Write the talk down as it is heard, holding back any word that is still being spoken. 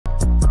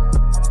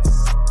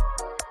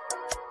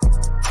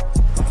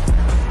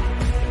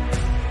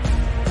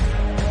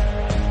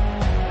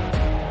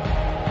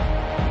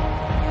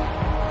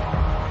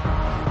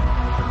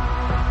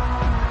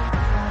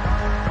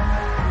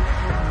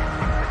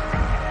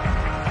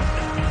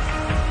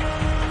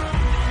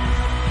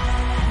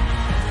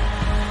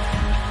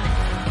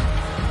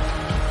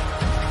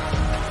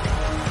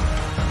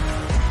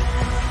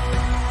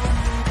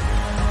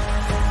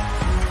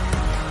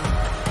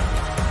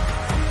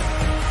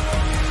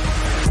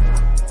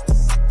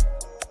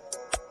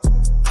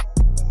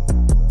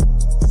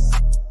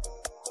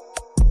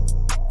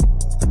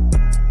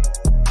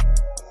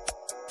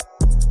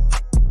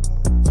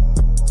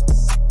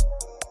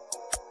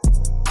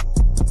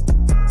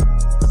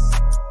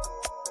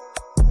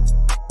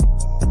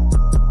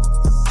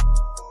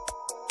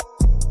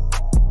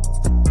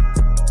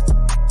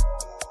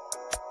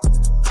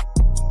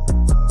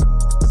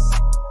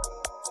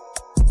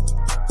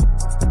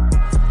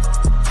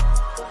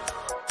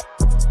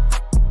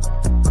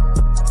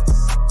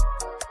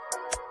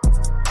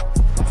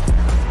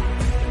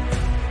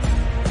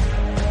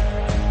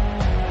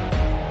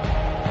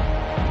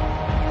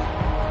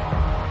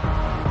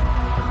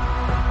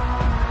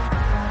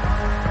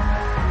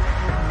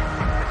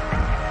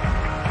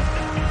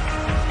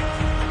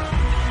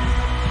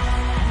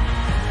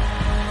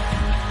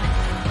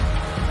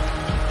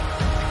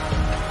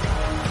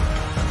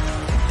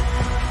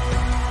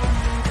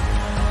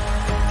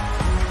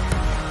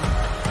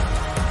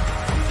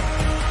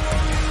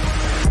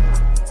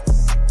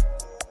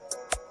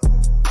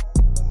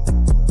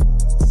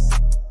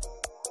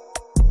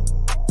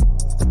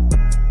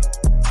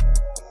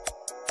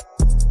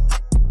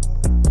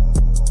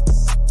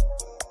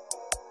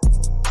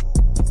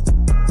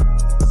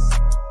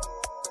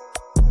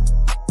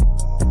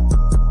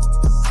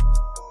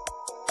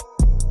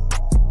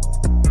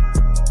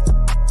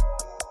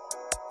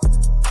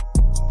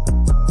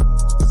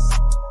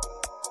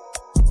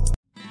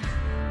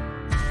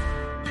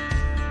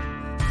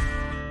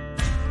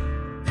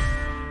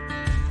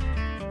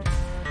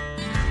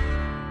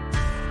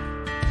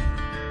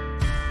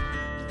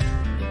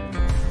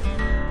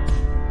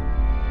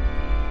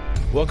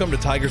Welcome to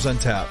Tigers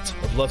Untapped,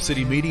 a Bluff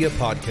City Media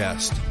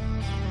podcast.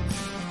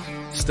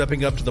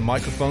 Stepping up to the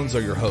microphones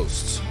are your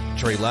hosts,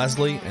 Trey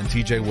Lasley and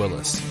TJ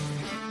Willis.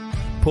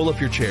 Pull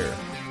up your chair,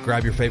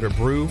 grab your favorite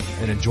brew,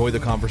 and enjoy the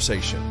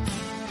conversation.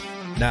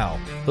 Now,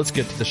 let's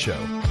get to the show.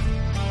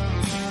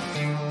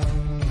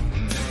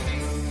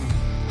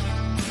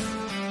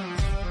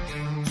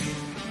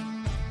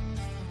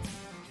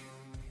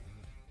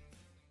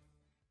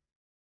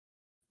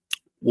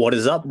 What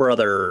is up,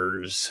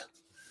 brothers?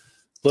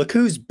 Look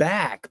who's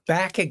back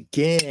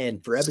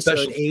again for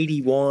episode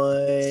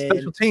 81.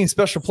 Special teams,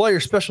 special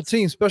players, special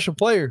teams, special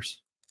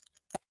players.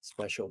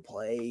 Special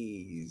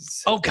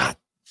plays. Oh, God.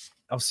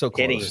 I was so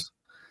close. Kenny,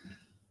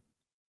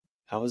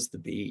 how was the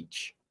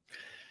beach?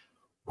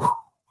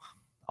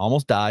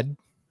 Almost died.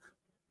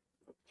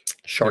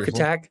 Shark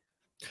attack?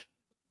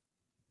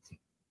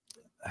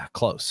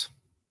 Close.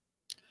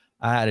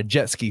 I had a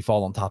jet ski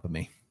fall on top of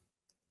me.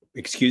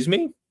 Excuse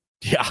me?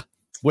 Yeah,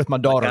 with my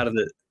daughter. Out of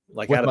the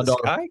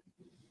sky?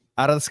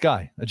 Out of the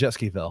sky. A jet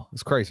ski fell.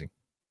 It's crazy.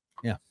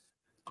 Yeah.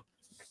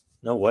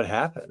 No, what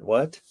happened?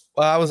 What?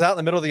 Well, I was out in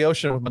the middle of the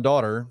ocean with my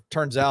daughter.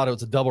 Turns out it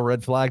was a double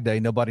red flag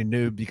day. Nobody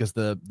knew because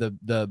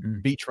the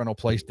beach rental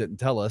place didn't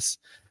tell us.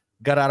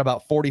 Got out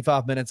about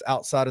 45 minutes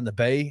outside in the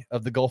bay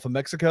of the Gulf of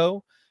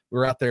Mexico. We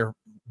were out there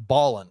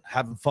balling,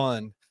 having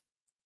fun.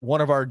 One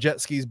of our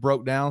jet skis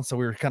broke down, so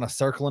we were kind of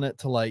circling it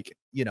to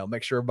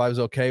make sure everybody was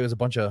okay. It was a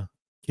bunch of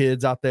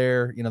kids out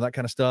there, that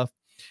kind of stuff.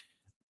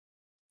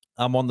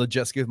 I'm on the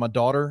jet ski with my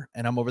daughter,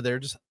 and I'm over there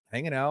just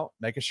hanging out,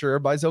 making sure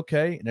everybody's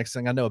okay. Next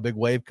thing I know, a big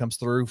wave comes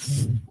through.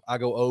 I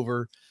go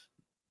over,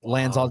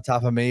 lands on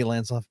top of me,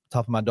 lands on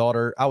top of my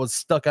daughter. I was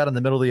stuck out in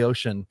the middle of the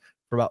ocean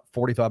for about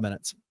 45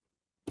 minutes,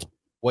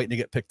 waiting to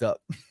get picked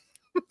up.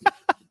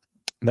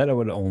 That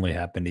would only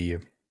happen to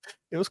you.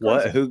 It was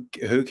crazy.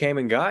 What? Who came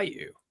and got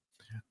you?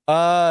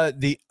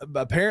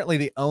 Apparently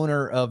the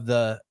owner of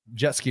the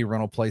jet ski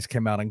rental place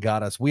came out and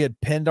got us. We had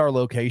pinned our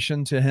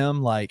location to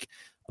him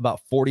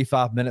about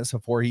 45 minutes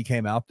before he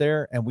came out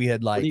there, and we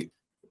had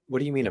what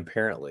do you mean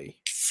apparently?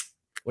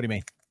 What do you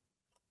mean?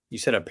 You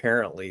said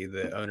apparently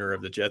the owner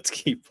of the jet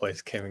ski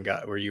place came and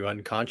got. Were you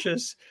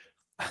unconscious?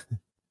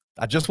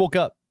 I just woke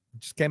up.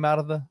 Just came out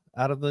of the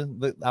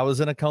I was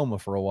in a coma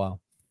for a while.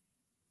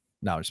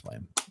 No, I'm just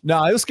playing.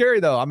 No, it was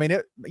scary though. I mean,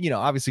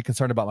 obviously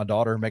concerned about my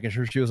daughter, making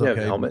sure she was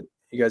okay. Helmet.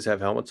 You guys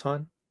have helmets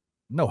on?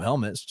 No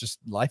helmets, just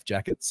life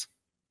jackets.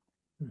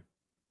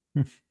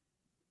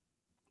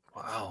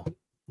 Wow.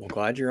 Well,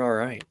 glad you're all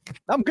right.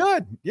 I'm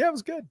good. Yeah, it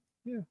was good.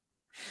 Yeah.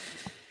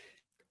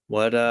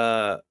 What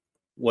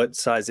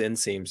size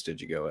inseams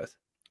did you go with?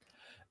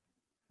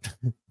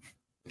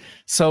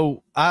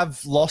 So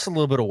I've lost a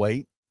little bit of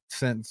weight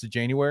since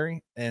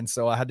January, and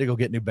so I had to go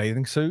get new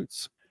bathing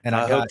suits. And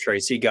I hope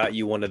Tracy got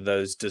you one of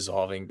those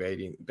dissolving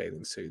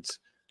bathing suits.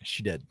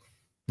 She did.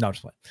 No, I'm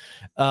just playing.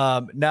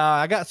 No,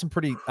 I had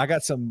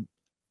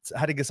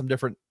to get some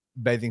different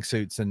bathing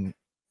suits, and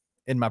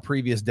in my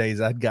previous days,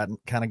 I'd gotten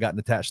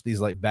attached to these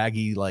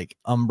baggy,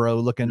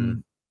 Umbro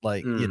looking,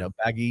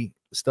 baggy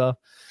stuff.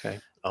 Okay.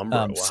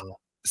 Umbro. Wow.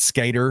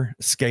 Skater,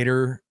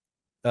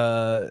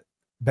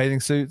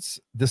 bathing suits.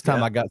 This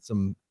time I got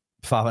some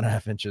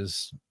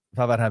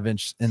 5.5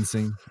 inch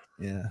inseam.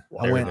 Yeah.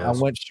 I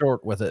went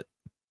short with it.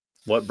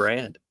 What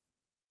brand?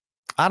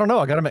 I don't know.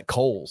 I got them at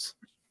Kohl's.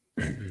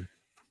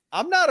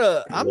 I'm not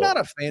a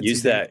fancy.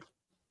 Use that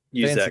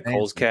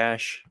Kohl's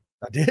cash.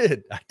 I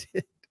did.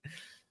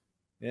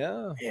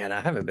 Yeah. Man,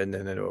 I haven't been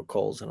into a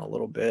Kohl's in a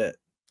little bit.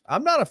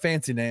 I'm not a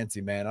fancy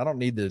Nancy, man. I don't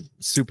need the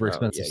super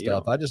expensive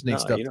stuff. I just need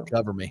stuff to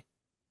cover me.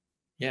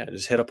 Yeah,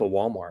 just hit up a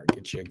Walmart,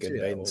 get you a good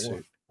bathing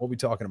suit. What are we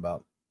talking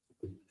about?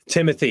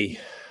 Timothy,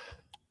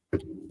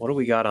 what do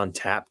we got on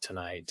tap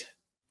tonight?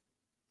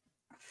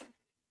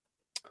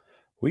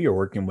 We are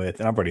working with,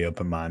 and I've already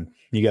opened mine.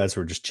 You guys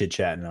were just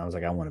chit-chatting, and I was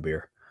like, I want a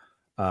beer.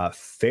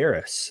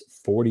 Ferris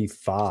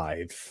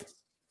 45.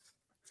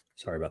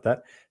 Sorry about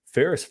that.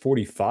 Ferris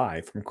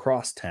 45 from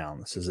Crosstown.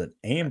 This is an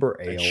amber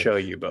ale. I'd show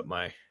you, but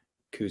my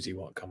koozie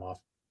won't come off.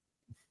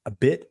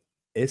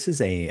 This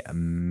is a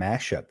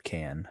mashup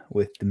can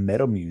with the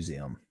Metal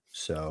Museum.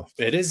 So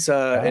it is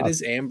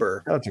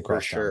amber. That's a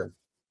for sure.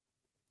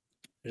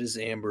 It is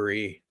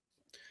ambery.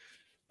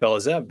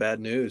 Fellas, I have bad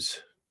news.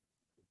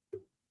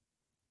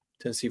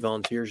 Tennessee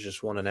Volunteers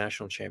just won a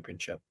national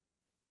championship.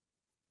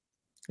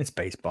 It's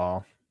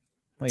baseball.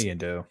 What are you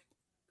gonna do?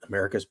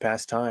 America's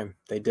pastime.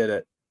 They did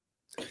it.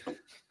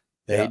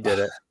 They did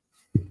it.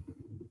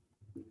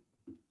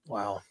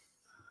 Wow.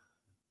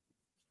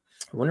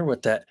 I wonder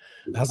what that.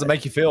 How's it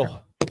make you feel?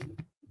 A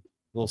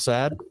little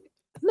sad?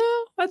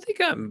 No, I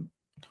think I'm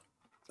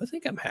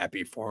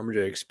happy for them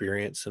to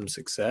experience some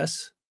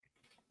success.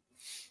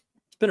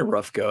 It's been a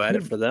rough go at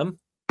it for them.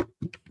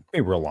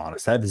 Be real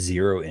honest. I have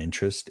zero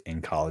interest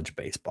in college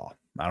baseball.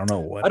 I don't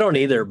know what. I don't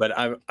either, but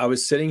I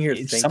was sitting here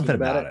thinking something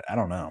about it. I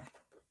don't know.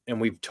 And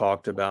we've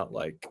talked about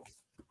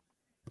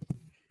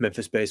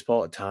Memphis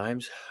baseball at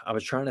times. I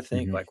was trying to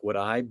think what would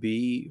I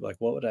be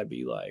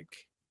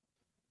like?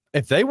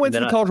 If they went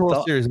to the College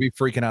World Series, I'd be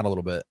freaking out a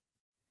little bit.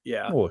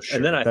 Yeah. Well, sure.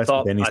 And then I That's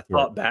Benny's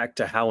thought back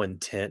to how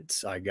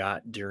intense I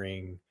got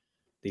during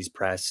these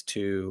past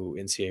 2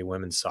 NCAA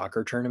women's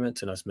soccer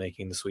tournaments and us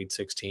making the Sweet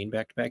 16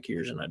 back-to-back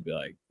years. And I'd be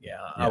like,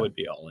 I would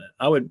be all in.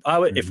 I would,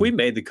 if we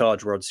made the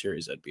College World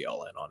Series, I'd be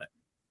all in on it,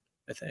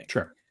 I think.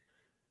 Sure.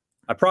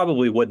 I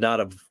probably would not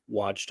have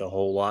watched a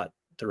whole lot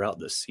throughout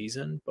the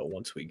season, but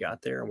once we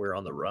got there and we were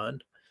on the run,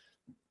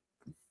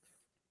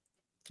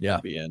 yeah,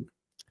 be in.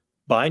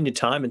 Buying you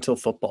time until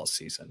football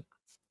season.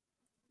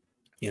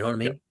 You know what I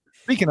mean?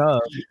 Speaking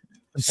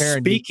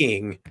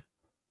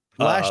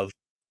of,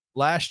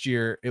 last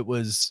year, it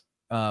was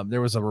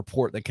there was a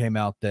report that came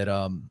out that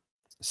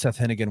Seth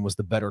Hennigan was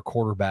the better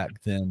quarterback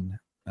than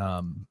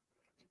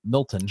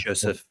Milton.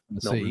 Joseph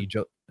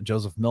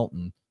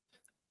Milton.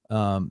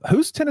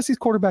 Who's Tennessee's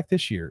quarterback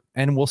this year?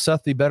 And will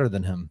Seth be better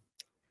than him?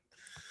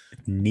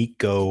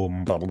 Nico.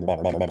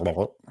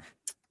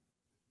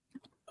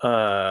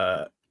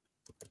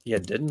 Yeah,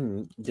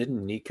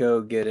 didn't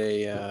Nico get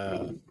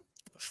a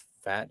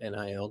fat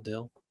NIL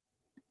deal?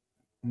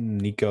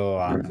 Nico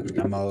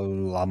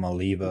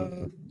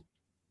Lamaliva.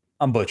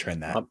 I'm butchering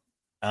that.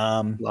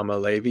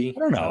 Lamalevi. I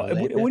don't know.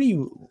 What do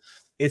you?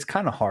 It's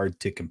kind of hard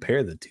to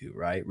compare the two,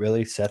 right?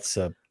 Really, Seth's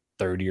a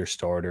third-year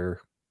starter,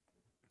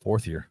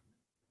 4th year.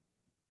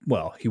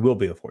 Well, he will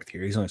be a 4th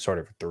year. He's only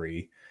started for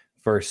 3.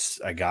 Versus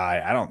a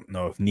guy, I don't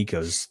know if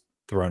Nico's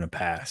thrown a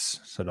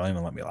pass, so don't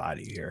even let me lie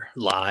to you here.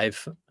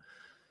 Live.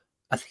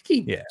 I think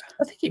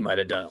he might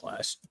have done it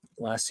last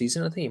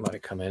season. I think he might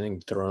have come in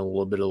and thrown a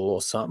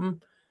little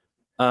something.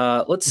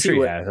 Let's see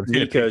what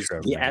Nico's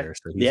the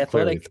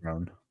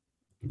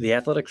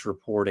Athletics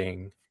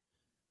reporting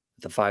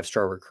the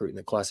 5-star recruit in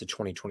the class of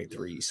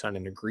 2023 signed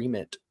an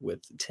agreement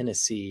with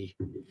Tennessee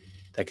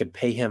that could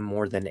pay him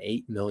more than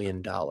 $8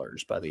 million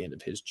by the end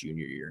of his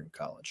junior year in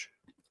college.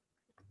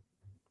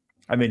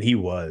 I mean, he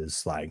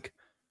was like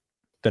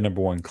the number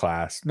one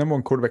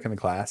quarterback in the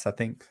class, I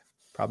think,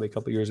 probably a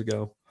couple years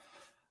ago.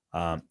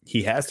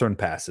 He has thrown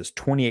passes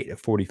 28 to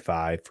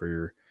 45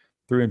 for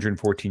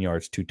 314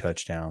 yards, 2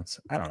 touchdowns.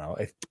 I don't know.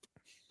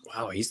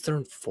 Wow, he's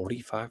thrown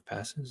 45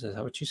 passes. Is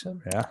that what you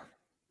said?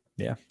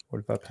 Yeah,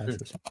 45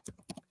 passes.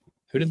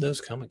 Who did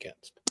those come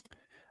against?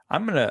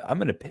 I'm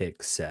gonna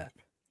pick Seth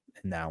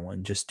in that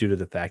one, just due to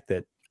the fact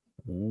that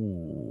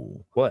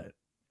what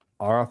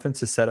our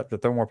offense is set up to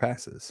throw more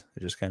passes. It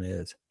just kind of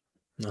is.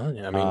 No,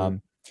 I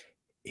mean,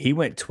 he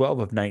went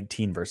 12 of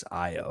 19 versus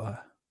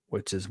Iowa,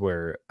 which is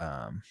where,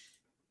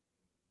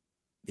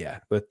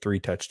 with 3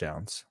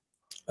 touchdowns.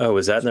 Oh,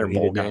 was that in their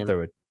bowl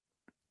game?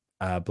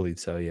 I believe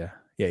so. Yeah.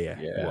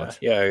 It was.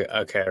 Yeah.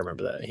 Okay, I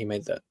remember that. He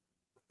made that.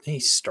 He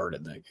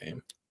started that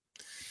game.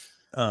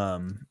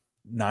 9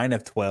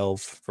 of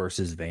 12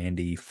 versus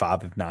Vandy,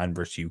 5 of 9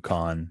 versus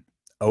UConn,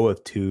 0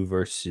 of 2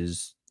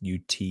 versus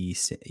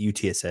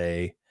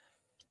UTSA,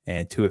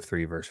 and 2 of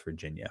 3 versus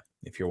Virginia.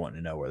 If you're wanting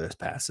to know where those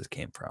passes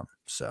came from,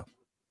 so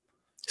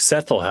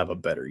Seth will have a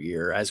better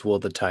year, as will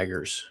the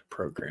Tigers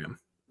program.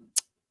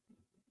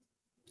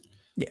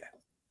 Yeah,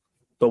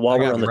 but while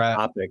we're on the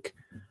topic,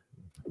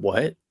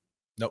 what?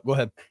 No, go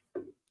ahead.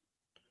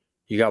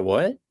 You got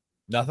what?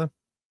 Nothing.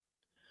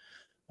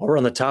 While we're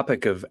on the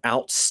topic of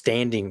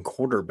outstanding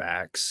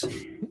quarterbacks,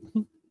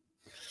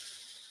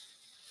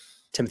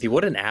 Timothy,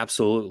 what an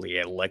absolutely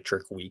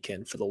electric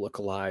weekend for the Look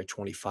Alive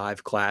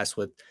 25 class.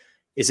 Are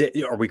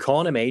we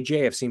calling him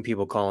AJ? I've seen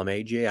people call him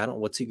AJ. I don't know.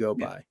 What's he go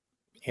by?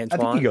 Antwann? I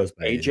think he goes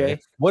by AJ.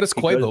 What does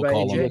Quavo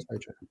call him?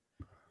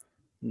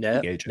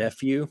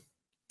 Nephew.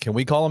 Can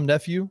we call him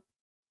nephew?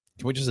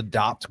 Can we just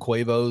adopt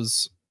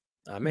Quavo's?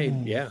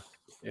 Yeah,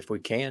 if we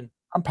can.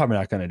 I'm probably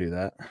not going to do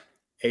that.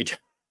 AJ.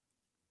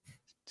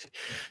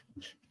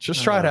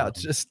 Just try it out.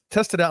 Just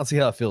test it out and see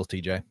how it feels,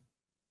 TJ.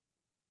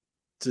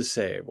 Just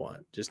say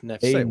one. Just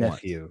nephew.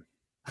 Nephew.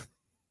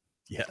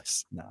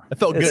 Yes. No. It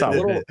felt good. A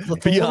little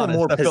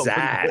more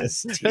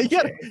pizzazz. You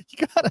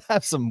gotta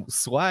have some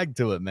swag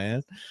to it,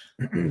 man.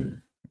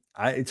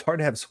 It's hard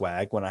to have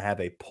swag when I have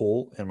a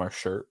pull in my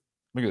shirt.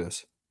 Look at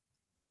this.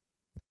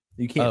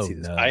 You can't see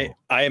this. No. I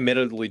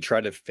admittedly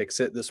tried to fix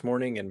it this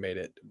morning and made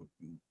it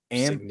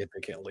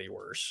significantly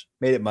worse.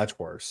 Made it much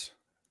worse.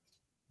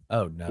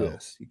 Oh no.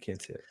 Yes, you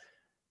can't see it.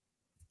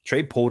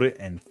 Trey pulled it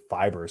and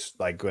fibers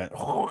like went.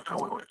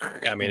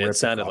 I mean, it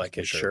sounded like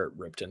his shirt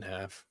ripped in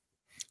half.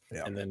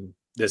 Yeah. And then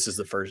this is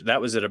the first. That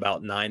was at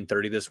about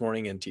 9:30 this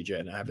morning, and TJ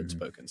and I haven't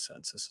spoken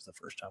since. This is the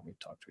first time we've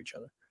talked to each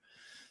other.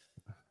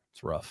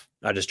 It's rough.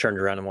 I just turned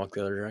around and walked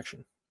the other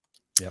direction.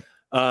 Yep.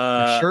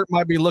 Your shirt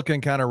might be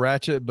looking kind of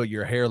ratchet, but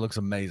your hair looks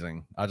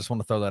amazing. I just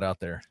want to throw that out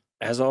there.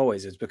 As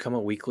always, it's become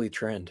a weekly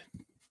trend.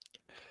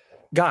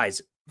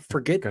 Guys,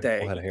 forget that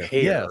hair.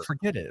 Yeah,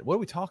 forget it. What are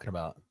we talking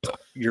about?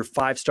 Your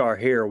 5-star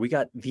hair. We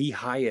got the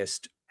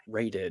highest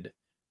rated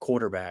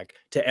quarterback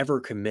to ever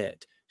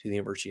commit to the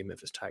University of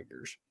Memphis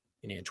Tigers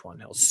in Antwann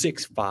Hill.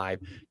 6'5",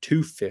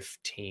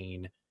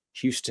 215,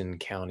 Houston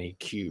County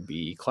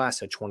QB,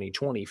 class of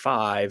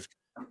 2025.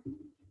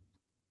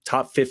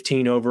 Top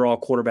 15 overall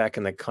quarterback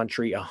in the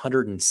country,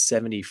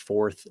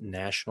 174th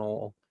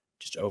national,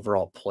 just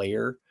overall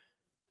player.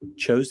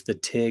 Chose the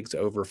Tigs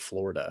over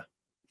Florida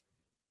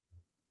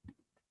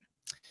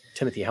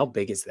Timothy, how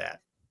big is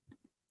that?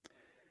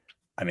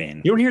 I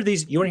mean, you want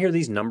to hear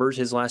these numbers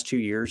his last 2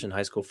 years in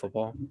high school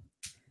football?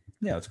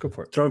 Yeah, let's go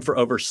for it. Thrown for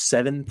over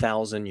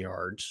 7,000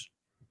 yards,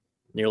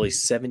 nearly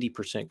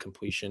 70%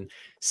 completion,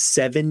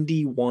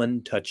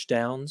 71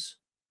 touchdowns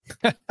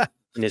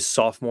in his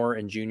sophomore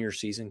and junior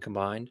season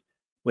combined,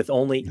 with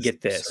only,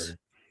 get this,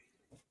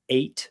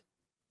 8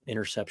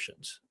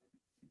 interceptions.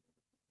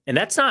 And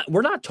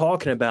we're not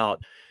talking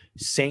about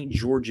St.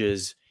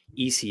 George's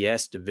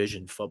ECS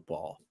division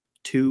football,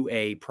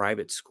 2A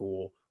private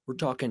school. We're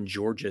talking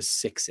Georgia's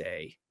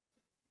 6A.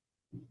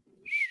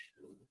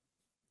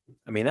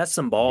 I mean, that's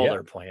some ball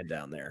they're playing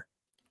down there.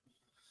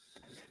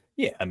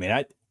 Yeah, I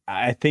mean,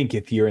 I think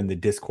if you're in the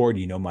Discord,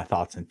 you know my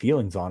thoughts and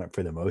feelings on it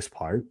for the most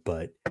part,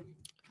 but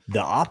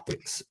the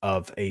optics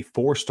of a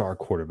 4-star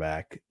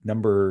quarterback,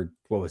 number,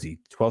 what was he,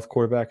 12th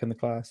quarterback in the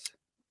class?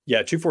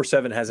 Yeah,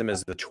 247 has him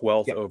as the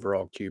 12th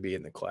overall QB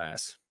in the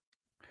class.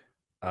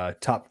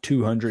 Top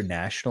 200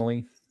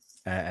 nationally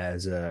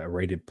as a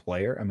rated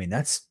player. I mean,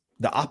 that's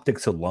the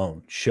optics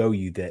alone show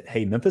you that,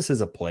 hey, Memphis is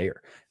a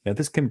player.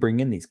 Memphis can bring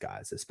in these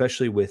guys,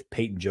 especially with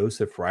Peyton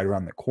Joseph right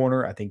around the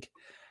corner. I think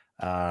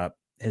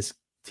his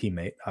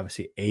teammate,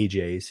 obviously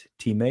AJ's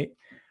teammate.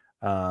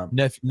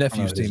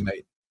 Nephew's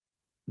teammate.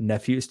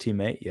 Nephew's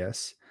teammate,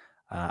 yes.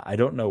 I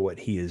don't know what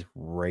he is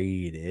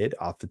rated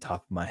off the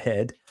top of my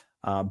head,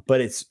 but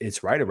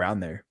it's right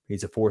around there.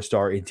 He's a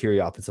 4-star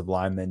interior offensive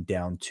lineman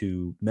down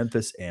to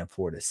Memphis and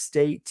Florida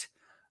State.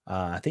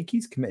 I think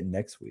he's committing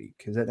next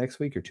week. Is that next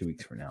week or 2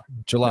 weeks from now?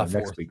 July 4th.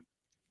 Next week.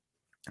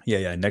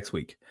 Yeah, next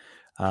week.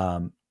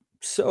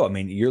 So I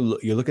mean, you're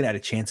looking at a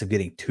chance of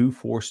getting 2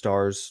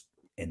 4-stars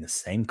in the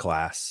same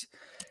class,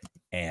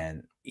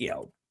 and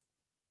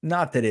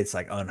not that it's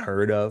like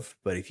unheard of,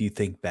 but if you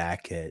think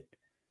back at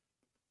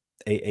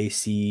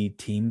AAC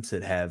teams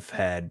that have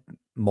had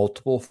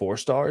multiple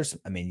 4-stars,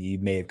 I mean, you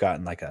may have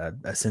gotten like a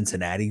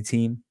Cincinnati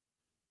team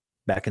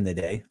back in the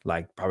day,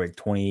 like probably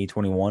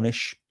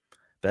 2021-ish.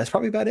 But that's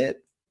probably about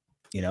it,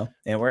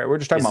 and we're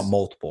just talking about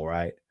multiple,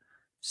 right?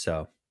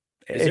 So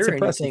is there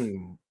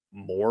anything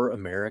more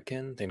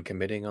American than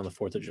committing on the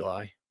 4th of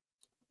July?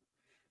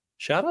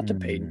 Shout out to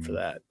Peyton for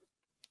that.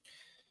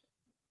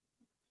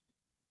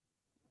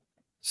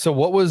 So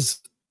what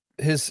was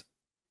his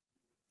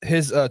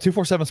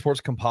 247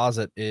 Sports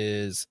composite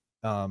is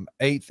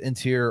 8th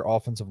interior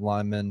offensive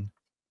lineman,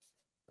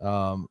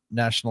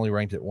 nationally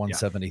ranked at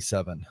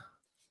 177.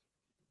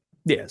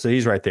 Yeah, so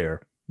he's right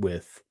there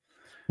with.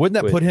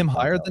 Wouldn't that put him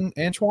higher than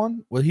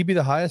Antwann? Would he be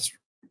the highest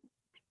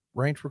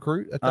ranked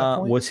recruit at that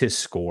point? What's his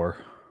score?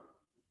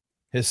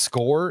 His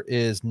score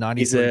is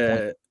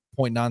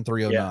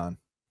 93.9309.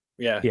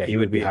 Yeah, he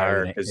would be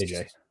higher than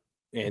AJ.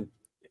 And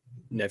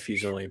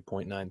Nephew's only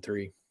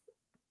 0.93.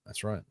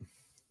 That's right.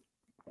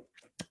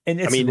 And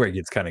it's where it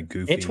gets kind of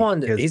goofy.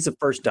 Antwann, he's the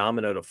first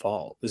domino to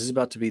fall. This is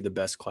about to be the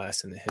best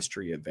class in the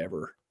history of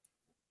ever.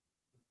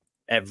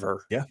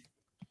 Yeah.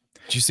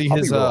 Did you see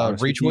his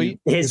retweet?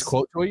 His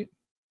quote tweet?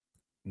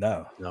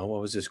 No.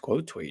 What was his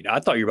quote tweet? I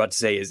thought you were about to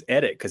say his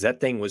edit, because that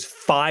thing was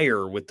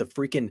fire with the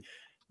freaking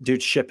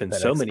dude shipping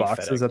so many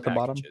FedEx at the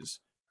bottom.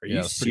 Are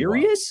you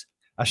serious?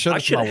 I should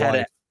have had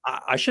it.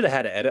 I should have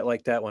had an edit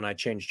like that when I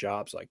changed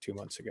jobs like 2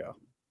 months ago.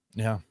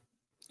 Yeah.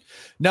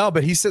 No,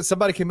 but he said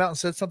somebody came out and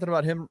said something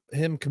about him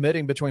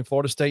committing between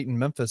Florida State and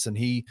Memphis, and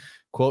he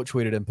quote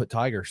tweeted and put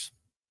Tigers.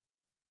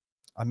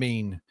 I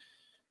mean,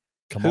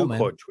 come on, man.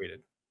 Who quote tweeted?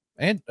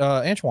 And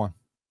Antwann.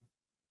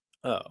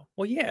 Oh,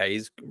 well, yeah,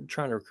 he's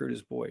trying to recruit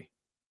his boy.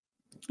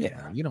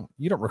 Yeah, you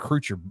don't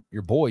recruit your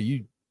boy.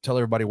 You tell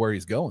everybody where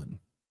he's going.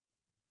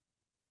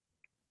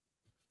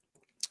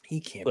 He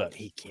can't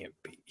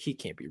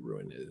be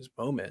ruined in his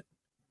moment.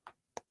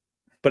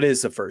 But it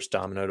is the first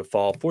domino to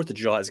fall. 4th of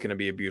July is going to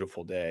be a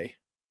beautiful day.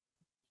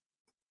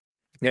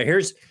 Now,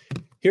 here's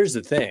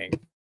the thing.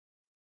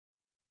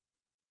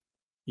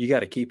 You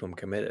got to keep them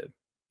committed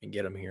and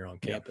get them here on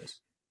campus.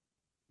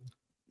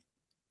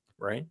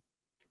 Right?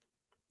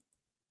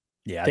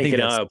 Yeah, I think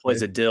it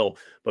plays a deal,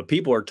 but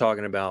people are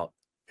talking about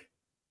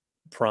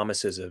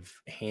promises of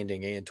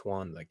handing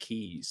Antwann the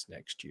keys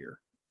next year.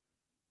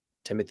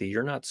 Timothy,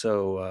 you're not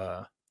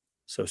so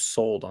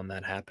sold on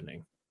that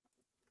happening.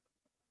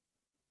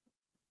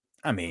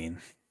 I mean,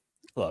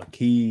 look,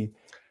 he's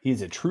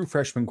a true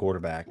freshman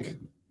quarterback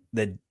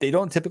that they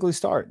don't typically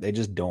start. They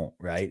just don't,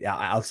 right?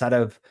 Outside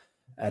of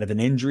an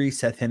injury,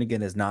 Seth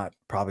Hennigan is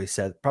probably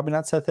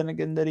not Seth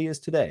Hennigan that he is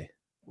today.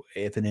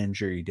 If an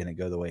injury didn't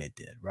go the way it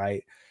did,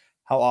 right?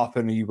 How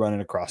often are you running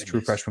across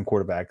true freshman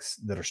quarterbacks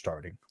that are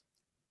starting?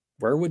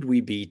 Where would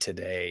we be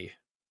today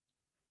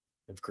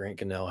if Grant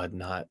Gunnell had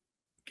not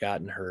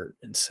gotten hurt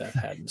and Seth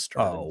hadn't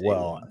started? Oh,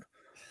 well,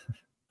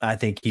 I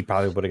think he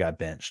probably would have got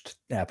benched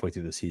halfway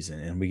through the season,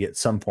 and we get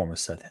some form of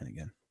Seth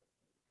Hennigan.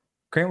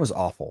 Grant was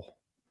awful,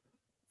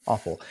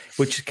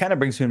 which kind of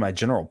brings me to my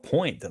general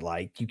point that,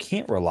 like, you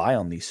can't rely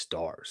on these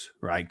stars,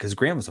 right? Because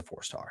Grant was a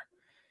 4-star.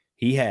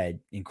 He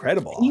had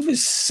incredible. He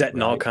was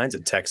setting all kinds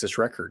of Texas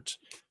records.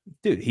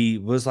 Dude, he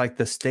was like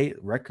the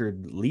state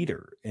record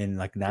leader in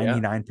like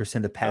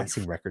 99% of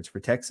passing records for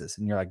Texas.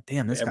 And you're like,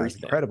 damn, this guy's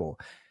incredible.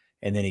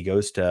 And then he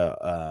goes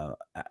to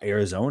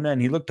Arizona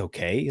and he looked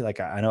okay. Like,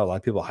 I know a lot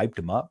of people hyped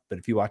him up, but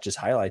if you watch his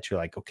highlights, you're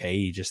like, okay,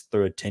 he just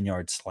threw a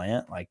 10-yard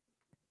slant. Like,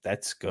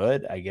 that's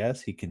good, I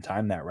guess. He can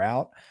time that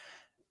route.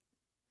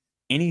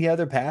 Any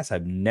other pass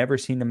I've never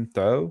seen him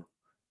throw,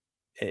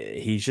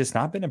 he's just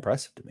not been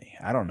impressive to me.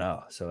 I don't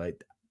know. So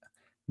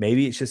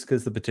maybe it's just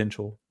because the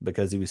potential,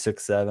 because he was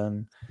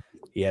 6'7",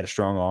 he had a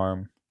strong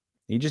arm.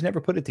 He just never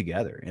put it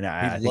together. And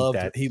I think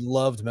that he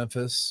loved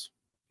Memphis.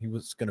 He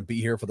was going to be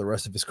here for the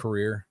rest of his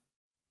career.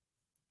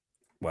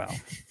 Wow.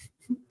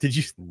 Did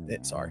you?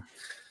 Sorry.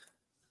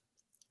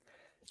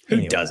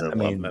 Who doesn't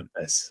love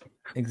Memphis?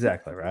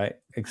 Exactly, right?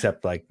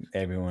 Except like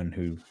everyone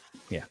who,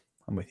 yeah,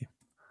 I'm with you.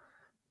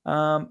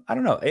 I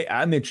don't know.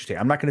 I'm interested.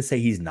 I'm not going to say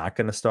he's not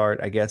going to start.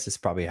 I guess it's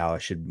probably how I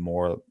should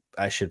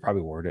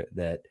probably word it,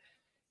 that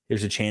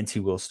there's a chance he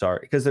will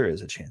start, because there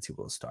is a chance he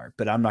will start,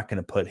 but I'm not going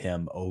to put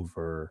him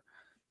over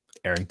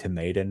Arrington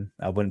Maiden.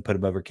 I wouldn't put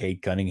him over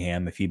Cade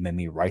Cunningham if you made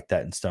me write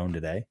that in stone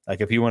today.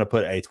 Like, if you want to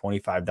put a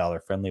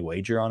 $25 friendly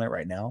wager on it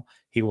right now,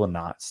 he will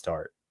not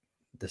start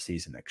the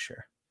season next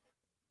year.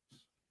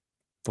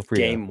 Feel free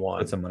Game to one.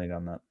 put some money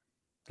on that.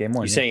 Game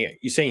one.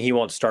 You saying he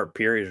won't start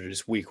period, or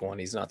just week one?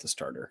 He's not the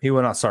starter. He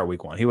will not start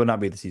week one. He will not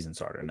be the season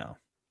starter. No.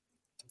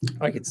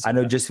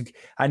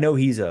 I know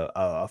he's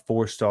a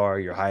 4-star,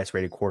 your highest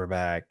rated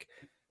quarterback,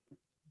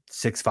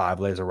 6'5",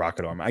 lays a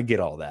rocket arm. I get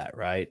all that,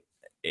 right?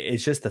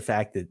 It's just the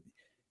fact that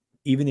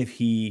even if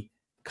he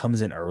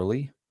comes in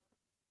early,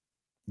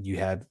 you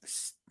have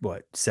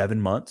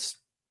 7 months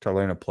to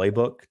learn a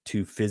playbook,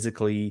 to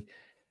physically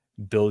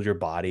build your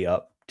body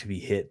up to be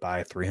hit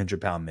by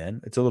 300-pound men.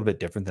 It's a little bit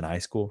different than high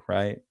school,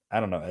 right? I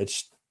don't know.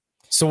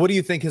 So what do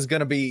you think is going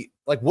to be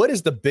like? What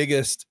is the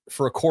biggest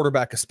for a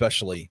quarterback,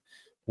 especially?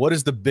 What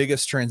is the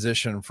biggest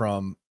transition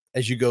from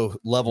as you go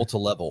level to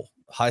level,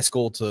 high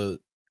school to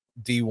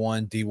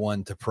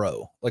D1 to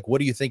pro? Like, what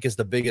do you think is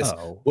the biggest?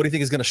 What do you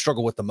think is going to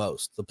struggle with the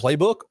most? The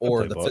playbook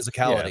or the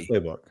physicality? Yeah,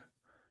 playbook.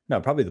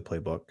 No, probably the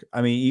playbook.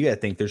 I mean, you got to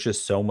think there's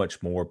just so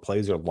much more.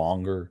 Plays are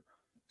longer,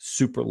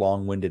 super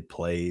long-winded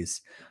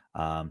plays.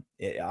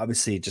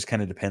 Obviously, it just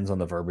kind of depends on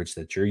the verbiage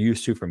that you're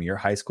used to from your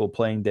high school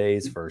playing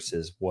days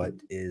versus what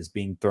is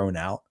being thrown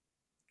out.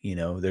 You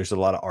know, there's a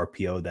lot of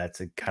RPO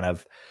that's kind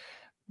of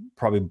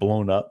probably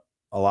blown up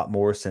a lot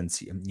more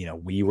since, you know,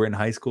 we were in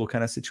high school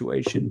kind of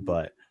situation,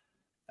 but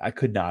I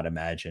could not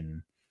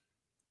imagine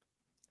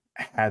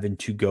having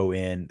to go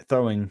in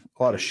throwing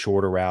a lot of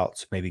shorter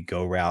routes, maybe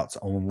go routes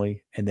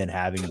only, and then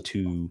having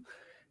to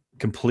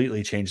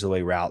completely change the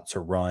way routes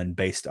are run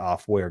based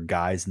off where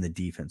guys in the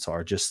defense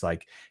are. Just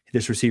like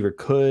this receiver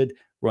could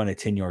run a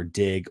 10-yard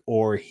dig,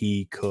 or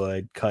he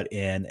could cut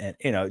in, and,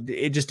 you know,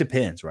 it just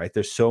depends, right?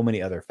 There's so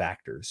many other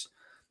factors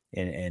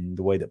in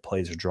the way that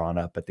plays are drawn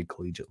up at the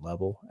collegiate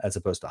level as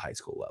opposed to high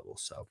school level.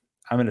 So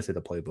I'm going to say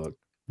the playbook.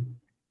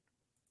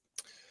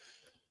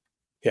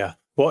 Yeah.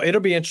 Well,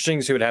 it'll be interesting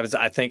to see what happens.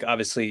 I think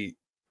obviously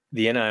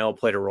the NIL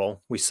played a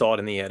role. We saw it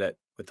in the edit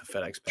with the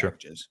FedEx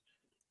packages,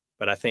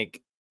 but I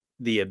think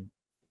the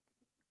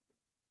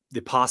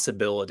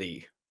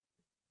possibility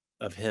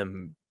of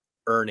him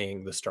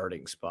earning the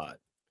starting spot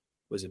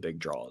was a big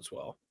draw as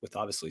well, with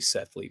obviously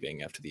Seth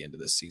leaving after the end of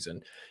this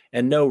season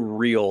and no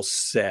real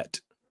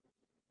set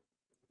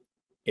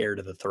heir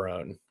to the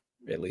throne,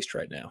 at least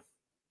right now.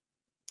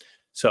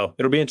 So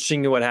it'll be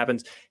interesting to what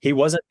happens. He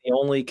wasn't the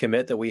only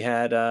commit that we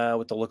had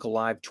with the Look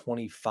Alive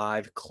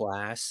 25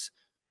 class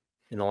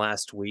in the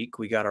last week.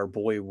 We got our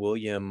boy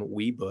William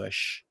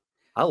Weebush.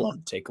 I love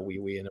to take a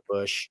wee in a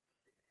bush.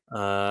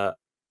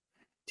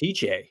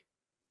 TJ,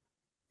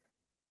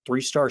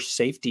 3-star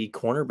safety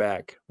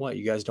cornerback. What,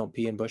 you guys don't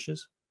pee in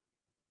bushes?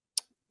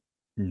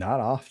 Not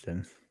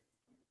often.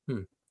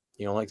 You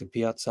don't like to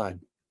pee outside?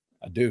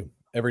 I do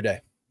every day.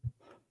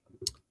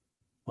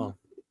 Well,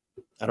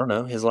 I don't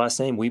know. His last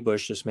name,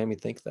 Weebush, just made me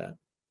think that.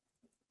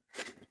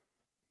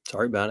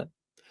 Sorry about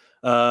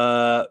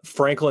it.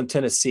 Franklin,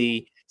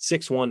 Tennessee,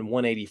 6'1",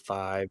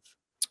 185,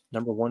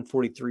 number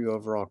 143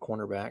 overall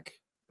cornerback.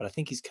 But I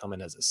think he's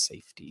coming as a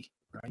safety,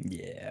 right?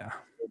 Yeah.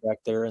 Back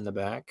there in the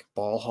back,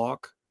 ball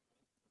hawk.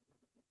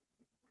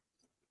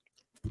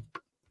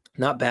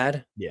 Not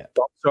bad. Yeah.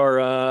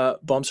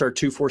 Bumps our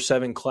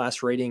 247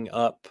 class rating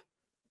up.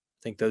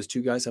 I think those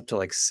two guys up to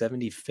like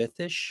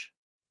 75th-ish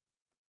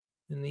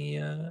in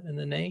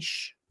the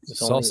Nation.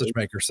 Sausage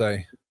maker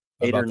say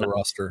about the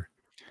roster.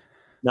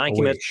 9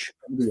 commits,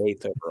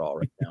 78th overall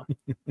right now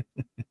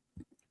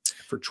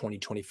for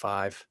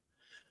 2025.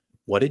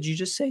 What did you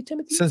just say,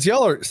 Timothy? Since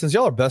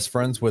y'all are best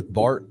friends with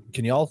Bart,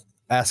 can y'all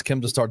ask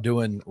him to start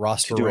doing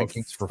roster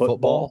rankings for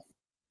football?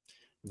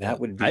 That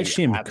would be. I just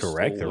need to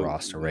correct the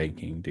roster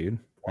ranking, dude.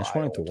 I just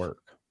want it to work.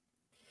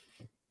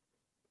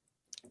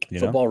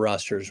 Football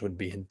rosters would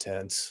be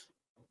intense.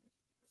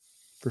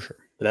 For sure.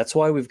 But that's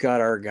why we've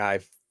got our guy,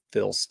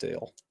 Phil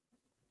Steele.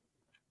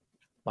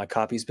 My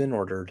copy's been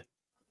ordered.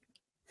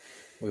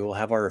 We will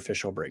have our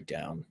official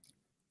breakdown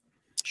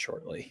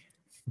shortly.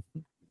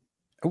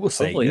 I will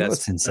say, you know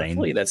what's insane?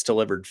 Hopefully that's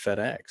delivered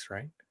FedEx,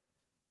 right?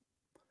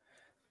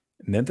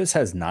 Memphis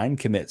has 9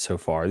 commits so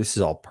far. This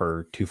is all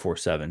per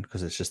 247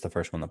 because it's just the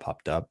first one that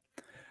popped up.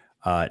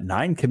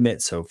 9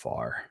 commits so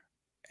far,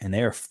 and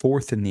they are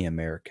 4th in the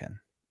American.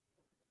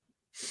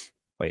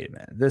 Wait a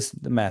minute.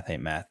 The math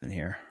ain't math in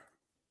here.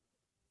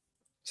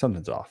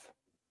 Something's off.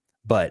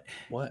 But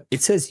what?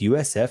 It says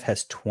USF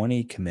has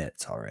 20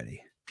 commits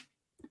already.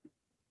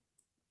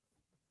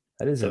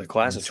 That is a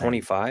class of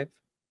 25?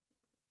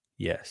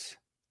 Yes.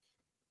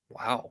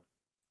 Wow.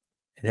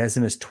 It has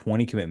them as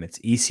 20 commitments.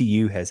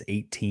 ECU has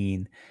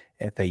 18.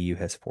 FAU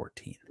has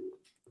 14.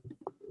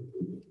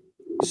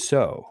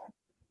 So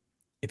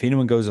if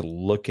anyone goes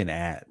looking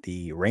at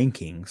the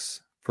rankings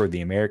for the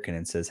American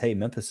and says, hey,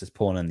 Memphis is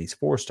pulling in these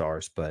 4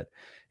 stars, but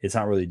it's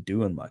not really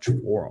doing much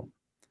for them,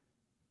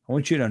 I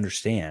want you to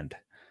understand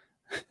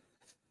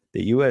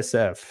that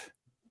USF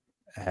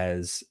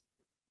has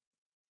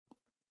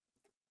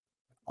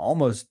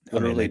almost,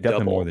 they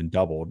definitely more than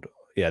doubled.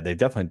 Yeah, they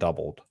definitely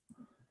doubled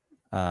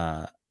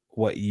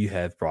what you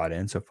have brought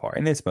in so far.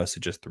 And it's mostly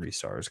just 3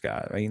 stars,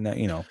 guys. I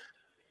mean,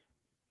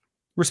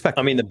 respect.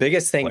 I mean, the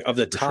biggest thing of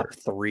the top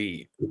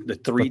 3, the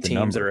 3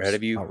 teams that are ahead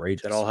of you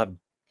that all have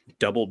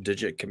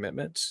double-digit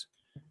commitments,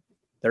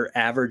 their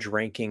average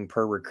ranking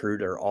per recruit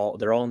they're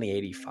all in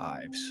the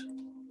 85s.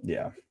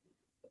 Yeah.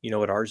 You know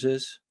what ours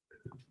is?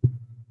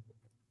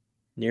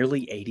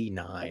 Nearly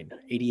 89,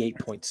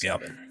 88.7. Yeah.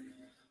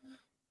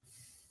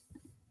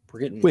 We're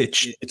getting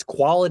it's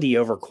quality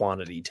over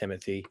quantity,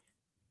 Timothy.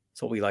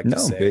 That's what we like to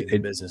say in the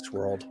business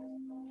world.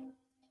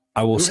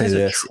 I will say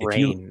this: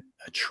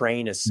 a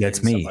train is in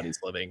somebody's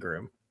living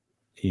room.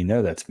 You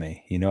know that's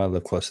me. You know I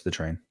live close to the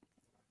train.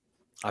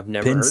 I've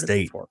never Penn heard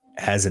State it before.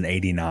 Has an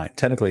 89.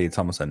 Technically, it's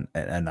almost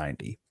a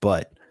 90.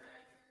 But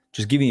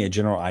just giving you a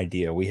general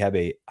idea, we have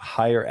a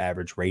higher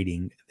average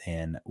rating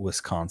than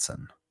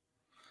Wisconsin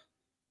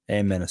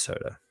and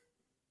Minnesota.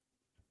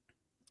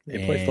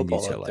 They play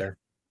football up there.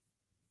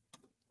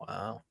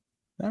 Wow.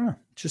 I don't know.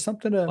 Just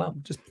something to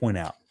just point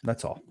out.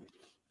 That's all.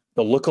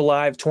 The Look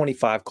Alive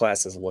 25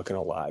 class is looking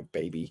alive,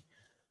 baby.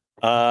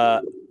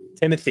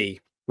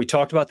 Timothy, we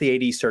talked about the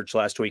AD search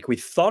last week. We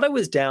thought it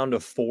was down to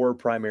 4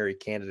 primary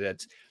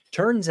candidates.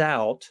 Turns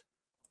out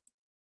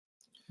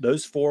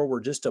those 4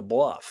 were just a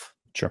bluff.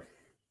 Sure.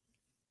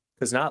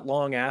 Because not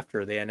long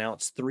after, they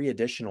announced 3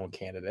 additional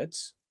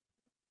candidates,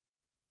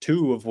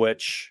 2 of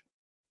which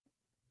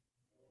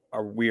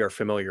we are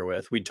familiar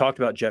with. We talked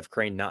about Jeff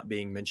Crane not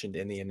being mentioned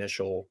in the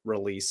initial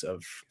release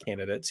of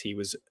candidates. He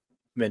was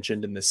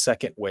mentioned in the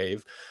second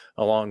wave,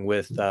 along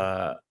with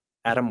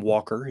Adam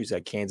Walker, who's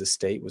at Kansas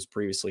State, was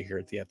previously here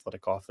at the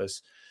athletic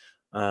office.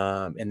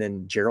 And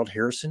then Gerald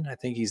Harrison, I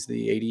think he's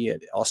the AD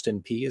at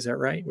Austin P. Is that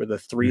right? Were the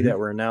 3 that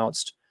were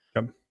announced.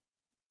 Yep.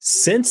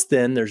 Since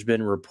then, there's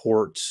been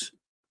reports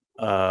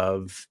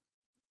of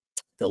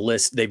the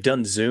list. They've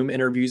done Zoom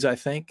interviews, I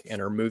think,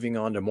 and are moving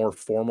on to more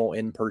formal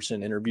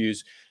in-person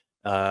interviews.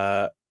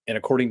 And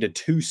according to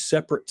 2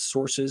 separate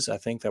sources, I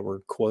think that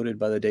were quoted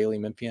by the Daily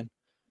Memphian,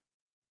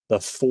 the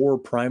 4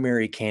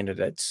 primary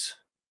candidates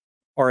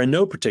are in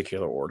no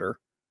particular order.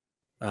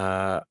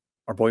 Our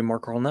boy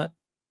Mark Allnut,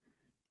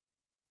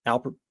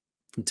 Albert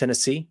from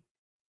Tennessee,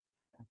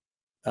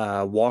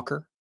 Adam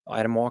Walker,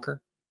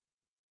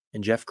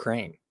 and Jeff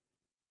Crane.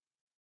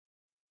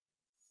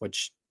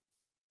 Which,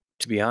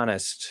 to be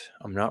honest,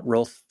 I'm not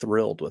real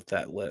thrilled with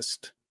that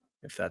list,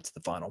 if that's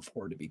the final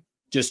 4, to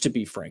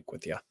be frank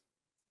with you.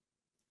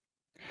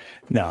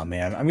 No,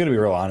 man, I'm going to be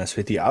real honest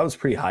with you. I was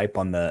pretty hype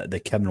on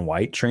the Kevin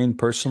White train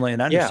personally,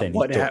 and I understand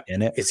he's still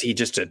in it. Is he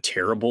just a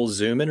terrible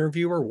Zoom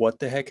interviewer? What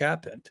the heck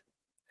happened?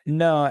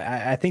 No,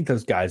 I think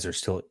those guys are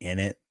still in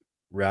it,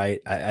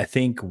 right? I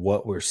think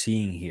what we're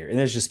seeing here, and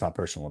it's just my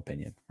personal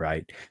opinion,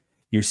 right?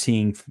 You're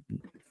seeing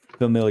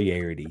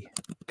familiarity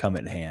come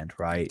in hand,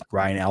 right?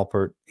 Ryan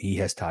Alpert, he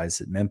has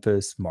ties at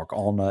Memphis. Mark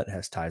Allnut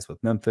has ties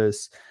with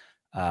Memphis.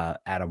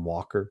 Adam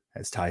Walker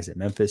has ties at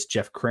Memphis.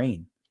 Jeff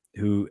Crane,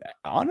 who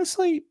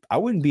honestly, I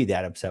wouldn't be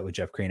that upset with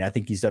Jeff Crane. I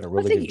think he's done a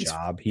really good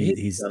job.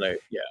 He's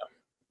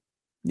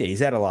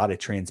had a lot of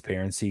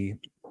transparency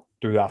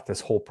throughout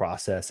this whole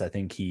process. I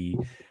think he's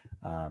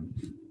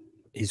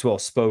well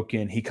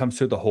spoken. He comes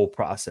through the whole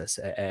process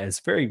as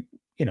very,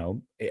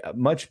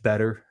 much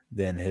better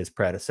than his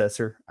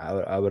predecessor.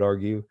 I would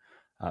argue,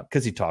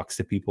 because he talks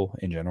to people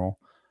in general.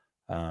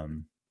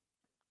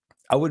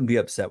 I wouldn't be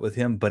upset with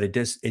him, but it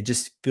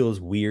just feels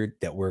weird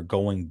that we're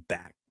going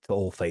back to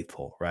Old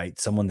Faithful, right?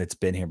 Someone that's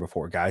been here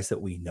before, guys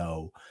that we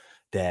know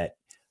that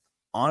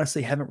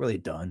honestly haven't really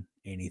done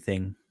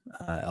anything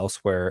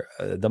elsewhere.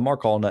 The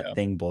Mark Allnut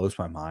thing blows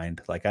my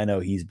mind. Like, I know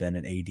he's been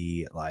an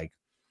AD at like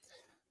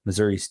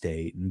Missouri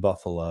State and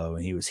Buffalo,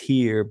 and he was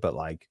here, but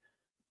like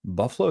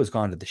Buffalo has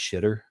gone to the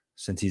shitter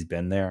since he's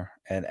been there.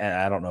 And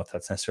I don't know if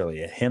that's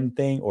necessarily a him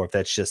thing or if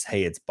that's just,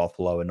 hey, it's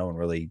Buffalo and no one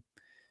really,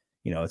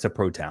 it's a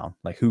pro town.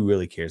 Like, who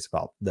really cares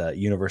about the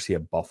University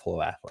of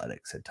Buffalo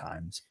athletics at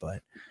times?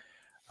 But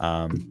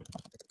I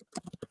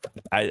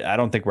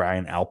don't think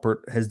Ryan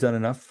Alpert has done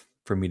enough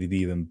for me to be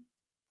even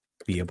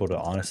be able to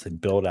honestly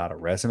build out a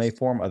resume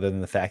for him, other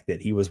than the fact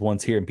that he was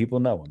once here and people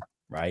know him,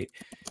 right?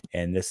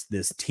 And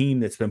this team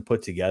that's been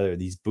put together,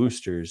 these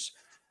boosters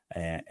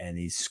and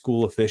these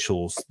school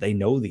officials, they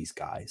know these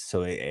guys.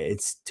 So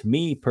it's, to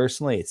me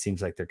personally, it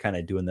seems like they're kind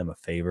of doing them a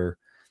favor,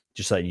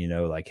 just letting you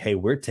know, like, hey,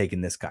 we're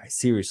taking this guy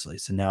seriously.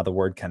 So now the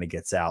word kind of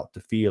gets out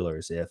to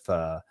feelers. If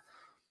a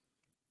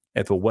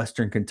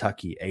Western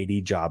Kentucky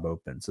AD job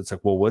opens, it's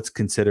like, well, let's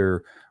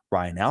consider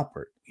Ryan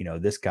Alpert. You know,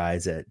 this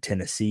guy's at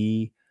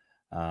Tennessee.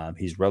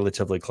 He's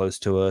relatively close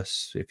to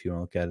us, if you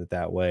want to look at it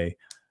that way.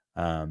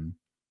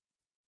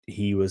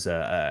 He was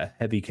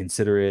heavily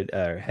considered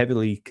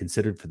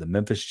for the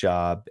Memphis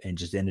job and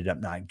just ended up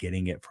not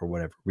getting it for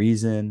whatever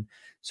reason.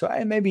 So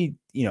maybe,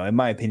 you know, in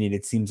my opinion,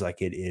 it seems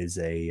like it is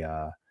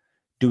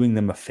doing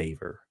them a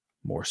favor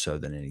more so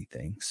than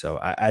anything. So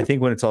I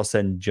think when it's all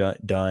said and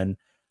done,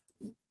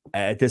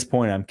 at this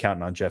point, I'm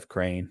counting on Jeff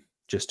Crane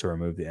just to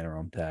remove the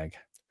interim tag.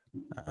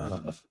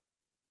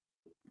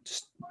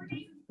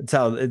 It's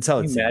how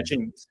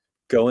imagine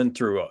going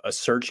through a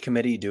search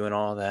committee, doing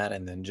all that,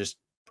 and then just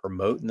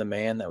promoting the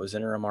man that was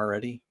interim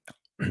already.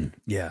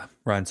 Yeah,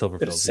 Ryan Silverfield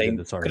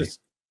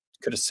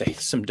could have saved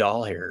some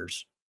doll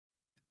hairs.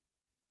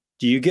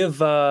 Do you give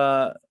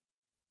your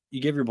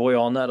boy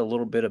Allnut a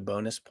little bit of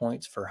bonus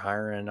points for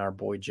hiring our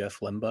boy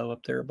Jeff Limbo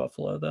up there at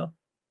Buffalo, though?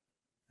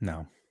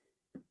 No.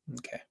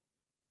 Okay.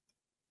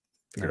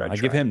 No, I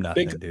give him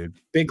nothing, dude.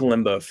 Big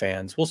Limbo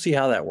fans. We'll see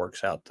how that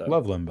works out, though.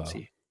 Love Limbo.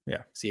 See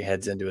he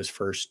heads into his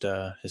first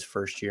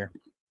year.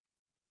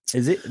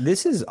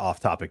 This is off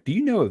topic. Do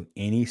you know of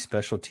any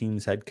special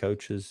teams head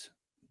coaches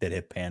that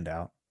have panned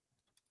out?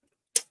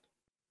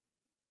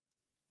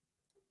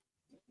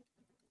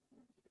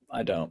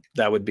 I don't.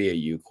 That would be a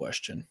you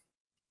question.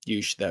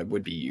 That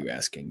would be you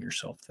asking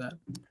yourself that.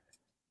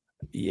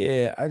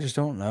 Yeah, I just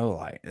don't know.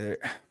 Like,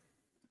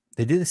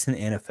 they did this in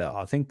the NFL.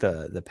 I think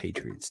the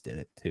Patriots did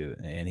it too,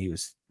 and he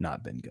was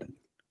not been good.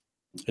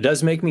 It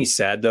does make me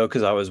sad though,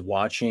 because I was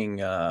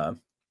watching. I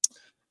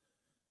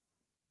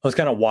was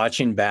kind of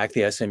watching back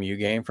the SMU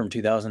game from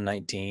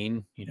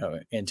 2019. You know,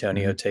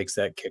 Antonio takes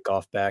that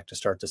kickoff back to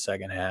start the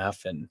second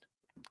half, and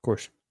of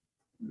course,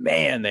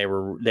 man, they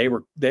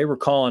were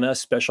calling us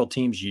special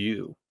teams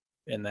U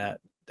in that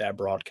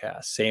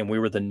broadcast, saying we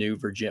were the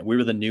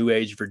new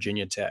age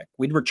Virginia Tech.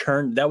 We'd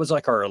returned. That was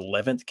like our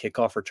 11th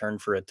kickoff return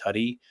for a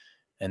tutty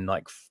in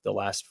like the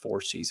last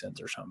 4 seasons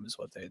or something, is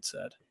what they had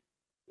said.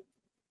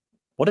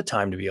 What a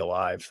time to be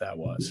alive that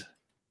was.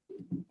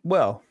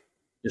 Well,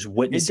 just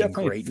witnessing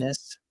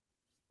greatness.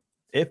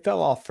 It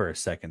fell off for a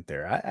second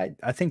there.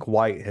 I think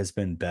White has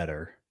been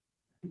better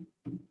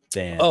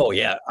than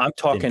I'm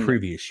talking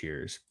previous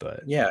years,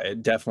 but yeah,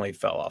 it definitely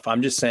fell off.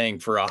 I'm just saying,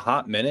 for a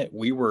hot minute,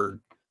 we were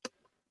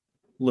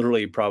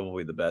literally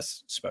probably the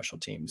best special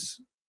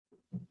teams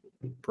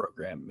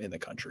program in the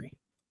country.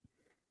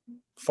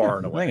 Far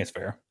and away. I think it's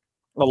fair.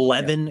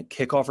 11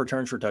 kickoff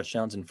returns for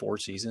touchdowns in 4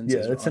 seasons.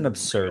 Yeah, it's an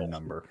absurd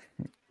number.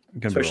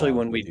 Especially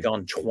when we've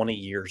gone 20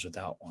 years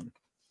without one.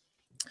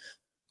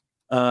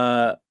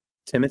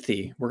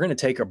 Timothy, we're going to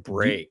take a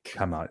break.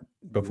 Come on.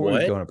 Before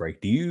we go on a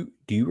break, do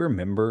you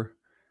remember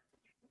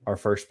our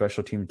first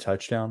special team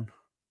touchdown?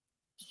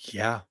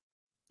 Yeah.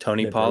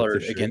 Tony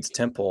Pollard against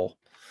Temple.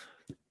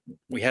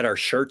 We had our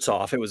shirts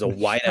off. It was a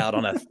whiteout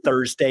on a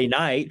Thursday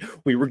night.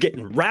 We were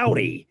getting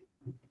rowdy.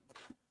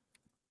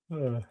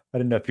 I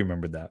didn't know if you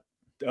remembered that.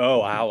 Oh,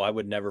 wow. I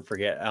would never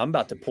forget. I'm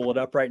about to pull it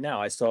up right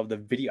now. I still have the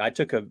video.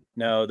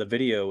 The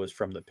video was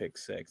from the pick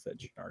 6 that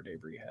Jannard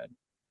Avery had.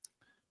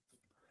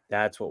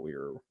 That's what we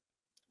were.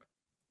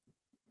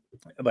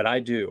 But I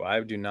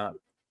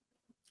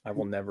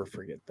will never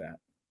forget that.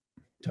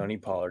 Tony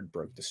Pollard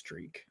broke the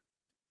streak.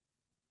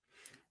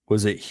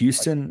 Was it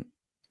Houston?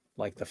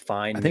 Like the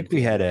fine. I think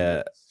we had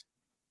I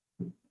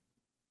can't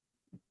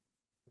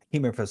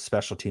remember if it was a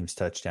special teams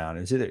touchdown.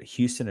 It was either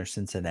Houston or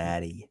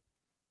Cincinnati.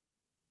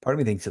 Part of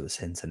me thinks it was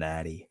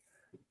Cincinnati.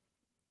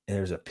 And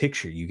there's a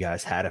picture you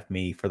guys had of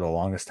me for the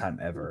longest time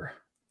ever,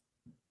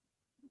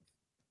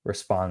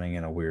 responding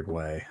in a weird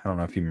way. I don't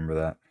know if you remember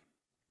that.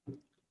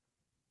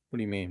 What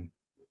do you mean?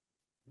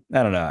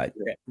 I don't know.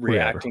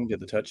 Reacting to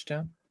the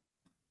touchdown?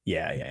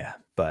 Yeah.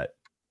 But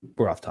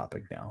we're off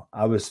topic now.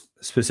 I was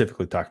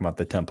specifically talking about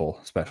the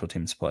Temple special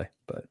teams play,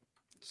 but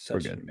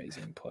such an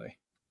amazing play.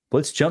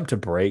 Let's jump to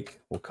break.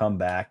 We'll come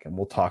back and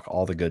we'll talk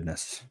all the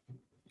goodness.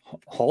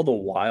 All the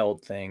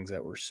wild things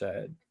that were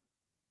said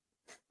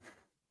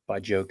by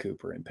Joe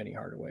Cooper and Penny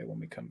Hardaway when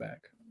we come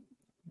back.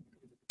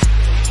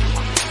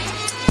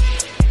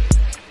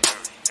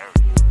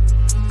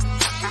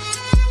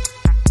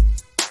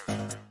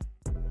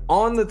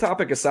 On the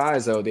topic of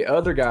size, though, the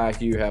other guy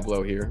you have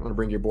low here, I'm going to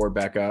bring your board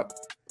back up,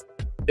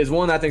 is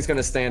one I think is going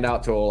to stand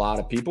out to a lot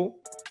of people,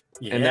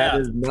 and that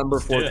is number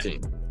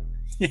 14.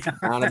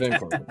 Donovan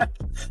Corbin.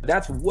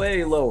 That's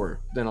way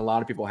lower than a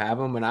lot of people have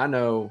him, and I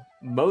know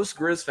most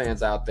Grizz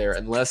fans out there,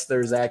 unless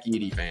they're Zach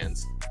Edey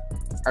fans,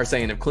 are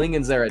saying if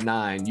Klingon's there at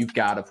 9, you've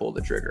got to pull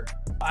the trigger.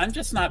 I'm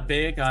just not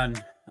big on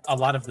a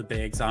lot of the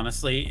bigs,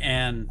 honestly.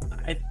 And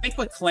I think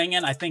with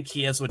Klingon, I think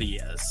he is what he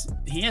is.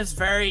 He is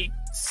very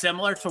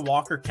similar to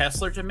Walker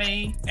Kessler to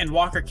me. And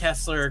Walker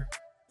Kessler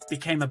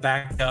became a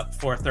backup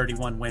for a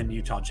 31-win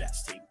Utah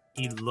Jazz team.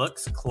 He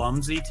looks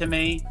clumsy to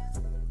me.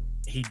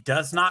 He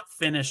does not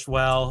finish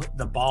well.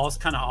 The ball's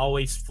kind of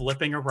always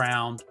flipping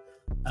around.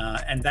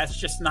 And that's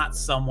just not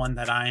someone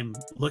that I'm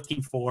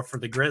looking for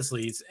the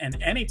Grizzlies.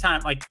 And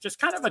anytime, like, just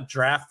kind of a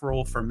draft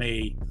rule for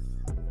me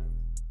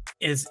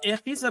is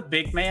if he's a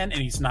big man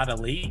and he's not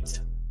elite,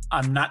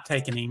 I'm not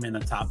taking him in the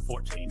top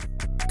 14.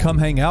 Come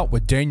hang out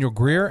with Daniel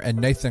Greer and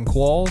Nathan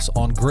Qualls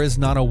on Grizz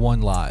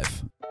 901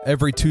 Live.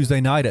 Every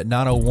Tuesday night at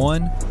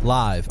 901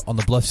 live on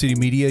the Bluff City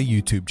Media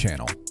YouTube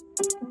channel.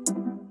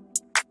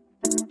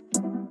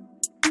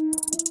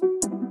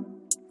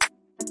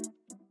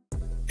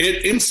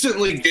 It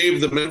instantly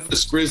gave the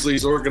Memphis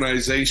Grizzlies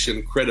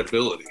organization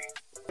credibility.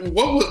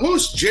 What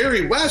was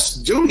Jerry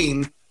West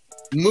doing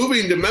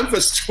moving to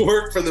Memphis to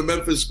work for the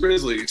Memphis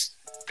Grizzlies?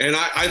 And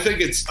I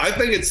think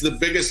it's the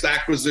biggest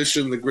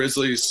acquisition the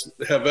Grizzlies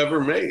have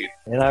ever made.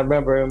 And I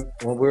remember him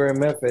when we were in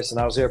Memphis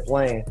and I was here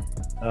playing,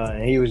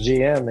 and he was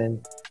GM,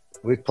 and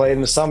we played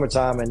in the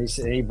summertime, and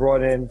he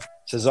brought in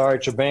Cesare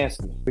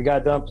Trebansky. We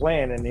got done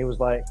playing, and he was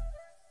like,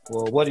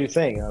 "Well, what do you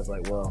think?" And I was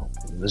like, "Well,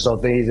 I just don't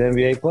think he's an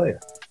NBA player."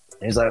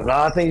 And he's like, "No,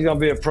 I think he's gonna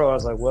be a pro." I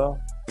was like, "Well,"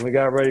 when we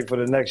got ready for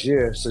the next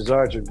year,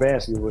 Cesare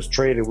Trebansky was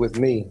traded with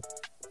me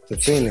to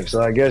Phoenix.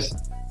 So I guess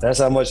that's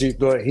how much he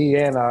thought he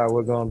and I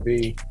were gonna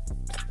be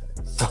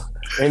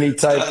any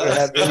type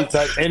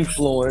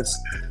influence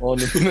on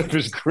the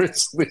Memphis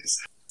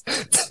Grizzlies.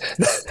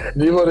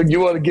 You want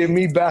to give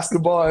me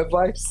basketball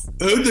advice?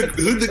 Who'd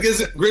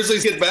the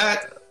Grizzlies get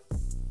back?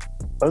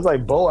 I was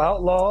like Bo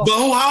Outlaw.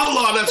 Bo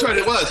Outlaw, that's right,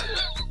 it was.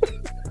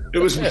 It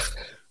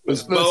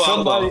was Bo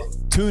Outlaw.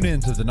 Tune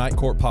in to the Night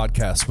Court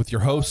podcast with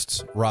your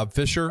hosts, Rob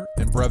Fisher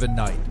and Brevin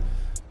Knight,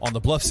 on the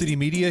Bluff City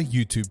Media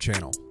YouTube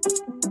channel.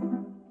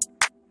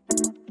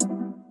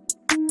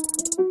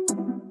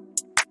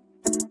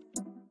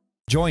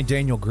 Join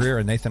Daniel Greer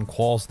and Nathan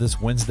Qualls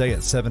this Wednesday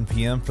at 7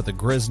 p.m. for the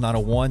Grizz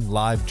 901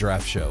 live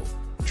draft show.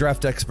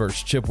 Draft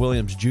experts Chip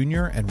Williams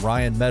Jr. and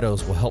Ryan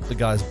Meadows will help the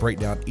guys break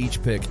down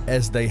each pick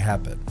as they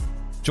happen.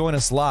 Join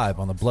us live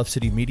on the Bluff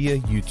City Media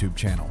YouTube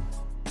channel.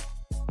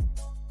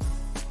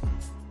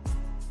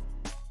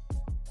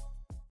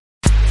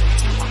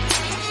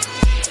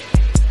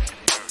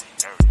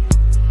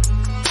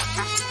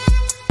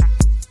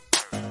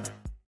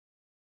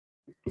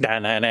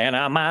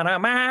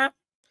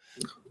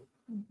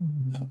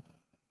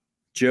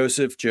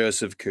 Joseph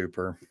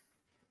Cooper.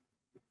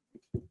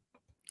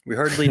 We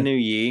hardly knew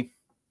ye.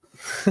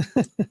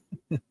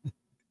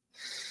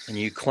 And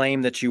you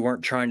claim that you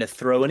weren't trying to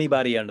throw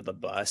anybody under the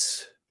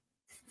bus.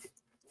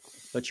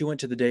 But you went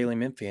to the Daily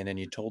Memphian and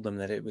you told them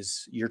that it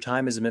was your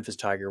time as a Memphis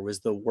Tiger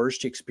was the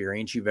worst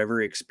experience you've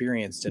ever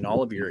experienced in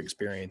all of your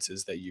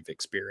experiences that you've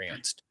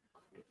experienced.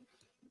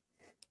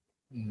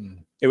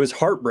 It was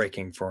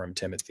heartbreaking for him,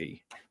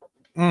 Timothy.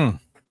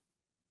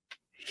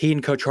 He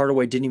and Coach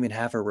Hardaway didn't even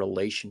have a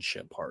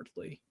relationship,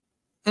 hardly.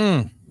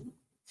 That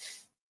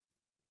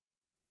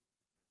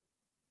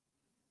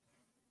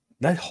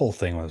whole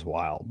thing was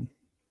wild.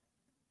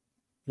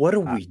 What are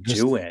we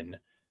doing?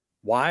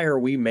 Why are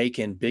we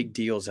making big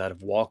deals out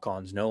of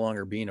walk-ons no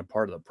longer being a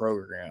part of the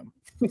program?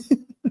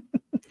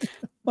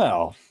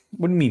 Well,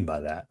 what do you mean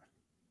by that?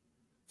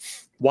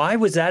 Why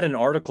was that an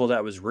article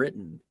that was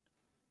written?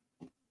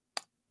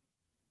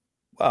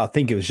 Well, I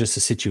think it was just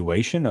a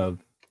situation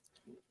of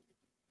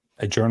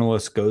a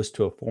journalist goes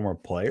to a former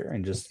player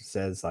and just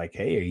says, like,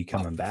 "Hey, are you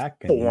coming back?"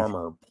 And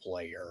former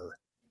player.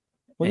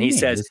 And he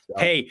says,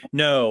 "Hey,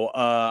 no,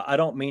 I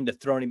don't mean to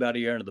throw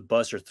anybody under the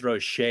bus or throw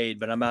shade,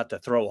 but I'm about to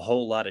throw a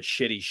whole lot of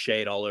shitty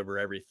shade all over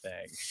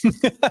everything."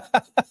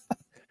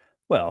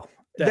 Well,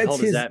 the hell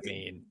does that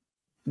mean?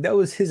 That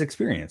was his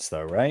experience,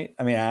 though, right?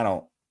 I mean, I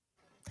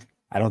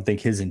don't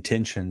think his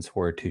intentions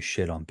were to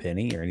shit on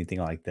Penny or anything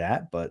like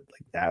that, but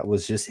like that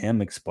was just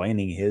him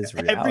explaining his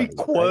reality. Every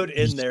quote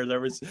in there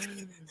was,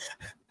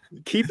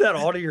 keep that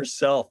all to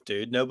yourself,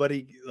 dude.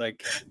 Nobody,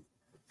 like,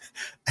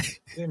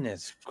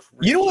 goodness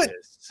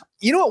gracious.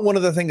 You know what? One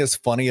of the things that's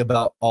funny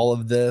about all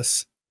of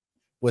this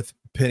with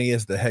Penny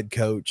as the head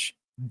coach,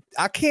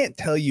 I can't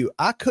tell you,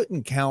 I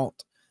couldn't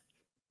count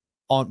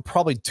on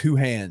probably two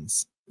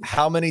hands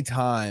how many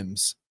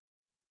times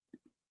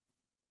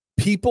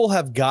people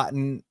have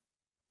gotten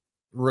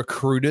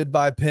recruited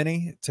by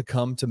Penny to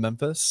come to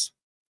Memphis,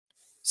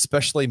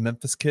 especially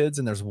Memphis kids.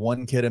 And there's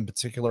one kid in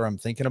particular I'm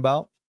thinking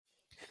about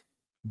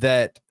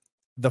that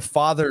the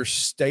father's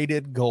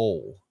stated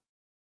goal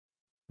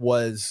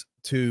was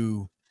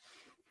to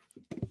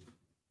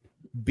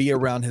be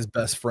around his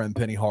best friend,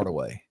 Penny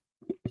Hardaway,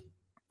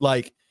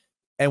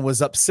 and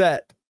was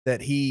upset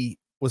that he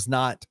was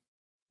not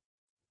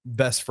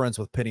best friends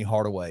with Penny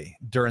Hardaway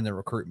during the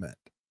recruitment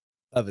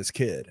of his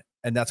kid.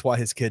 And that's why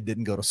his kid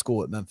didn't go to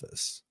school at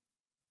Memphis.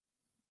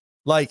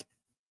 Like,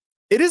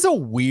 it is a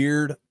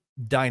weird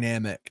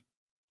dynamic.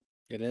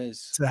 It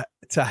is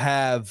to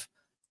have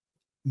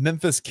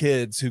Memphis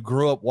kids who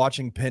grew up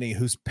watching Penny,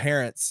 whose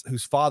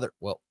father,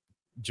 well,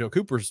 Joe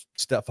Cooper's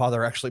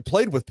stepfather actually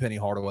played with Penny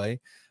Hardaway.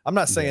 I'm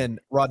not saying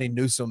Rodney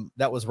Newsom,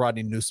 that was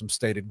Rodney Newsom's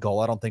stated goal.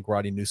 I don't think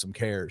Rodney Newsom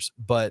cares,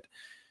 but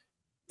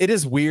it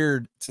is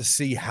weird to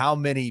see how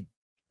many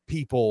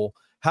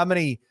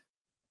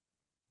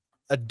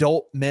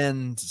adult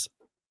men's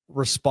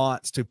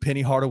response to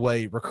Penny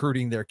Hardaway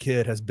recruiting their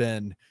kid has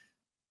been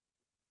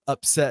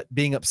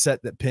being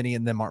upset that Penny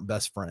and them aren't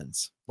best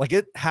friends. Like,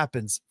 it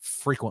happens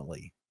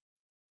frequently.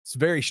 It's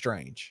very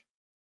strange.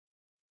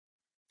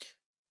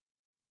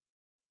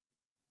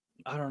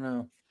 I don't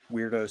know.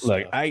 Weirdo stuff.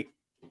 Like,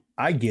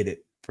 I get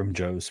it from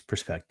Joe's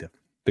perspective,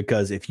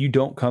 because if you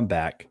don't come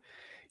back,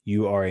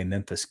 you are a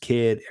Memphis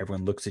kid.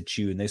 Everyone looks at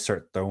you and they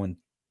start throwing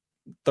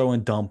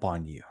dump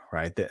on you,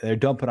 right? They're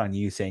dumping on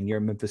you, saying you're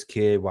a Memphis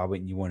kid. Why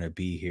wouldn't you want to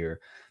be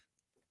here?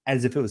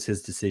 As if it was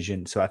his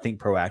decision. So I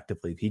think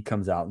proactively, if he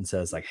comes out and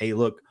says like, hey,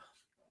 look,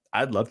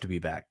 I'd love to be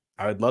back.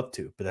 I would love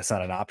to, but that's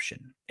not an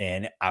option.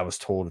 And I was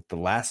told at the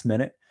last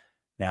minute,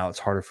 now it's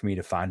harder for me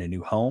to find a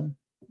new home.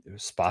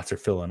 Spots are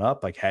filling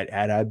up. Like, had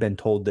I been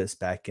told this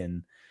back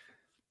in,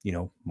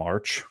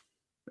 March,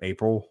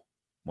 April,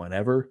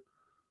 whenever,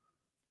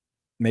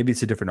 maybe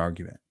it's a different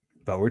argument.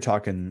 But we're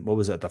talking, what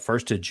was it, the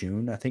 1st of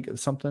June? I think it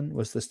was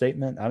was the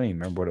statement. I don't even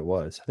remember what it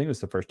was. I think it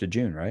was the 1st of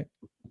June, right?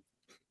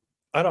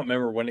 I don't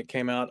remember when it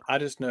came out. I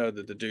just know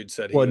that the dude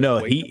said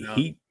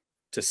he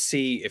to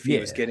see if he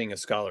was getting a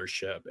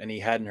scholarship, and he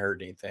hadn't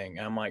heard anything.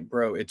 And I'm like,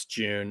 bro, it's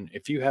June.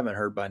 If you haven't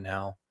heard by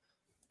now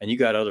and you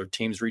got other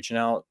teams reaching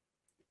out,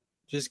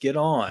 just get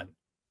on.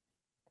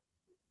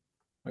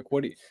 Like,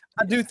 what do you?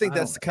 I do think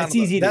that's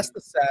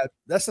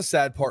that's the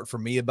sad part for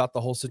me about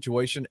the whole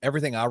situation.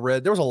 Everything I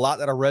read, there was a lot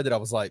that I read that I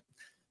was like,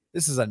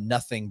 this is a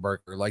nothing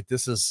burger. Like,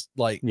 this is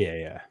like,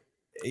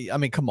 I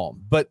mean, come on.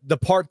 But the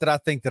part that I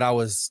think that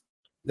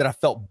I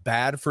felt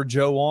bad for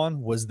Joe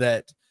on was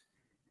that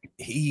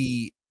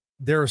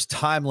there was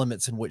time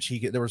limits in which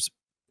there was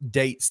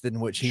dates in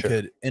which he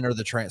could enter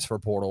the transfer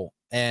portal,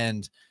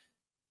 and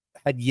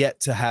had yet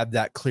to have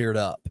that cleared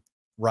up.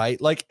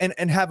 Right. Like,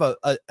 and have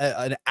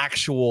an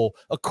actual,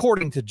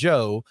 according to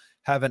Joe,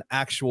 have an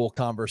actual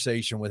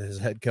conversation with his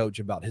head coach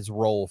about his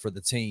role for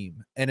the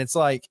team. And it's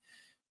like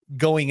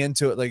going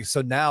into it, like,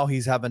 so now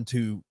he's having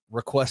to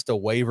request a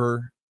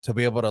waiver to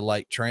be able to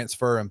like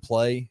transfer and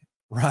play.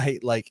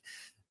 Right. Like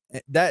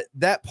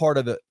that part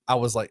of it, I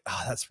was like,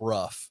 oh, that's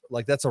rough.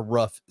 Like, that's a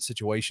rough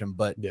situation.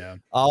 But I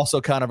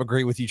also kind of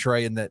agree with you,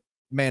 Trey, in that,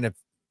 man, if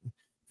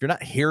you're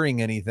not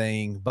hearing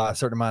anything by a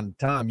certain amount of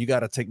time, you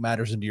got to take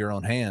matters into your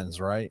own hands,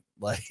 right?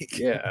 Like,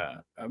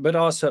 but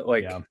also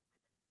like,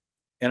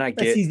 and I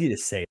get, it's easy to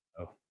say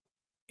though.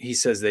 He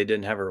says they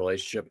didn't have a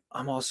relationship.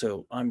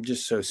 I'm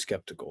just so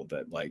skeptical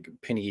that like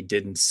Penny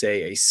didn't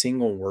say a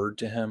single word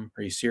to him.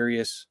 Are you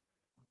serious?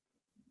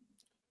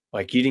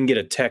 Like, you didn't get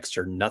a text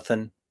or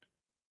nothing.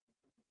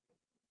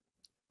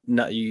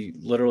 No, you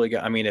literally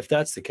got, I mean, if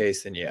that's the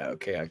case, then yeah,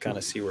 okay, I kind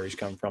of see where he's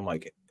coming from.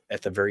 Like,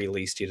 at the very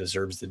least, he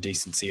deserves the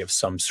decency of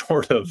some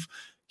sort of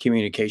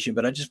communication.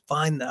 But I just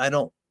find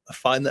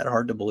that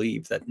hard to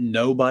believe that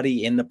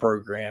nobody in the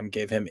program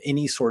gave him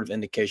any sort of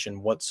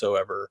indication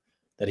whatsoever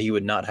that he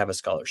would not have a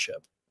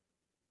scholarship.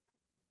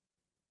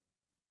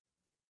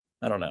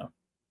 I don't know.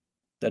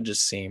 That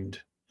just seemed,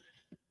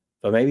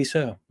 but maybe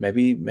so.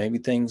 Maybe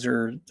things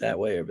are that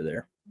way over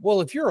there. Well,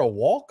 if you're a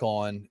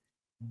walk-on,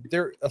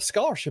 a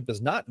scholarship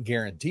is not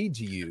guaranteed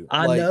to you.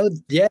 I know.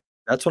 Yeah.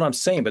 That's what I'm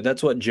saying, but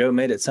that's what Joe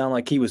made it sound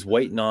like he was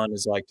waiting on,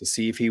 is like to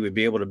see if he would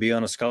be able to be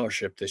on a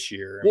scholarship this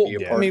year. And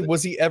be a part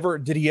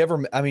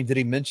I mean, did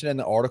he mention in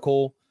the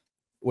article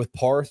with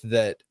Parth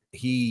that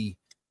he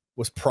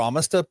was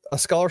promised a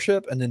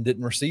scholarship and then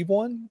didn't receive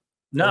one?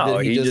 No,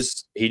 he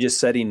just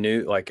said he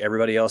knew, like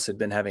everybody else had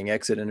been having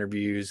exit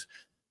interviews.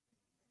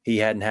 He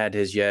hadn't had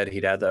his yet.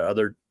 He'd had the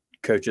other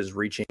coaches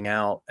reaching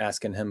out,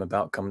 asking him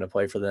about coming to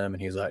play for them.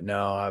 And he's like,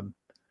 no, I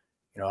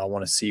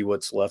want to see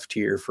what's left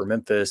here for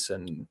Memphis,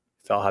 and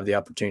if I'll have the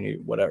opportunity,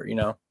 whatever,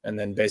 and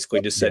then basically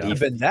just said he's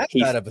been that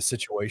bad of a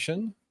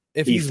situation.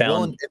 If he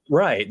found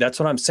right, that's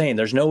what I'm saying.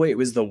 There's no way it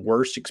was the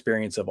worst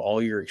experience of all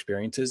your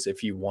experiences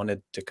if you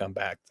wanted to come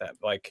back. That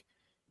like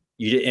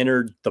you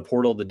entered the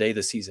portal the day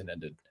the season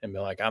ended and be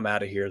like, I'm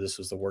out of here. This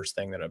was the worst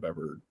thing that I've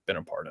ever been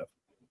a part of.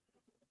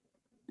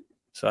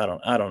 So I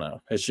don't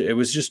know.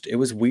 It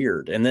was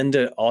weird. And then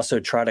to also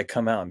try to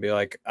come out and be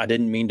like, I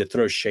didn't mean to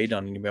throw shade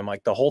on anybody. I'm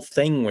like, the whole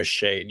thing was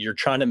shade. You're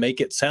trying to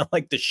make it sound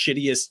like the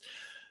shittiest.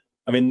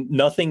 I mean,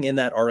 nothing in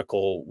that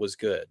article was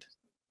good.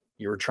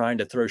 You were trying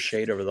to throw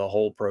shade over the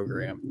whole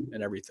program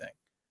and everything.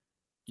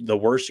 The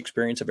worst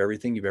experience of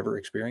everything you've ever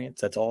experienced,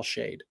 that's all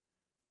shade.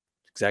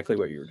 Exactly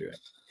what you were doing.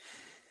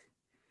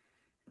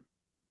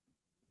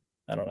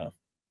 I don't know.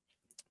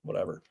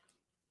 Whatever.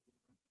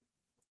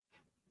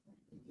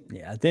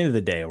 Yeah, at the end of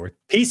the day,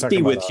 peace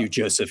be with you,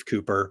 Joseph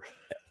Cooper.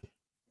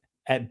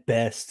 At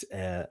best,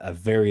 a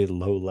very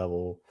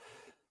low-level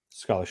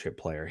scholarship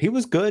player. He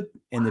was good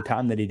in the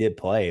time that he did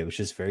play. It was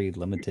just very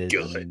limited.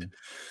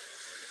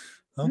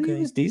 Okay. He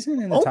was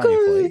decent in the time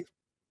he played.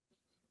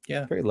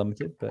 Yeah. Very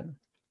limited, but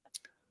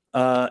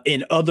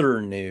In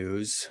other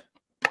news,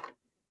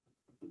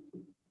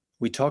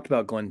 we talked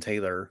about Glenn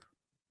Taylor.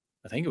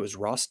 I think it was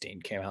Rothstein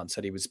came out and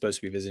said he was supposed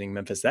to be visiting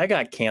Memphis. That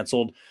got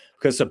canceled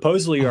because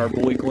supposedly our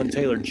boy Glenn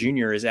Taylor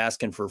Jr. is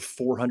asking for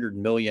 $400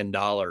 million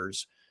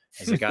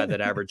as a guy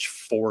that averaged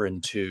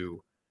 4-2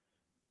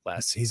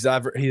 last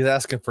season. He's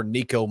asking for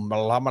Nico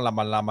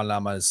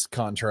Malamalama's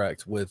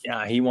contract with.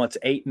 Yeah, he wants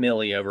 $8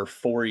 million over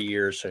 4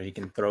 years so he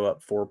can throw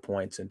up 4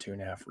 points and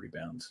 2.5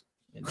 rebounds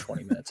in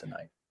 20 minutes a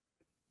night.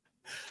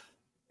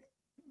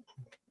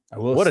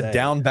 What a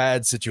down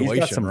bad situation, he's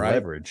got some right?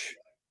 Leverage.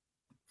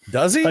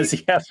 Does he? Does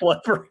he have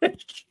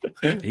leverage?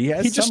 He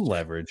has some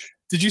leverage.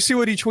 Did you see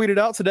what he tweeted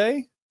out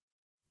today?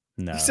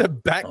 No. He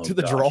said back to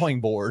the drawing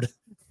board.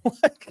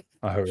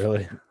 Oh,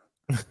 really?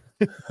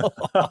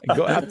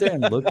 Go out there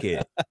and look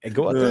at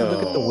Go out there and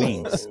look at the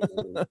wings.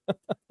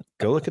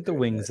 Go look at the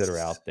wings that are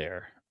out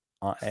there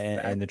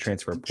and the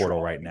transfer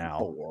portal right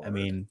now. I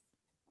mean,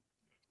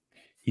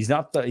 he's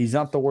not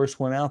the worst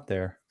one out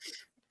there.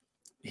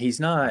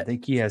 He's not. I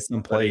think he has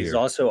some But play. he's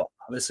also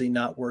obviously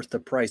not worth the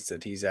price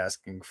that he's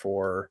asking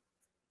for.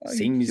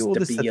 Seems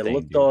to be a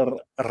little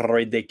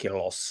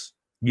ridiculous.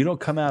 You don't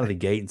come out of the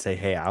gate and say,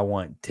 "Hey, I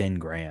want 10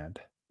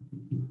 grand,"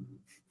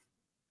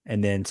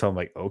 and then so I'm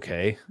like,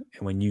 "Okay,"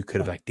 and when you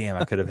could have like, "Damn,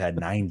 I could have had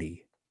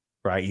 90,"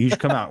 right? You should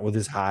come out with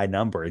this high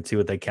number and see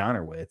what they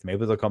counter with.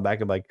 Maybe they'll come back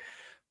and like,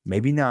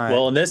 maybe not.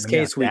 Well, in this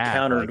case, we that,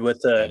 countered like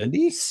with a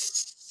 70?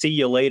 see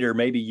you later.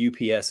 Maybe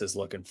UPS is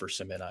looking for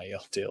some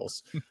NIL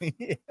deals.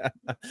 Yeah.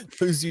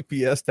 Who's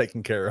UPS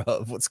taking care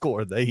of? What school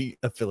are they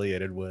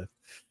affiliated with?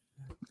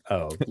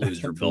 Oh,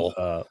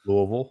 Loserville.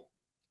 Louisville.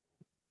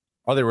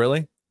 Are they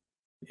really?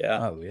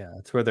 Yeah. Oh, yeah,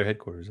 that's where their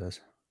headquarters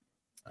is.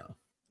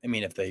 I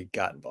mean, if they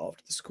got involved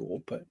with the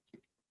school, but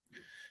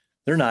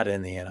they're not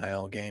in the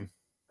NIL game.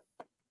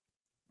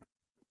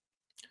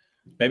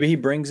 Maybe he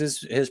brings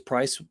his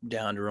price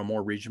down to a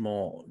more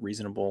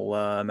reasonable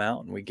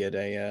amount, and we get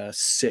a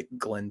sick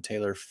Glenn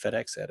Taylor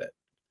FedEx edit.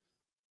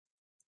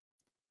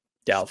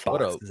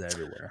 Doubtful. Is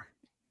everywhere.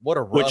 What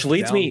a rough, Which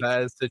leads me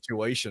bad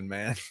situation,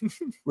 man.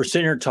 We're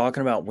sitting here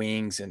talking about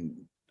wings, and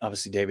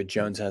obviously David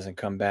Jones hasn't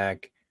come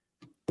back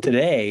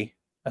today.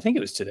 I think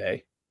it was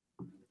today.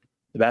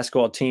 The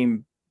basketball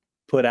team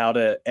put out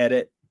an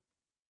edit,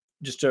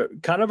 just a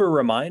kind of a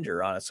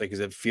reminder, honestly, because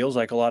it feels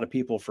like a lot of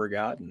people have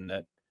forgotten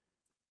that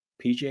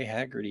PJ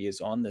Haggerty is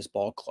on this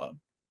ball club,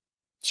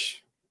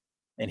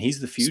 and he's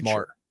the future.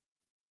 Smart.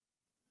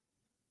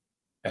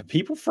 Have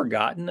people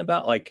forgotten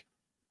about, like,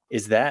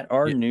 is that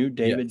our new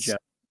David yes. Jones,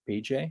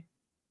 PJ?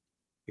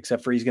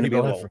 Except for he's going to be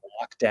able to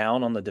lock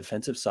down on the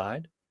defensive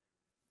side.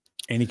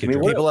 And he could.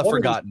 People have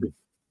forgotten.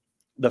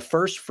 The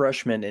first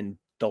freshman in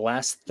the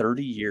last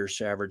 30 years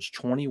to average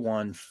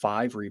 21,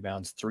 5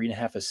 rebounds,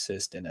 3.5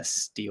 assists, and a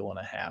steal and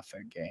a half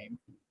a game.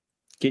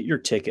 Get your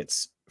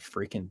tickets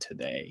freaking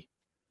today.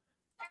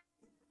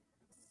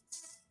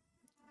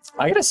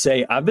 I got to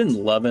say, I've been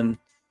loving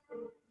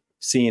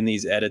seeing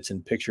these edits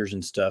and pictures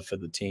and stuff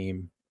of the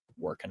team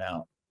working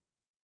out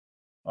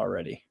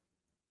already.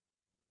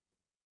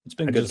 It's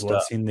been good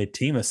stuff. Seeing the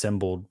team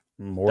assembled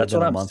more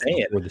than a month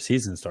before the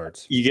season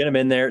starts. You get them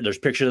in there. There's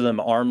pictures of them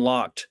arm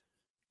locked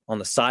on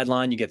the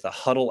sideline. You get the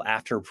huddle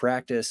after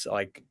practice.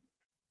 Like,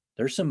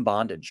 there's some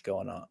bondage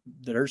going on.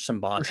 There's some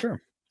bonding. For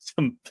sure.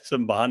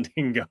 Some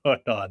bonding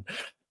going on.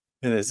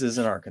 And this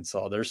isn't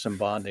Arkansas. There's some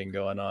bonding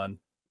going on.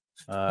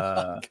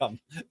 Come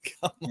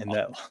in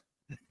that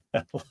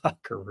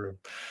locker room.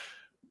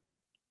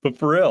 But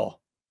for real,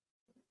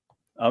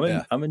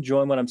 I'm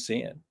enjoying what I'm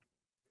seeing.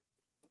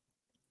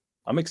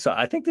 I'm excited.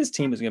 I think this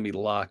team is going to be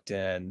locked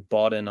in,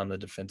 bought in on the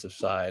defensive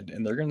side,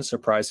 and they're going to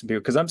surprise some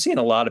people, because I'm seeing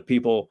a lot of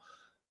people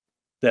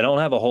that don't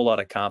have a whole lot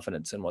of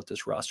confidence in what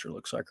this roster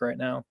looks like right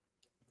now.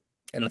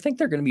 And I think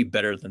they're going to be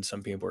better than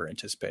some people are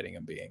anticipating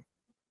them being.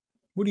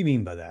 What do you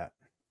mean by that?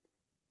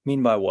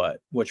 Mean by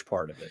what? Which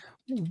part of it?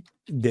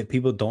 That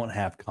people don't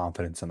have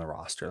confidence in the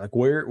roster. Like,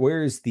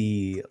 where is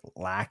the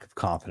lack of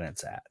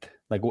confidence at?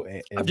 Like,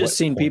 I've just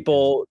seen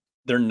people,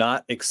 they're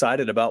not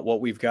excited about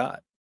what we've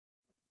got.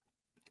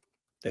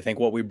 They think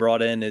what we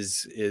brought in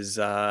is it's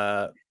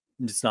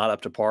not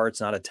up to par.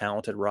 It's not a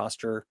talented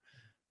roster.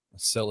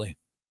 Silly.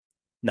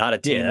 Not a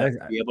team that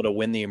will be able to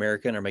win the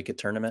American or make a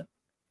tournament.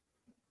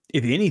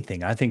 If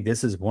anything, I think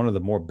this is one of the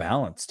more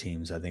balanced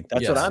teams. I think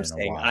that's what I'm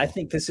saying. I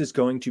think this is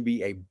going to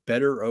be a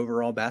better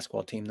overall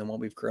basketball team than what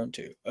we've grown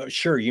to.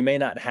 Sure, you may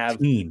not have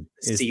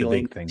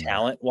ceiling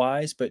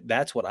talent-wise, but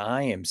that's what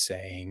I am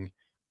saying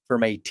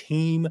from a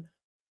team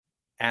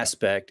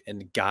aspect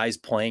and guys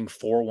playing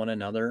for one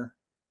another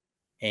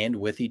and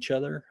with each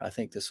other. I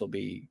think this will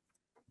be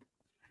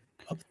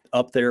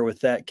up there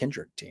with that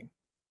Kendrick team.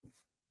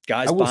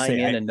 Guys buying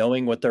in and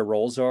knowing what their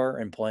roles are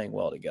and playing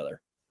well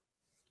together.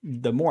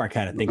 The more I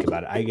kind of think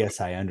about it, I guess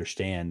I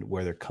understand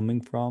where they're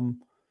coming from,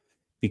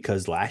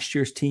 because last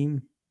year's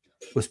team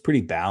was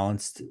pretty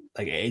balanced.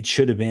 Like, it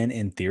should have been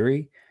in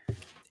theory.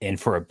 And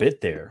for a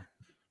bit there,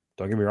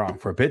 don't get me wrong,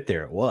 for a bit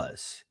there it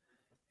was.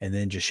 And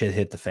then just shit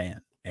hit the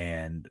fan.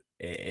 And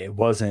it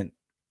wasn't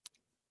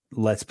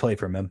let's play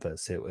for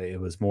Memphis. It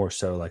was more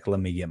so like, let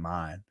me get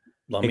mine.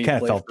 It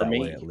kind of felt that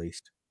way, at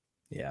least.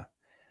 Yeah.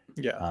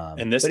 Yeah.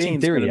 And this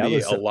team's theory, going to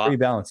be a lot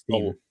balanced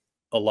team.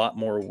 A lot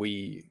more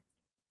we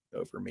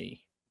over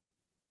me.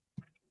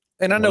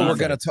 And I know we're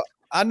going to talk.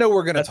 I know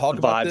we're going to talk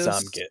about this.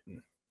 I'm getting.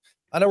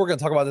 I know we're going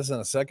to talk about this in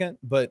a second,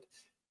 but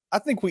I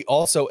think we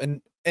also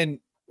and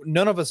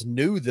none of us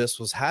knew this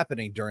was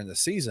happening during the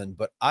season,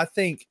 but I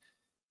think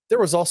there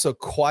was also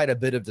quite a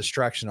bit of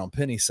distraction on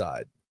Penny's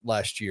side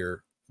last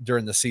year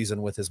during the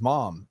season with his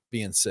mom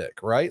being sick,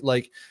 right?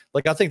 Like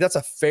I think that's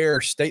a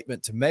fair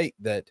statement to make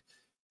that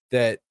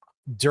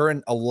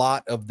during a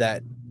lot of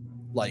that,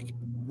 like,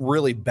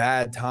 really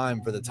bad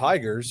time for the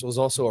Tigers was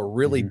also a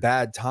really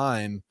bad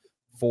time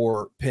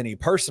for Penny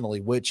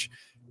personally, which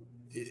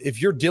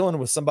if you're dealing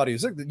with somebody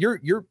who's sick,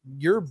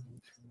 your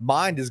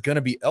mind is going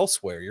to be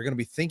elsewhere. You're going to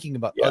be thinking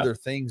about other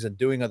things and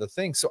doing other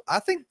things. So I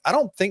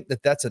don't think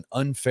that that's an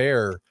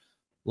unfair,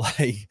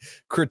 like,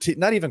 critique,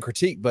 not even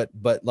critique, but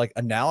like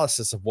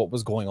analysis of what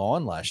was going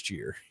on last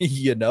year.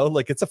 You know,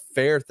 like, it's a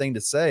fair thing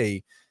to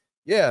say,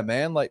 yeah,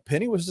 man, like,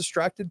 Penny was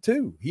distracted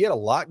too. He had a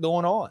lot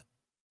going on.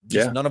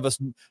 Just none of us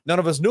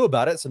knew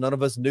about it. So none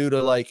of us knew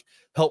to, like,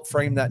 help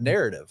frame that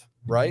narrative.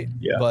 Right.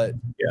 Yeah. But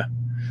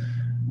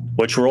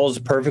which rolls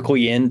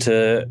perfectly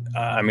into,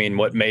 I mean,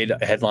 what made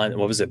a headline?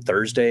 What was it?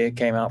 Thursday? It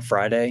came out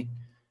Friday.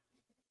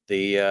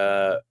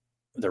 The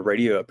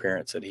radio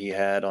appearance that he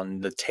had on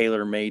the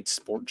Taylor Made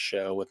Sports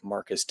Show with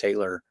Marcus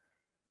Taylor,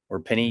 where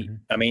Penny.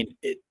 I mean,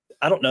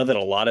 I don't know that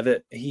a lot of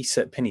it.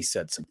 Penny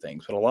said some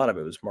things, but a lot of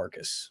it was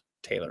Marcus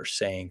Taylor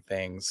saying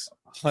things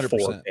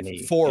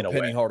 100% for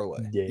Penny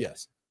Hardaway. Yeah.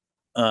 Yes.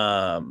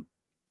 But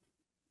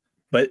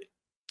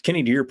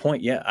Kenny, to your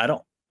point,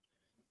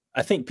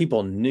 I think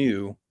people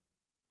knew,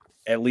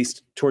 at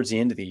least towards the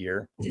end of the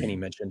year. Penny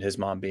mentioned his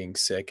mom being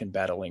sick and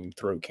battling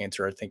throat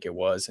cancer, I think it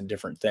was, and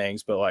different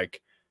things. But,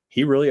 like,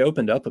 he really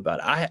opened up about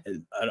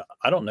it.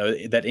 I don't know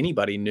that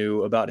anybody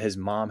knew about his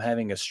mom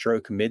having a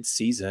stroke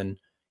mid-season.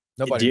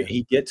 Nobody.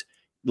 He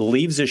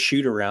leaves his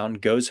shoot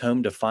around, goes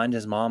home to find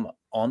his mom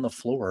on the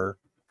floor,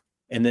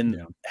 and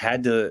then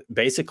had to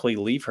basically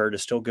leave her to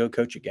still go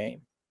coach a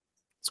game.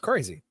 It's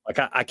crazy. Like,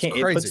 I can't.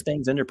 It puts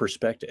things into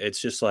perspective.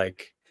 It's just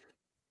like,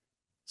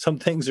 some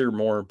things are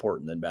more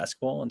important than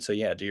basketball. And so,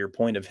 yeah, to your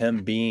point of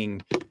him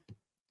being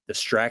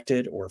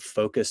distracted or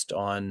focused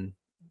on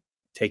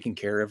taking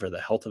care of the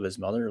health of his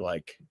mother,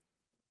 like,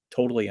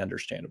 totally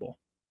understandable.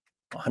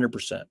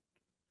 100%.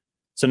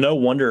 So no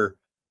wonder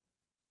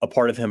a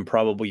part of him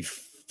probably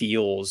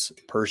feels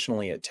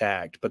personally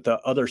attacked. But the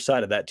other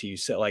side of that, to you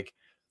said, like,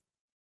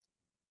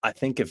 I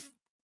think if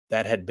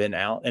that had been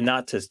out, and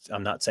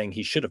I'm not saying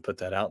he should have put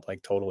that out,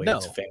 like, totally. No,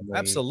 it's family,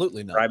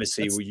 absolutely not.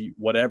 Privacy,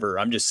 whatever.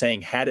 I'm just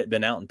saying, had it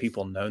been out and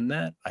people known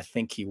that, I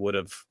think he would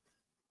have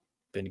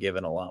been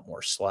given a lot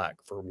more slack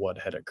for what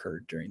had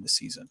occurred during the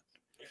season.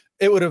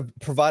 It would have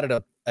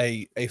provided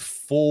a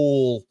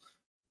full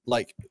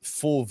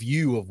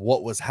view of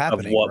what was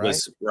happening. Of what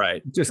was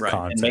right. Just right.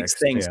 context. It makes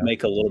things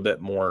make a little bit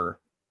more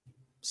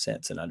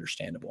sense and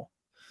understandable.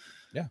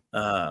 Yeah.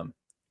 But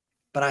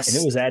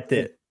it was at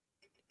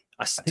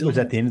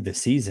the end of the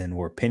season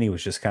where Penny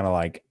was just kind of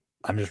like,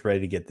 I'm just ready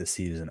to get this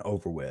season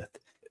over with.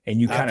 And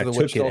you kind of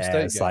took it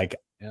as like,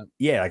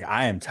 like,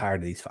 I am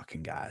tired of these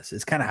fucking guys.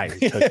 It's kind of how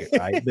you took it,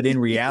 right? But in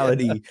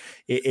reality,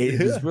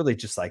 it was really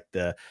just like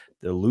the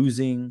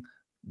losing,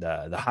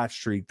 the hot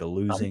streak, the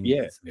losing.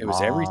 It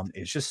was everything.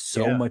 It's just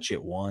so much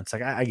at once.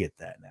 Like, I get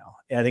that now.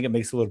 And I think it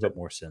makes a little bit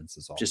more sense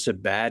as all. Just a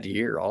bad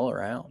year all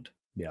around.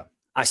 Yeah.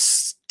 I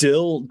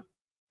still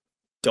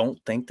don't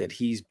think that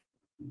he's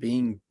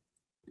being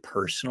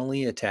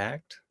personally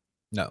attacked.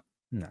 No.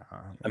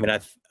 I mean, I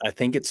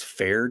think it's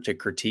fair to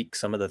critique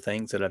some of the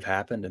things that have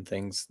happened and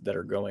things that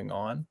are going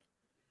on.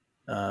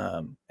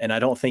 And I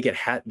don't think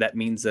that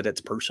means that it's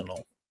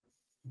personal.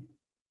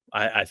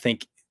 I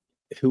think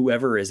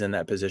whoever is in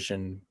that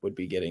position would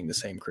be getting the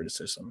same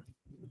criticism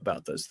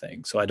about those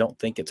things. So I don't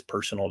think it's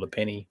personal to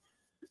Penny.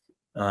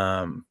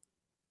 But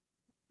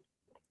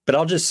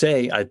I'll just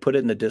say, I put it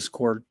in the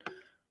Discord,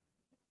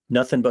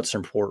 nothing but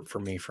support for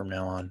me from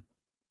now on.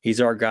 He's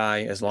our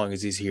guy as long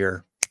as he's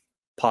here.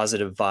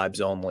 Positive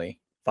vibes only.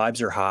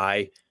 Vibes are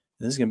high.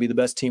 This is going to be the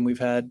best team we've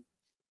had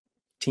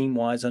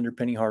team-wise under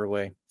Penny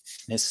Hardaway in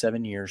his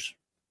 7 years.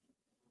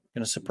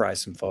 Going to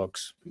surprise some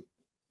folks.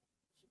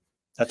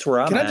 That's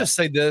where I'm at. Can I just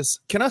say this?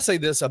 Can I say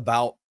this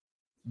about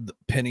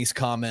Penny's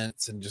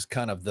comments and just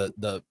kind of the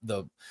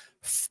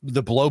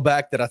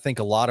blowback that I think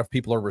a lot of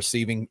people are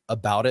receiving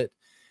about it?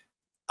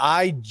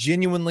 I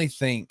genuinely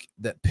think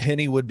that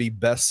Penny would be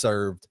best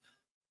served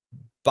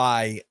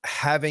by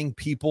having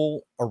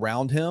people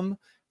around him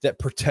that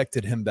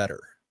protected him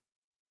better.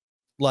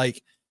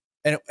 Like,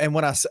 and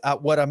when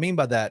what I mean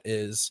by that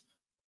is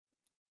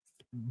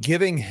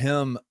giving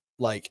him,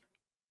 like,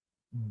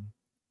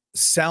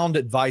 sound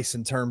advice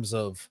in terms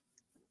of,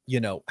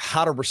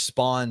 how to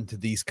respond to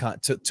these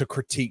to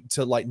critique,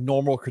 to, like,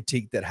 normal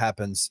critique that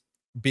happens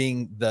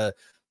being the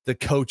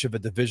coach of a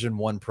Division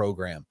I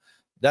program.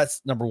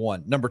 That's number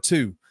one. Number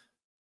two,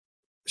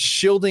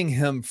 shielding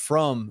him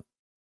from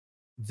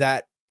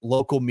that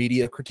local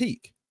media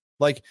critique.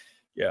 Like,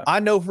 I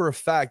know for a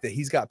fact that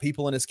he's got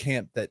people in his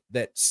camp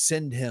that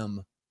send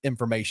him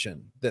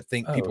information that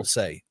people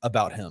say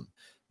about him.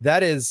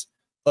 That is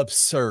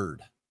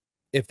absurd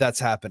if that's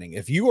happening.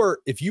 If you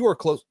are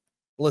close,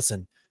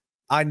 listen,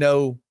 I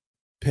know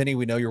Penny,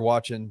 we know you're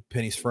watching.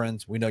 Penny's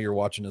friends, we know you're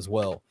watching as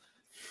well.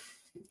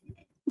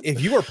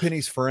 If you are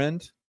Penny's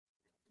friend,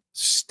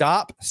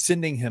 stop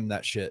sending him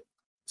that shit.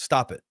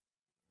 Stop it.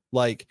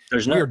 Like,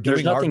 there's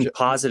nothing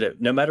positive.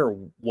 No matter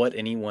what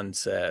anyone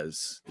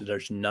says,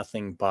 there's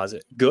nothing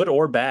positive, good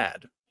or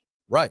bad.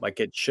 Right. Like,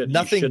 it should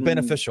nothing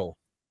beneficial.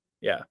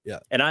 Yeah. Yeah.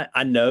 And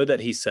I know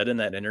that he said in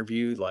that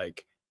interview,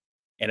 like,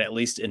 and at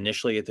least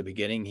initially at the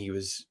beginning, he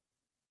was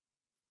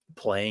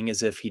playing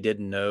as if he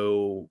didn't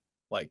know,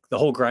 like, the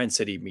whole Grind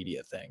City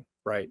media thing.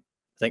 Right.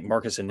 I think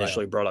Marcus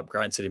initially brought up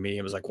Grind City media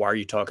and was like, why are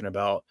you talking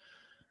about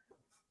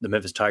the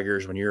Memphis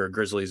Tigers when you're a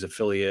Grizzlies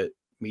affiliate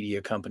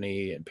media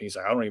company? And he's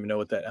like, I don't even know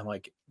what that. I'm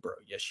like, bro,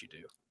 yes, you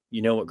do.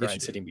 You know what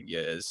Grind City media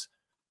is.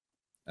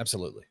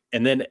 Absolutely.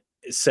 And then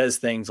it says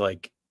things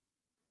like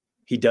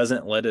he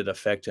doesn't let it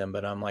affect him.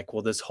 But I'm like,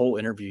 well, this whole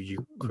interview,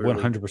 you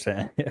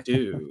 100%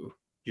 do.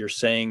 You're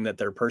saying that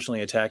they're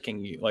personally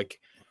attacking you. Like,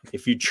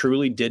 if you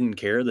truly didn't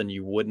care, then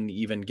you wouldn't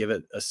even give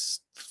it a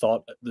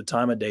thought, the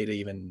time of day to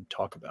even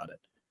talk about it.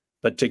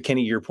 But to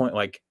Kenny, your point,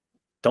 like,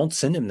 don't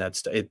send him that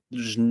stuff.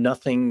 There's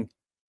nothing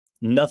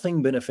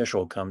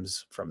beneficial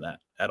comes from that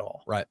at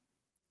all. Right.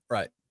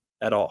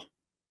 At all.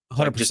 100%.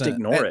 Like, just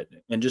ignore it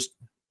and just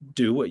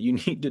do what you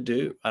need to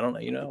do. I don't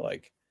know,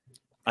 like,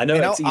 I know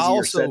it's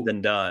easier said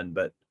than done,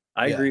 but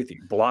I agree with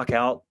you. Block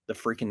out the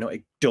freaking noise.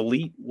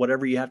 Delete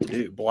whatever you have to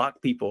do.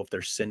 Block people if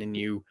they're sending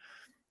you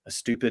a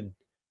stupid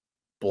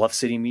Bluff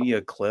City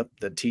media clip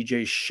that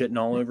TJ's shitting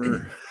all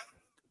over.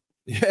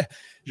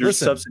 Your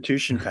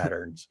substitution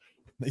patterns.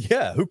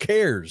 Yeah, who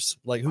cares?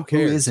 Like, who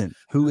cares?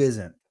 Who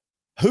isn't?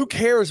 Who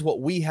cares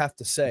what we have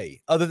to say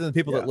other than the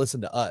people that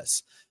listen to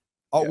us?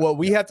 What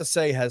we have to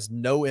say has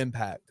no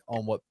impact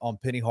on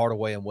Penny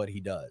Hardaway and what he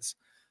does.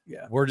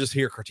 Yeah. We're just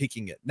here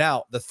critiquing it.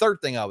 Now, the third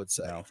thing I would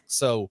say,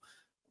 so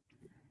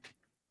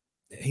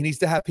he needs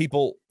to have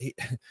people.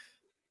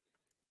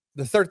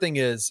 The third thing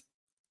is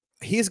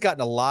he's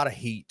gotten a lot of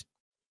heat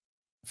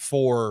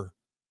for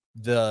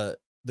the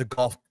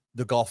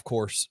golf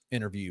course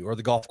interview or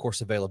the golf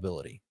course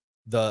availability.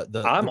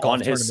 I'm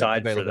on his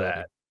side for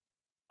that.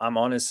 I'm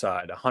on his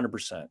side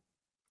 100%.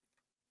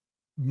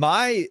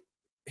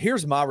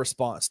 Here's my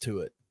response to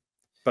it.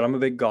 But I'm a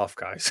big golf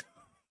guy.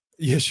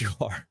 Yes, you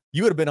are.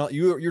 You would have been on.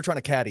 You're trying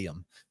to caddy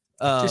him.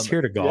 Just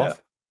here to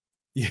golf.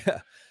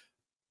 Yeah.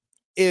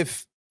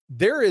 If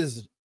there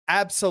is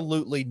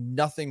absolutely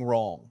nothing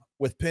wrong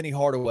with Penny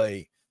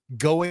Hardaway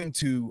going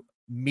to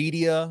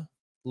media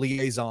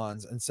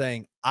liaisons and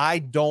saying, I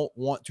don't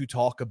want to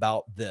talk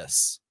about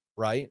this,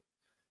 right?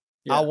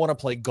 Yeah. I want to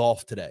play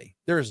golf today.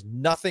 There is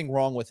nothing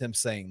wrong with him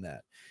saying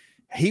that.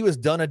 He was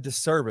done a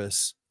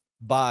disservice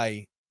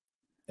by,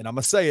 and I'm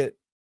going to say it,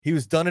 he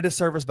was done a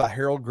disservice by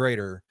Harold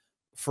Grader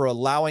for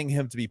allowing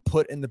him to be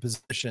put in the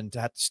position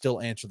to have to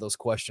still answer those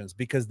questions,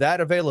 because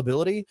that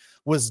availability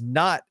was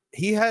not,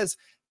 he has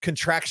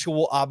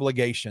contractual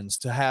obligations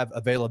to have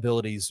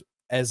availabilities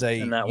as a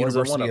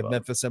University of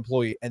Memphis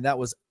employee, and that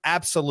was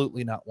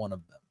absolutely not one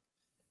of them.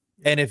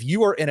 And if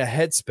you are in a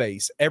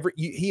headspace,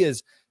 he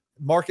is.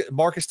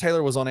 Marcus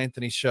Taylor was on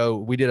Anthony's show.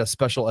 We did a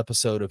special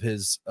episode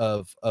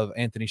of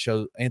Anthony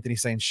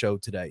Sain's show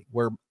today,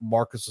 where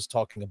Marcus was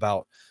talking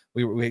about.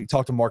 We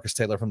talked to Marcus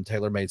Taylor from the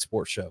Taylor Made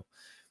Sports Show,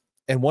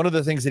 and one of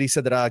the things that he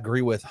said that I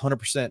agree with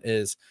 100%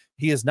 is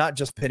he is not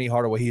just Penny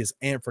Hardaway. He is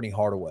Anthony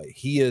Hardaway.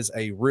 He is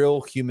a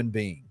real human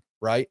being,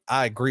 right?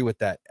 I agree with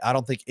that. I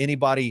don't think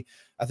anybody.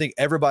 I think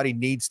everybody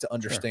needs to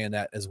understand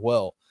that as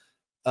well.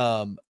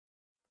 And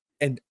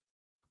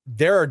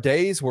there are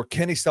days where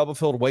Kenny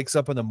Stubblefield wakes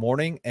up in the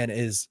morning and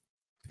is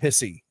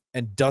pissy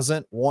and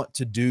doesn't want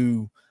to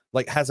do,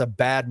 like, has a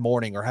bad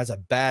morning or has a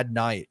bad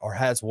night or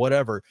has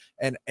whatever.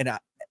 And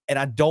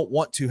I don't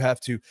want to have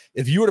to,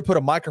 if you were to put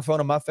a microphone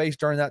on my face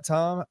during that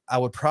time, I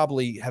would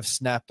probably have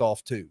snapped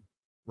off too.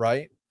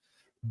 Right.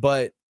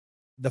 But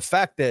the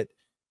fact that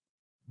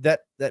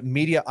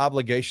media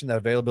obligation, that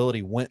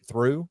availability went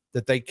through,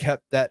 that they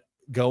kept that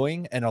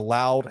going and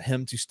allowed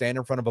him to stand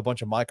in front of a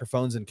bunch of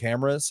microphones and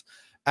cameras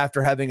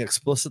after having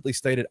explicitly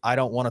stated, I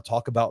don't want to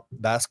talk about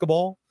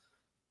basketball.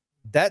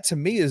 That to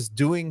me is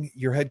doing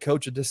your head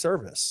coach a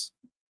disservice.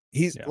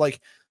 He's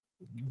like,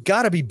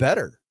 got to be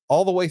better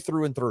all the way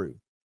through and through.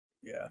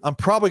 Yeah. I'm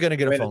probably going to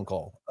get a phone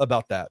call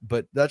about that,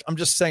 but I'm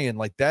just saying,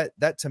 like,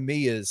 that to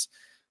me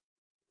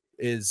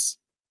is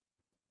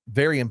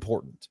very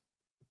important.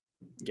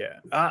 Yeah.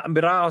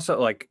 But I also,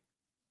 like,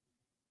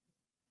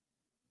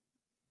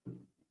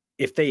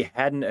 if they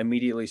hadn't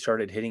immediately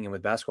started hitting him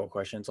with basketball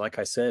questions, like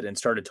I said, and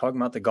started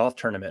talking about the golf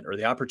tournament or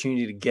the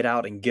opportunity to get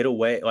out and get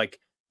away, like,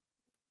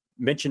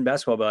 mention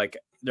basketball, but like,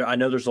 I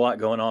know there's a lot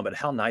going on, but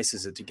how nice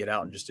is it to get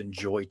out and just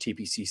enjoy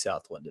TPC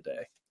Southland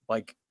today?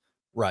 Like,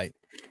 right.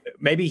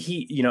 Maybe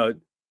he,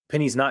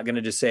 Penny's not going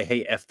to just say,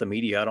 hey, F the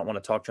media, I don't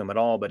want to talk to him at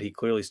all. But he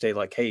clearly stated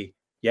like, hey,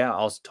 yeah,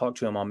 I'll talk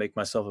to him. I'll make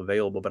myself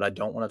available, but I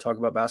don't want to talk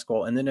about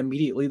basketball. And then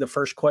immediately the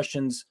first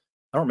questions,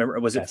 I don't remember.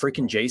 Was it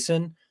freaking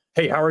Jason?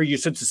 Hey, how are you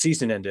since the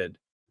season ended?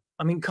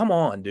 I mean, come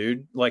on,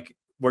 dude. Like,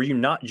 were you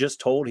not just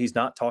told he's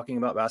not talking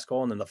about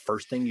basketball? And then the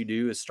first thing you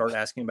do is start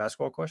asking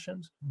basketball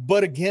questions?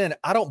 But again,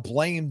 I don't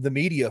blame the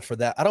media for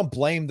that. I don't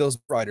blame those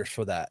writers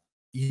for that.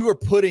 You are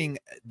putting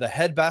the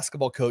head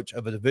basketball coach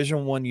of a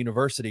Division I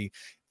university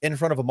in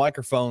front of a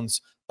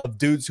microphones of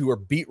dudes who are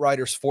beat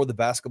writers for the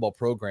basketball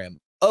program.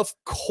 Of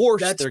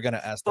course, they're going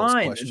to ask those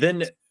questions.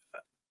 Then,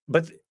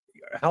 but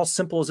how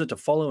simple is it to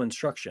follow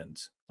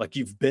instructions? Like,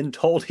 you've been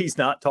told he's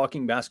not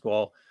talking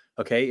basketball.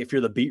 Okay, if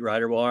you're the beat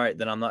writer, well, all right,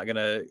 then I'm not going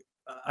to.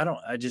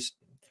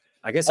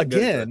 I guess it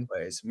goes both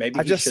ways. Maybe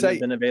he should have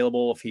been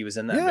available if he was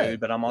in that mood.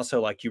 But I'm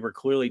also like, you were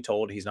clearly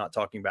told he's not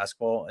talking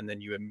basketball, and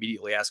then you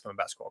immediately ask him a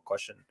basketball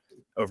question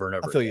over and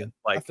over. I feel you.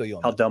 Like, I feel you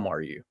on how that. dumb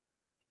are you?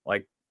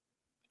 Like,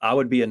 I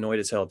would be annoyed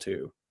as hell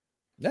too.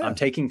 Yeah. I'm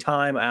taking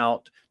time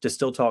out to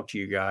still talk to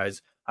you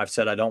guys. I've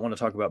said I don't want to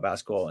talk about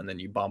basketball, and then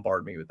you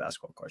bombard me with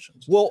basketball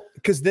questions. Well,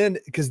 because then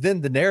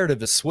the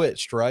narrative is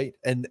switched, right?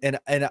 And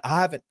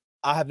I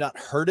have not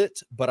heard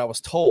it, but I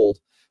was told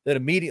that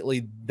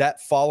immediately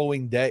that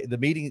following day, the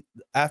meeting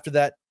after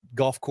that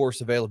golf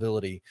course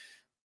availability,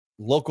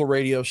 local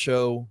radio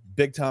show,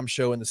 big time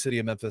show in the city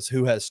of Memphis,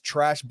 who has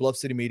trashed Bluff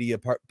City media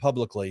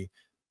publicly,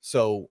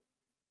 so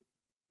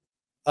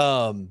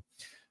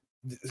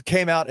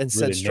came out and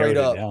said straight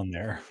up down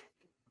there.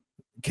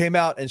 Came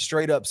out and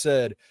straight up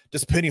said,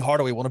 does Penny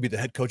Hardaway want to be the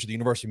head coach of the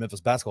University of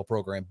Memphis basketball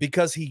program?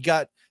 Because he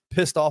got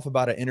pissed off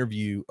about an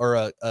interview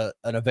or an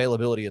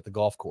availability at the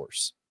golf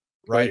course.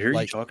 Right? Who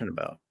are you talking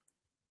about?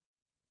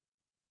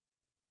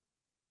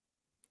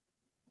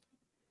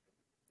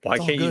 Why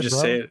can't you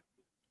just say it?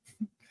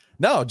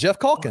 No, Jeff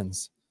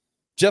Calkins.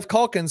 Jeff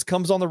Calkins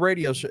comes on the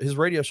radio show, his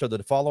radio show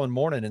the following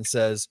morning, and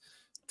says,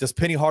 does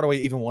Penny Hardaway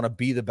even want to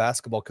be the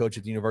basketball coach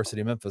at the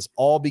University of Memphis?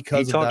 All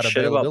because of that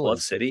shit about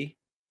Bluff City.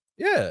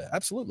 Yeah,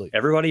 absolutely.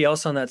 Everybody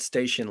else on that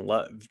station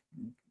loved.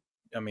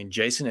 I mean,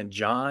 Jason and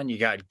John. You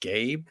got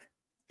Gabe.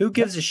 Who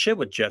gives a shit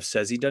what Jeff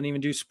says? He doesn't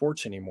even do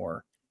sports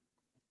anymore.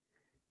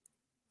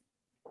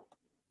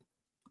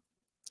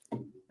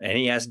 And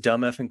he asks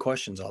dumb effing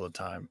questions all the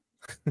time.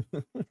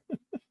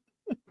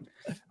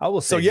 I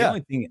will say, the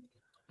only thing.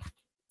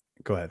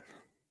 Go ahead.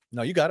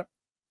 No, you got it.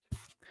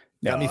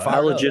 No, I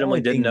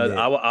legitimately didn't know that.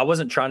 I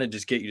wasn't trying to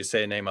just get you to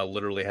say a name. I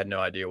literally had no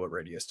idea what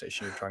radio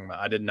station you're talking about.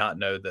 I did not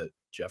know that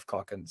Jeff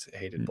Calkins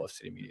hated Bluff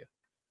City media.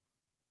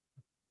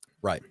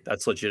 Right.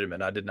 That's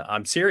legitimate. I did not.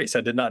 I'm serious.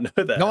 I did not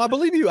know that. No, I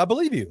believe you. I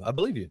believe you. I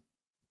believe you.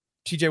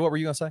 TJ, what were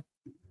you going to say?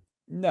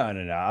 No.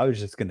 I was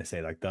just going to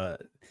say, like,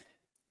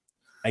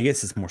 I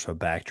guess it's more so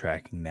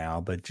backtracking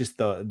now, but just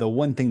the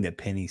one thing that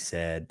Penny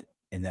said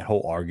in that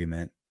whole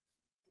argument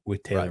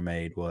with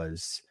TaylorMade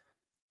was,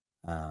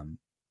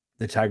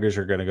 the Tigers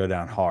are going to go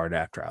down hard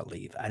after I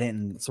leave.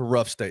 It's a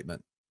rough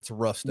statement.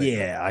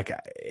 Yeah. Like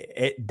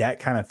that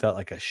kind of felt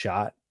like a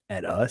shot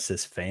at us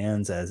as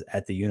fans, as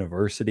at the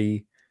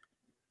university.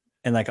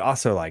 And like,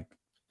 also like,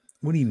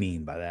 what do you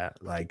mean by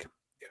that? Like,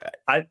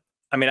 I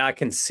mean, I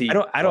can see,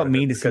 I don't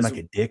mean to seem like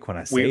a dick when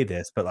I say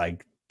this, but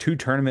like 2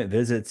 tournament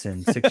visits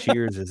in 6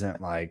 years isn't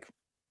like,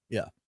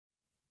 you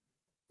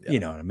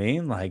know what I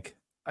mean? Like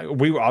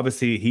we were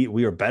obviously,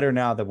 we are better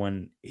now than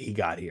when he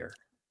got here.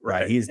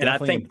 Right. He's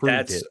definitely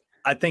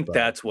I think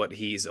that's what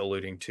he's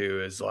alluding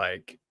to is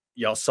like,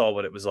 y'all saw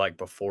what it was like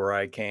before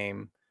I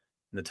came.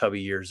 In the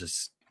Tubby years,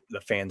 is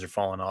the fans are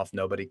falling off.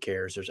 Nobody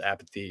cares. There's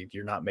apathy.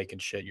 You're not making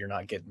shit. You're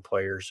not getting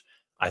players.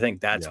 I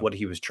think that's what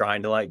he was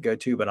trying to like go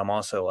to. But I'm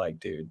also like,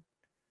 dude,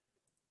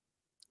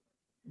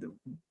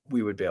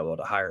 we would be able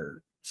to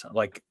hire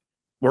like,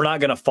 we're not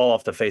going to fall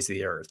off the face of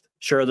the earth.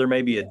 Sure, there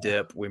may be a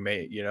dip. We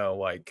may,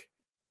 like,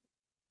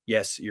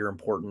 yes, you're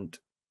important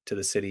to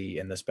the city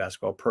and this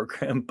basketball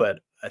program, but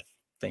I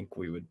think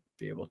we would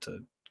be able to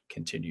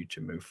continue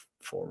to move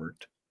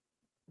forward.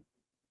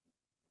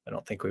 I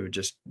don't think we would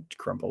just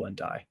crumble and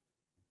die.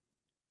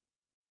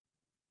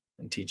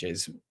 And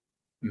TJ's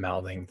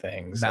mouthing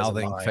things.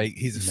 Fake.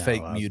 He's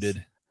fake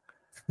muted.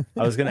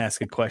 I was going to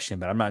ask a question,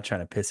 but I'm not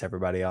trying to piss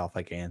everybody off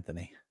like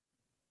Anthony.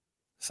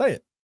 Say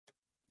it.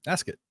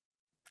 Ask it.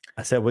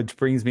 I said, which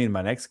brings me to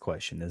my next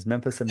question. Is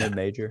Memphis a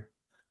mid-major?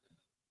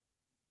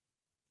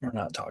 We're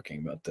not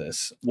talking about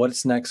this.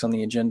 What's next on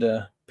the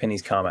agenda?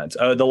 Penny's comments.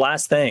 Oh, the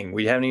last thing.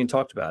 We haven't even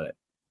talked about it.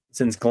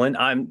 Since Glenn,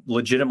 I'm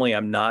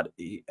not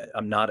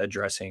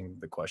addressing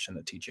the question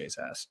that TJ's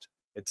asked.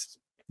 It's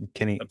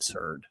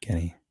absurd.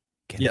 Kenny.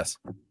 Yes.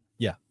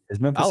 Yeah. Is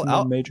Memphis a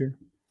mid-major?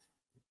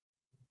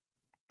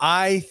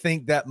 I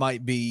think that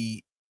might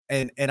be,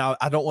 and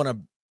I don't want to.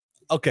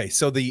 Okay,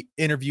 so the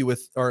interview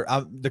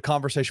the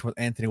conversation with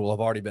Anthony will have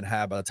already been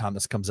had by the time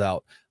this comes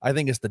out. I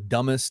think it's the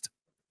dumbest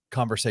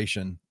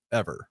conversation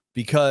ever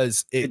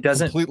because it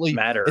doesn't completely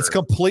matter. It's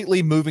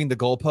completely moving the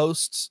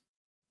goalposts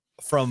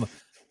from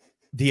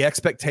the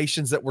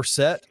expectations that were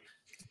set.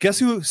 Guess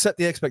who set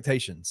the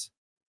expectations?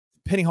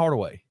 Penny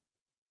Hardaway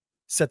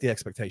set the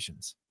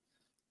expectations.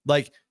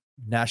 like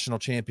national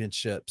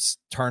championships,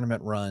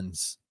 tournament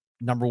runs,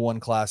 #1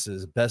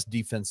 classes, best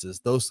defenses,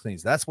 those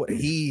things. That's what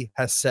he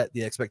has set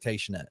the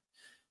expectation at.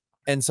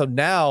 And so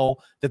now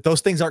that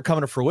those things aren't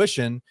coming to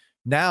fruition,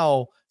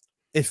 now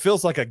it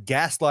feels like a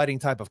gaslighting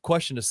type of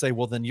question to say,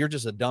 well, then you're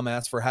just a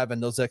dumbass for having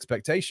those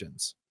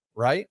expectations,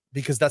 right?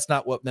 Because that's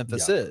not what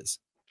Memphis is.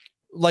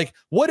 Like,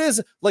 what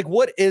is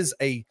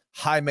a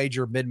high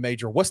major, mid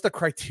major? What's the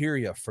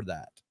criteria for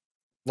that?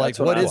 Like,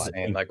 what is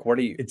it? Like, what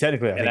are you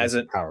technically? I think as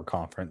a power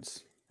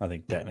conference, I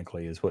think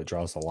technically is what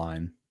draws the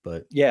line.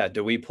 But yeah,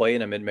 do we play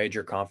in a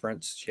mid-major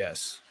conference?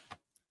 Yes.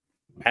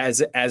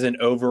 As an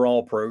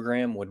overall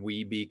program, would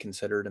we be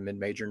considered a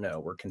mid-major? No,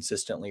 we're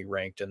consistently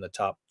ranked in the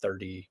top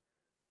 30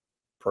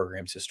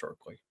 programs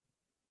historically.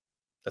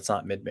 That's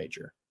not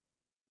mid-major.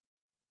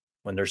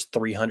 When there's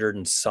 300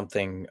 and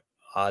something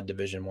odd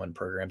Division I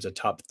programs, a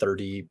top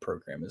 30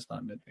 program is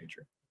not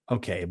mid-major.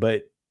 Okay,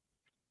 but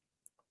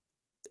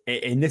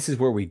and this is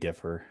where we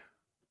differ,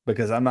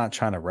 because I'm not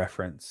trying to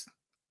reference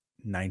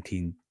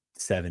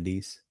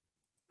 1970s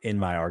in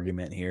my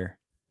argument here.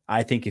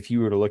 I think if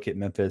you were to look at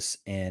Memphis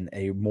in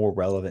a more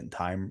relevant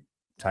time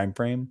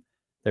frame,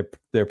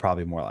 they're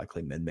probably more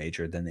likely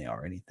mid-major than they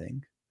are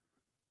anything.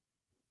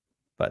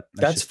 But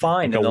that's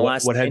fine. In the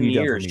last 10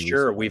 years,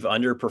 sure, we've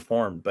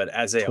underperformed. But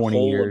as a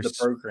whole of the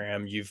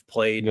program, you've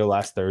played the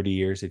last 30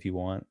 years if you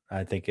want.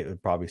 I think it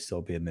would probably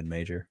still be a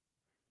mid-major.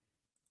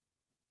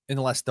 In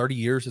the last 30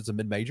 years, it's a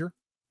mid-major?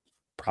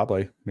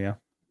 Probably, yeah.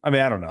 I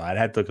mean, I don't know. I'd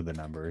have to look at the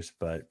numbers,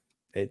 but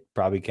it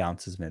probably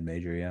counts as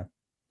mid-major, yeah.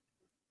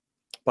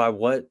 By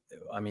what?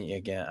 I mean,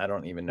 again, I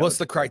don't even know. What's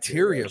the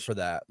criteria for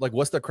that? Like,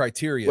 what's the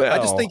criteria?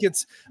 Well, I think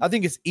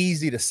it's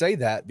easy to say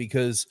that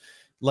because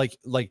like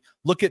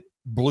look at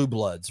blue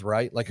bloods,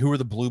 right? Like, who are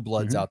the blue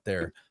bloods out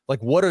there?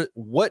 Like, what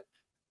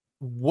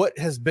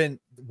has been,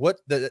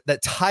 that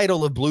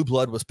title of blue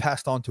blood was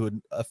passed on to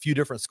a few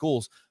different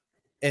schools,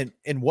 and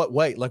in what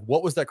way? Like,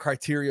 what was that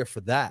criteria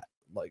for that?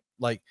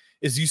 Like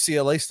is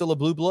UCLA still a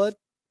blue blood?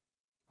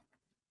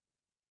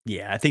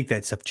 Yeah, I think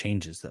that stuff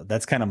changes though.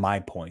 That's kind of my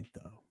point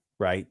though.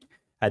 Right.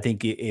 I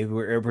think if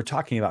we're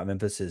talking about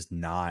Memphis is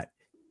not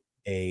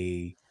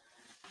a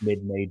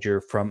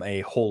mid-major from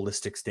a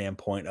holistic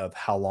standpoint of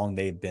how long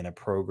they've been a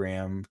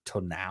program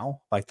till now,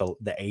 like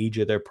the age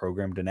of their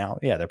program to now.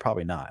 Yeah, they're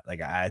probably not.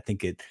 Like, I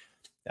think it,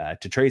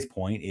 to Trey's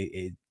point,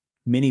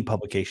 many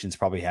publications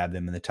probably have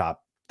them in the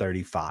top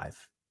 35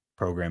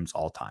 programs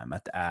all time.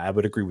 I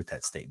would agree with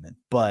that statement,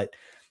 but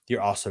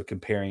you're also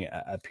comparing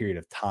a period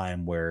of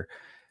time where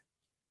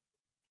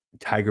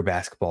Tiger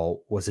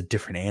basketball was a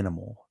different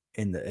animal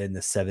in the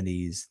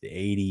 70s, the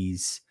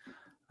 80s,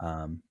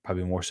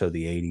 probably more so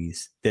the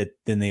 80s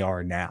than they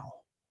are now,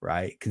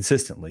 right?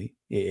 Consistently,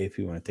 if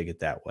you want to take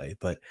it that way.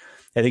 But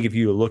I think if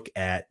you look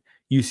at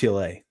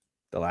UCLA,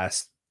 the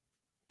last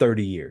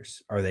 30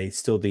 years, are they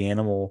still the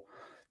animal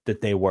that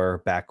they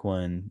were back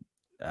when,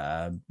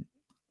 well,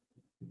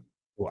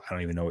 I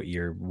don't even know what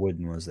year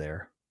Wooden was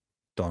there.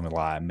 Don't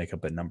lie, make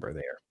up a number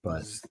there.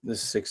 But the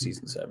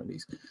 60s and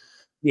 70s.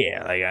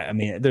 Yeah, like, I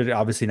mean, they're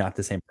obviously not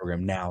the same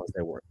program now as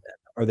they were then.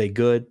 Are they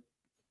good?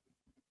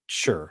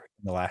 Sure.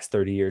 In the last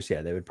 30 years,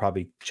 yeah, they would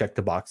probably check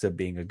the box of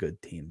being a good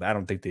team. But I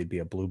don't think they'd be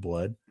a blue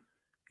blood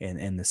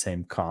in the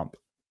same comp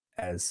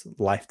as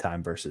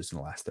Lifetime versus in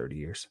the last 30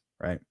 years,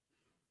 right?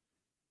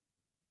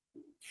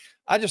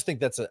 I just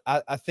think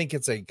I think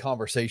it's a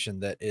conversation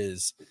that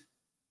is,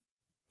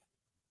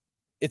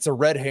 it's a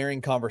red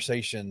herring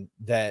conversation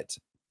that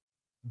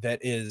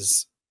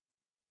doesn't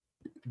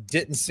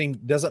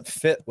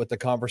fit with the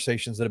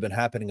conversations that have been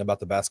happening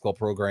about the basketball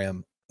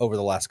program over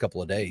the last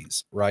couple of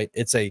days, right?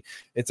 It's a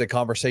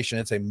conversation.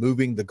 It's a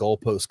moving the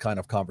goalpost kind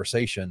of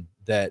conversation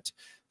that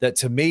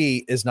to me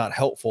is not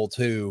helpful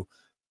to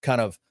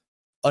kind of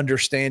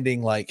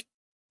understanding like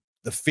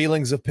the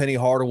feelings of Penny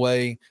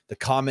Hardaway, the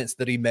comments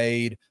that he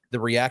made, the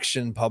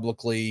reaction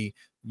publicly,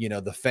 you know,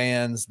 the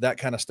fans, that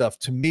kind of stuff.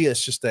 To me,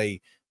 it's just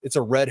it's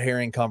a red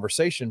herring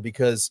conversation,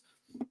 because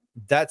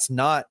that's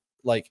not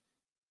like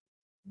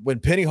when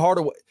Penny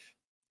Hardaway,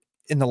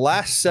 in the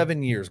last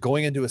 7 years,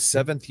 going into his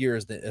 7th year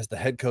as the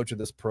head coach of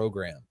this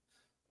program,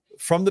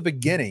 from the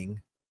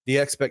beginning, the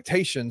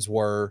expectations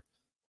were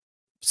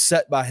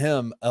set by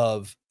him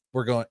of,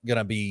 we're going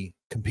to be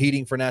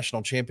competing for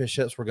national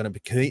championships. We're going to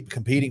be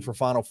competing for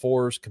Final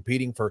Fours, we're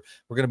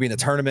going to be in the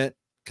tournament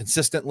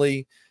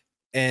consistently.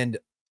 And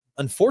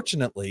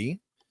unfortunately,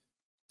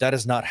 that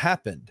has not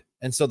happened.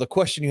 And so the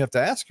question you have to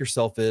ask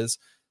yourself is,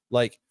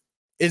 like,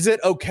 is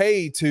it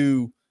okay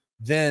to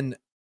then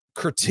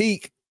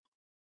critique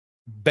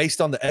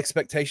based on the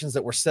expectations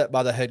that were set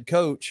by the head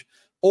coach,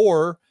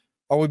 or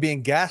are we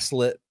being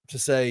gaslit to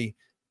say,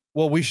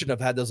 well, we shouldn't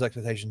have had those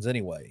expectations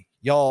anyway?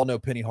 Y'all know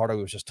Penny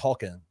Hardaway was just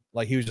talking.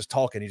 Like, he was just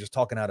talking. He's just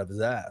talking out of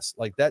his ass.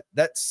 Like,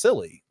 that's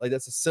silly. Like,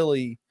 that's a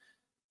silly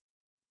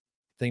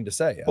thing to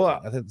say.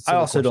 Well, I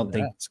also don't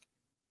think,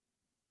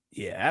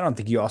 yeah, I don't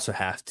think you also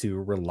have to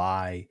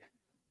rely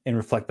and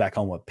reflect back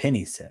on what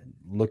Penny said.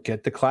 Look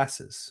at the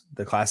classes.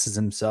 The classes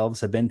themselves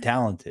have been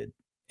talented,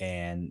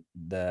 and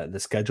the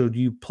schedule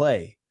you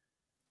play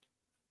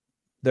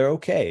they're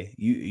okay.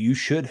 You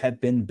should have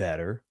been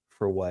better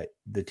for what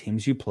the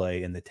teams you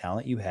play and the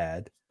talent you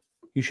had.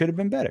 You should have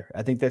been better.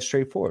 I think that's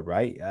straightforward,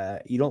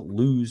 right? You don't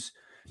lose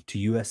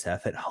to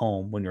USF at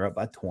home when you're up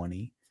by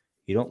 20.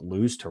 You don't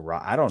lose to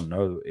Rice. I don't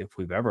know if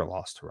we've ever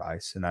lost to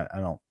Rice, and I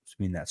don't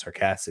mean that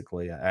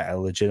sarcastically. I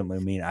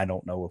legitimately mean I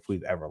don't know if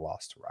we've ever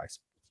lost to Rice,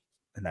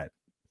 and that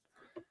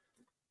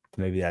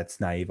maybe that's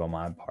naive on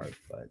my part.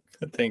 But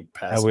I think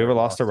Pastner have we ever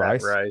lost to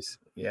Rice?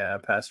 Yeah,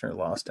 Pastner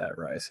lost at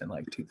Rice in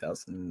like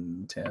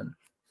 2010.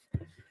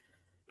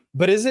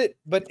 But is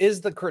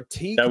the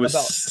critique that was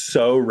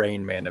so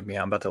Rain Man of me?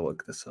 I'm about to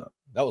look this up.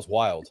 That was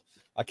wild.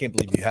 I can't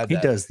believe you had that.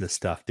 He does this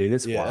stuff, dude.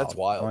 It's wild. That's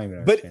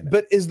wild.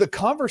 But is the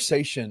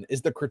conversation,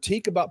 is the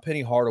critique about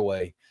Penny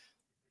Hardaway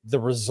the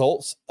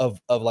results of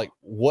like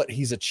what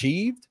he's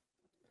achieved,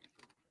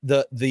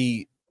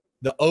 the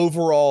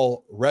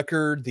overall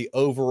record, the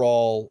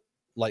overall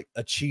like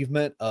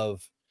achievement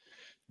of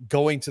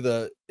going to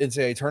the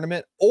NCAA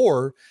tournament,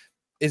 or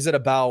is it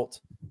about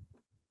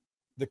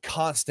the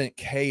constant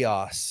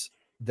chaos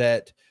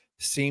that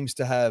seems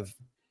to have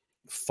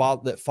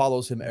that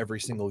follows him every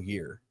single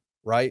year,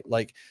 right?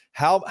 Like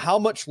how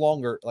much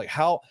longer, like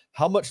how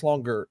much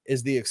longer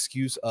is the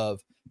excuse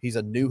of he's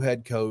a new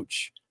head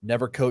coach,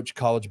 never coached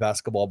college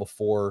basketball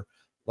before?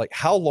 Like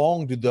how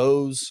long do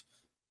those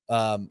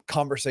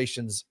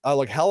conversations,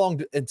 like how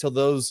long until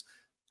those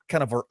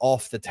kind of are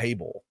off the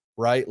table,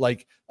 right?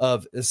 Like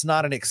it's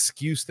not an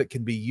excuse that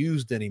can be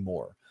used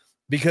anymore,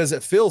 because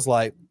it feels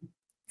like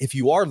if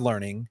you are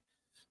learning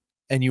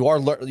and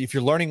if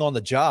you're learning on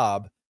the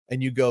job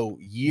and you go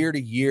year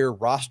to year,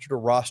 roster to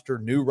roster,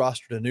 new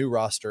roster to new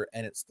roster,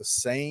 and it's the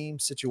same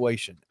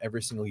situation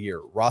every single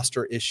year,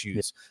 roster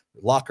issues,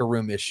 locker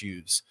room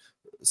issues,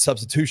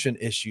 substitution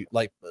issue,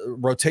 like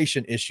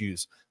rotation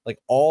issues, like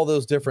all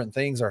those different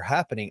things are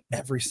happening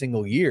every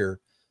single year.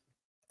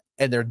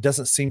 And there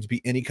doesn't seem to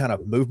be any kind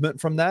of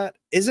movement from that.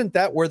 Isn't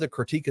that where the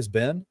critique has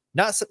been?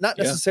 Not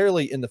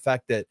necessarily in the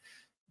fact that,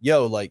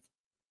 like,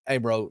 hey,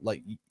 bro,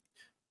 like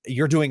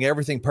you're doing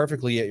everything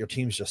perfectly, yet your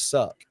teams just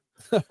suck,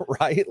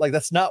 right? Like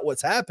that's not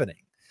what's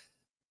happening.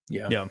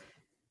 Yeah.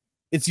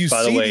 It's you.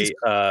 By the way,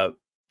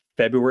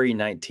 February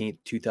 19th,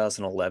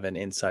 2011,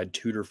 inside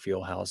Tudor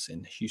Fieldhouse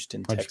in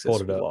Houston,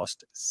 Texas, we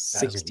lost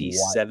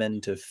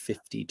 67 to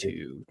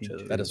 52 to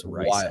the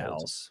Rice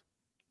House.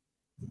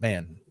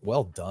 Man,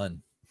 well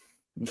done.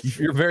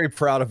 You're very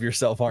proud of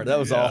yourself, aren't you? That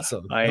was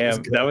awesome. I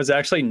am. That was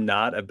actually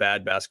not a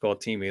bad basketball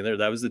team either.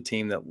 That was the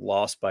team that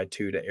lost by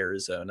 2 to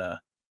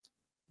Arizona.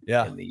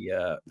 Yeah, in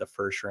the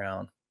first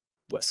round.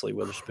 Wesley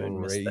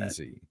Witherspoon missed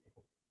that.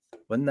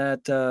 Wasn't that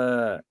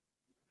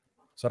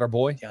is that our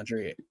boy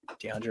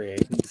DeAndre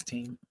Ayton's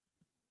team?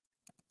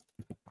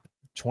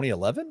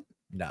 2011?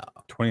 No,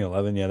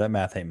 2011. Yeah, that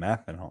math ain't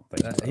mathing. I don't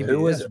think.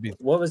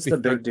 What was the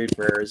big dude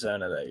for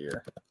Arizona that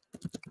year?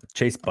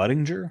 Chase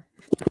Budinger?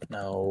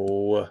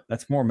 No,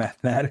 that's more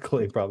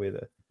mathematically probably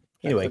the.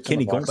 Anyway,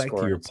 Kenny, going back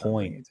to your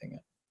point,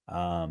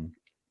 I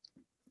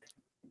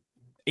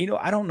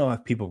don't know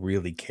if people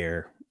really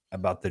care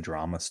about the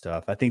drama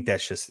stuff. I think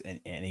that's just an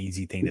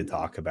easy thing to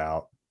talk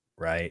about,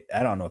 right?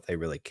 I don't know if they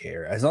really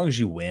care. As long as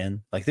you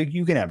win, like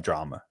you can have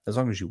drama as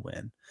long as you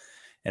win.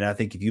 And I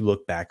think if you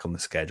look back on the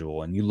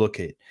schedule and you look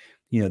at,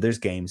 there's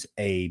games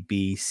A,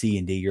 B, C,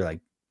 and D, you're like,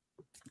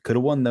 could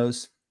have won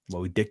those.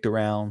 Well, we dicked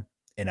around.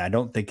 And I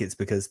don't think it's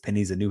because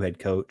Penny's a new head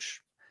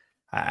coach.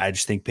 I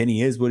just think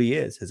Penny is what he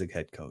is as a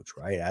head coach,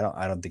 right?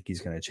 I don't think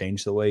he's going to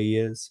change the way he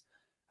is.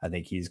 I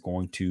think he's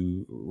going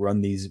to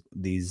run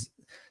these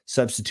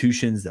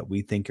substitutions that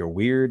we think are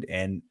weird.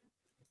 And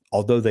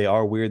although they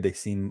are weird, they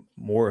seem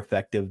more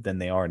effective than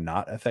they are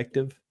not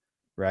effective,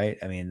 right?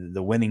 I mean,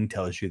 the winning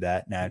tells you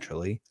that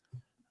naturally.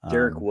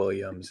 Derek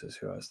Williams is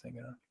who I was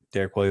thinking of.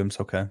 Derek Williams,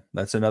 okay.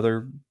 That's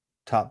another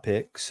top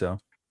pick, so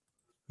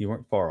you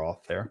weren't far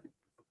off there.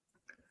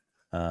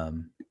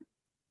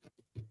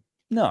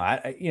 No,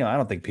 I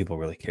don't think people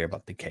really care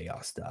about the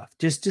chaos stuff.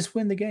 Just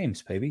win the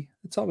games, baby.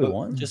 That's all we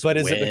want. Is it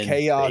the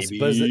chaos?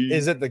 But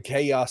is it the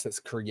chaos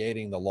that's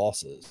creating the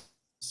losses?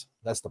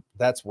 That's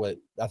what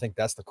I think.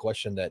 That's the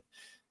question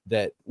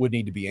that would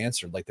need to be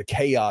answered. Like the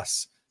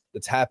chaos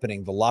that's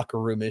happening, the locker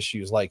room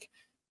issues. Like,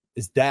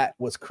 is that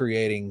what's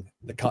creating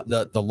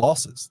the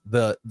losses?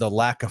 The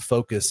lack of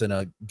focus in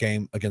a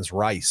game against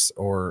Rice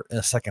or in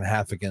a second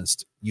half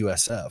against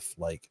USF,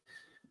 like.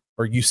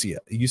 Or UCF,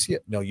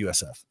 no,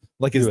 USF.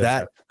 Like, is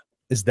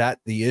that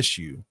the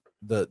issue?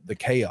 The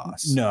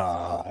chaos? No,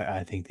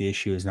 I think the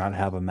issue is not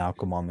having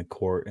Malcolm on the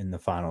court in the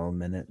final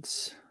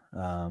minutes.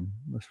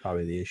 That's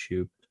probably the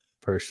issue,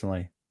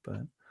 personally.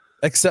 But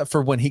except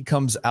for when he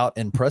comes out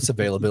in press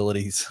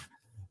availabilities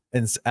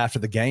and after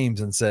the games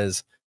and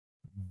says,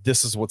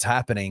 "This is what's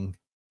happening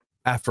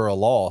after a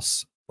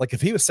loss." Like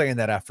if he was saying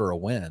that after a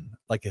win,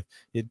 like if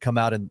he'd come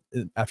out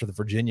after the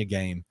Virginia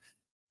game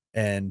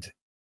and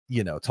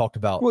talked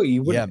about,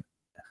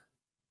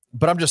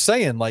 but I'm just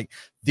saying, like,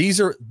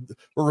 we're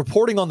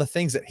reporting on the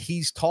things that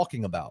he's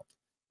talking about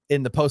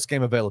in the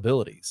post-game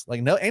availabilities.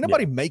 Like, no, ain't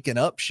nobody making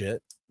up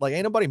shit. Like,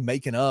 ain't nobody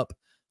making up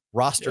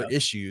roster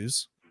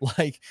issues.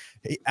 Like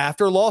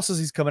after losses,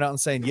 he's coming out and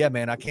saying, "Yeah,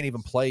 man, I can't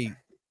even play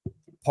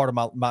part of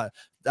my.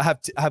 I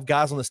have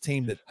guys on this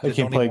team that I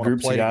can't play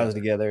groups of guys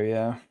together.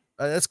 Yeah,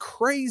 that's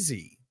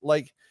crazy.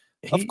 Like,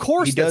 of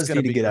course, he does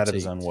need to get out of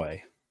his own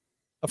way.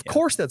 Of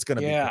course, that's going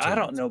to be. Yeah, I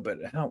don't know, but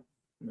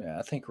yeah,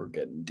 I think we're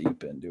getting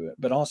deep into it.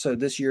 But also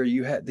this year,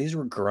 these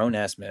were grown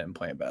ass men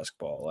playing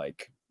basketball.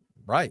 Like,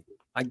 right.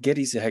 I get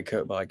he's a head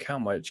coach, but like, how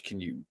much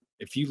can you?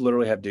 If you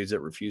literally have dudes that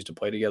refuse to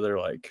play together,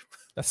 like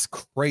that's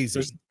crazy.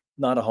 There's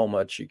not a whole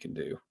much you can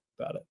do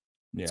about it.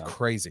 Yeah, it's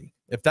crazy.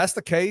 If that's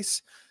the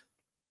case,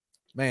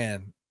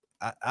 man,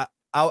 I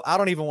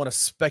don't even want to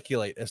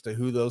speculate as to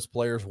who those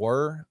players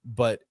were.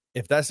 But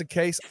if that's the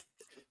case,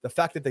 the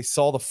fact that they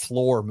saw the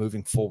floor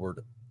moving forward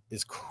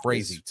is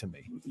crazy to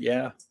me.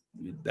 Yeah,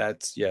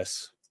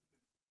 yes,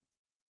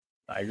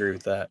 I agree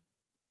with that.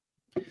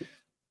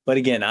 But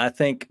again, I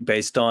think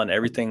based on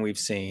everything we've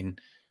seen,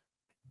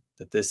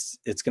 that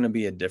it's going to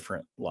be a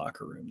different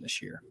locker room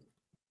this year.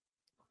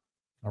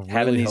 Really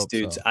having these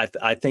dudes, so.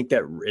 I think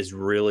that is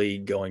really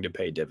going to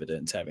pay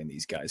dividends. Having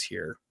these guys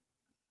here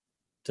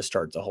to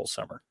start the whole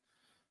summer.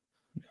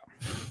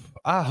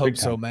 I hope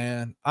so,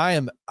 man.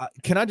 I'll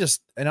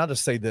just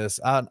say this.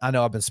 I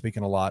know I've been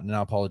speaking a lot and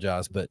I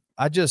apologize, but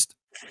I go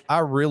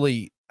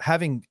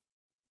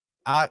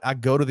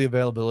to the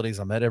availabilities.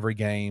 I'm at every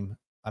game.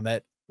 I'm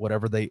at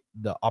whatever the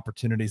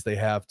opportunities they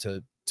have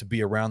to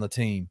be around the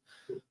team.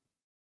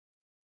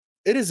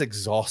 It is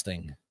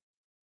exhausting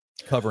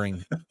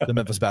covering the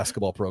Memphis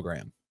basketball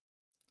program.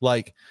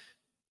 Like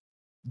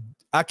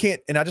I can't,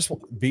 and I just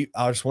want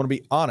to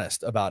be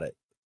honest about it.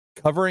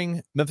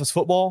 Covering Memphis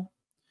football,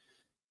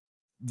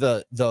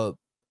 the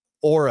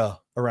aura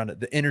around it,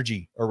 the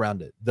energy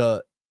around it,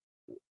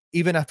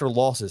 even after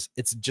losses,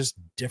 it's just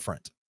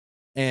different.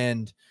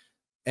 And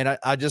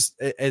I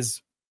just,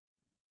 as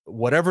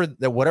whatever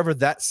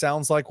that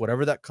sounds like,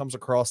 whatever that comes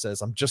across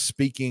as, I'm just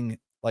speaking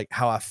like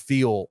how I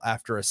feel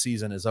after a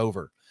season is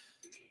over.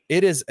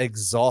 It is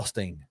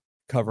exhausting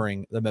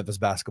covering the Memphis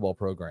basketball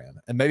program.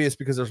 And maybe it's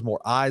because there's more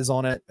eyes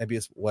on it. Maybe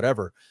it's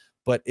whatever,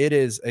 but it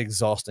is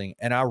exhausting.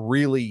 And I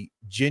really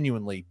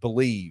genuinely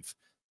believe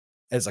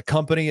as a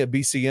company at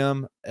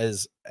BCM,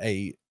 as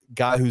a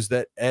guy who's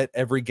at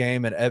every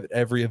game and at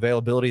every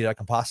availability that I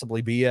can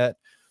possibly be at,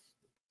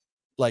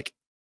 like,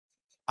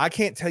 I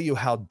can't tell you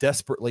how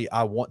desperately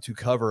I want to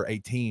cover a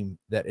team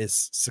that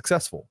is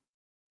successful.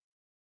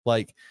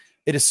 Like,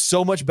 it is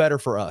so much better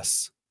for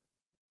us.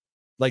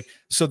 Like,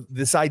 so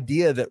this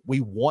idea that we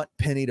want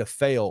Penny to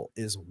fail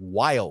is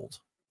wild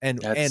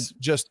and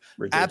just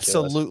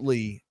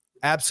ridiculous.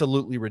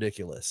 absolutely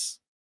ridiculous.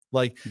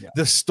 Like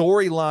the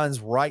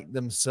storylines write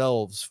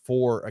themselves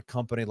for a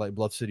company like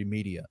Bluff City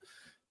Media.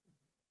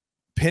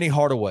 Penny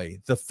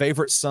Hardaway, the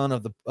favorite son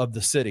of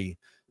the city,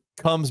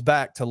 comes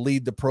back to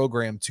lead the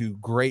program to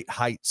great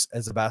heights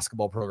as a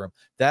basketball program.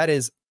 That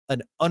is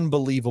an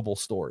unbelievable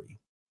story.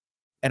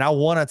 And I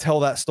want to tell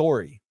that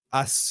story.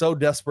 I so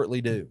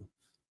desperately do,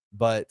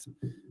 but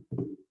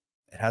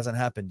it hasn't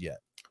happened yet.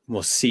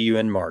 We'll see you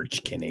in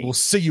March, Kenny. We'll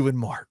see you in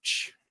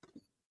March.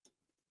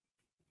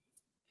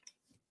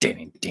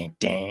 Ding, ding,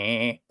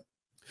 ding.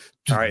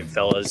 All right,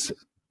 fellas.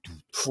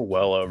 We're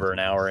well over an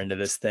hour into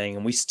this thing,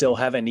 and we still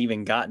haven't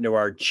even gotten to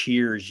our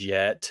cheers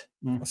yet.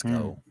 Let's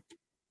go.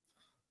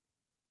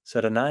 So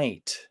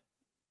tonight,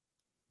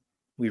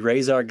 we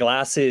raise our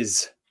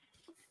glasses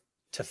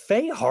to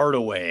Faye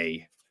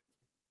Hardaway.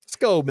 Let's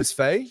go, Miss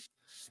Faye.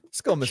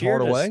 Let's go, Miss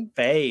Hardaway.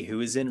 Faye,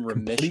 who is in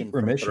remission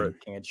from throat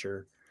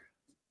cancer.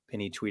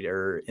 Penny tweeted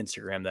or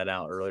Instagram that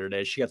out earlier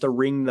today. She got to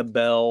ring the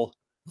bell.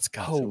 Let's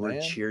go, so man. We're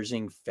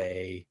cheersing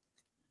Faye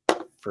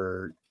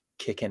for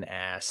kicking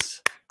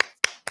ass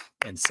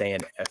and saying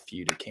F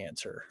you to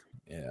cancer.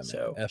 Yeah. Man.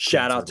 So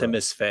shout out to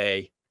Miss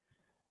Faye.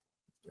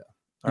 Yeah.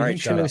 All right. You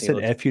should have said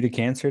F you to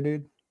cancer,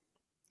 dude.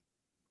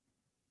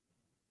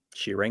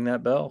 She rang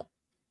that bell.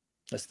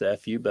 That's the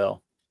FU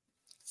bell.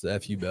 It's the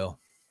FU bell.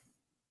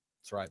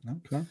 That's right.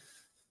 Okay.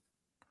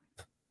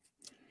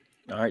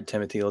 All right,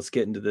 Timothy, let's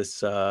get into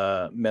this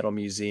metal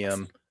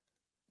museum.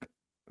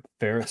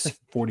 Ferris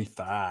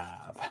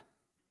 45.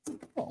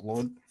 Oh,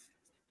 Lord.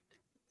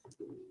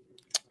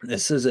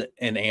 This is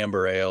an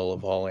amber ale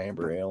of all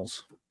amber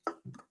ales.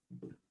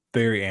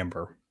 Very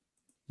amber.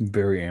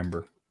 Very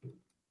amber.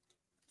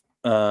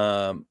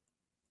 The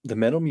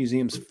Metal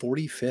Museum's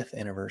 45th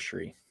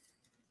anniversary.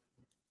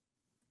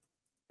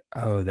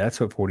 Oh, that's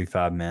what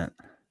 45 meant.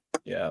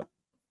 Yeah.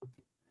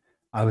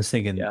 I was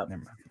thinking. Yeah.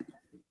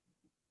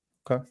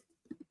 Okay.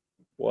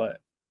 What?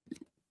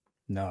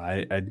 No,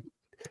 I'm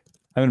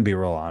going to be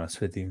real honest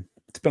with you.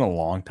 It's been a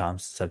long time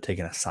since I've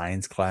taken a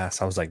science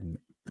class. I was like,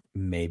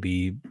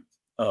 maybe.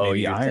 Oh,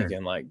 maybe you're iron.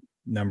 thinking like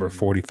Number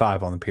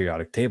 45 on the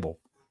periodic table.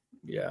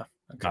 Yeah.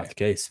 Okay. Not the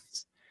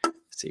case.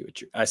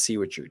 I see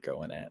what you're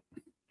going at.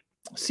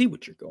 I see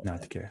what you're going Not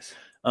at. the case.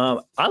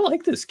 I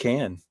like this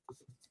can.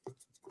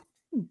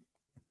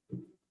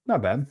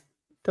 Not bad.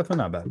 Definitely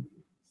not bad.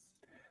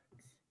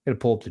 Gotta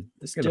pull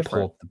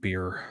up the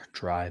beer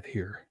drive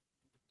here.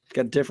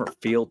 Got a different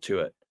feel to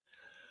it.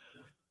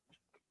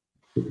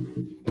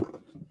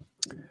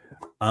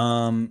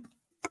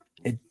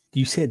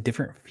 You say a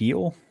different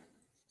feel?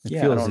 It Yeah,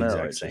 I feels don't the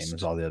know. exact same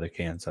as all the other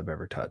cans I've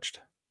ever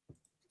touched.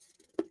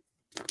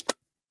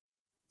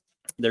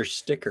 Their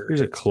sticker.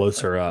 Here's a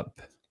closer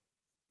up.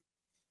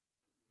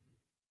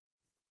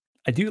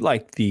 I do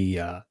like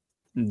the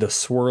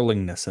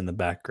swirlingness in the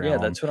background. Yeah,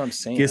 that's what I'm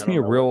saying. Gives me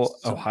a real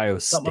Something Ohio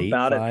State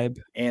about vibe.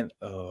 It. And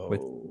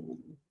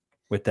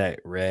with that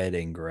red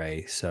and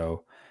gray.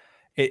 So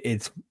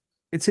it's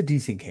a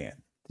decent can,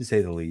 to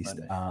say the least.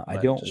 I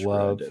don't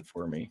love it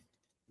for me.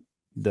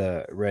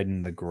 The red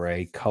and the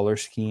gray color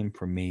scheme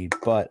for me,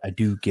 but I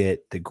do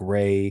get the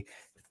gray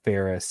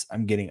Ferris.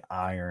 I'm getting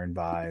iron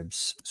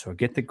vibes, so I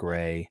get the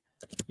gray.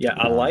 Yeah,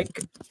 I'm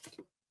liking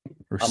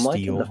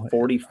the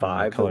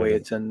 45 the way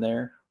it's in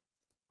there.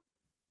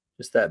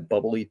 Just that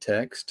bubbly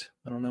text.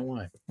 I don't know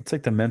why. It's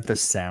like the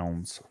Memphis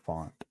Sounds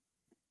font.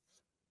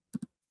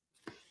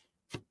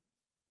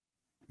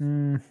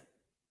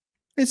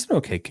 It's an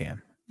okay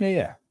can.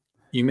 Yeah.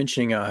 You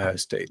mentioning Ohio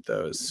State,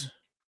 those.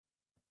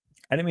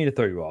 I didn't mean to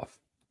throw you off.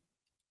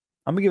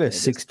 I'm gonna give it a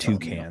 6.2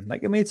 can.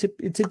 Like, I mean,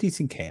 it's a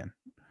decent can.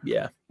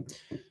 Yeah,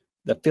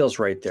 that feels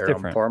right there.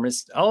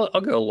 I'll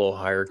go a little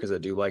higher because I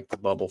do like the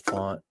bubble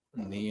font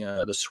and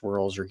the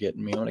swirls are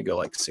getting me. I'm gonna go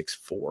like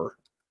 6.4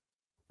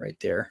 right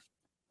there.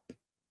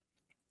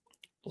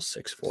 Little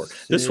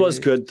 6.4. This was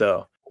good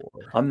though.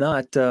 I'm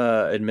not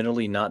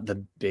admittedly not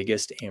the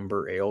biggest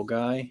amber ale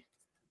guy,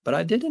 but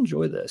I did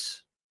enjoy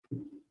this.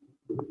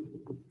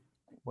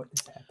 What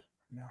is happening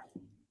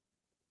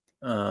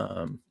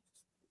now?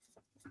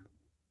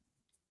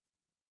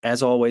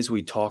 As always,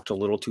 we talked a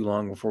little too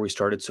long before we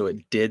started, so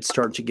it did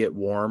start to get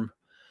warm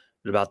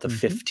at about the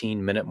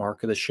 15-minute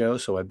mark of the show.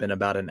 So I've been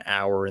about an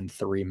hour and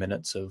 3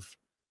 minutes of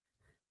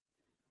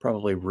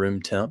probably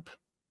room temp,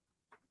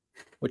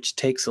 which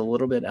takes a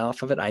little bit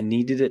off of it. I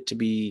needed it to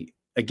be,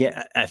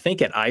 again, I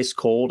think at ice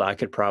cold, I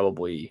could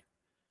probably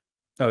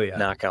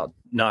knock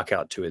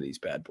out two of these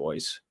bad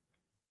boys.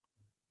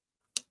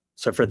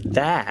 So for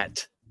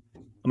that,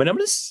 I mean, I'm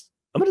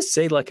gonna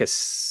say like a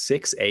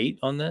 6.8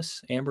 on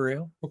this amber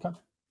ale. Okay.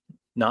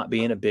 Not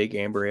being a big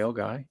amber ale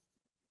guy.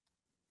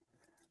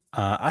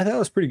 I thought it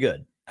was pretty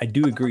good. I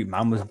do agree.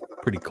 Mine was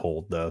pretty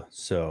cold though.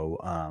 So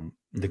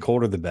the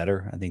colder the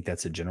better. I think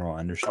that's a general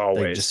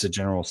understanding. Just a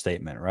general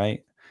statement,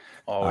 right?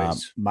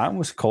 Always. Mine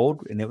was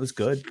cold and it was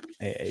good.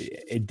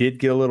 It did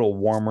get a little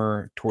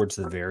warmer towards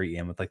the very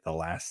end with like the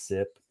last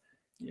sip.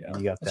 Yeah.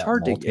 You got it's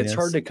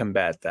hard to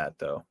combat that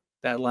though.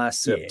 That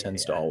last sip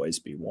tends to always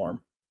be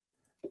warm.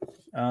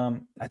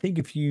 I think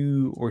if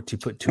you were to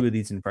put two of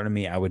these in front of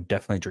me, I would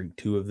definitely drink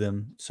two of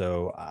them.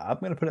 So I'm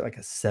going to put it like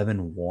a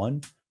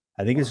 7.1.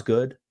 I think it's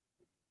good.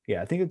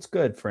 Yeah, I think it's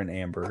good for an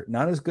amber.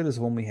 Not as good as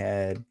the one we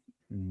had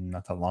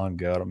not that long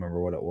ago. I don't remember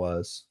what it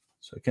was.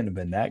 So it couldn't have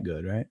been that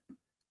good, right?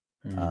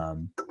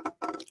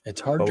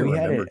 It's hard to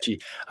remember.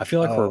 I feel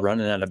like we're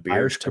running out of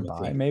beers.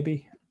 Goodbye,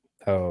 maybe.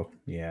 Oh,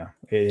 yeah.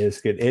 It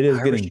is good. It is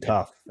getting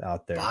tough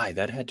out there.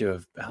 That had to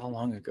have. How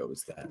long ago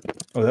was that?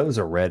 Oh, that was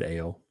a red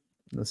ale.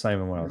 That's not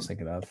even what I was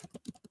thinking of.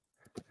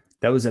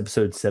 That was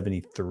episode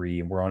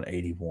 73, and we're on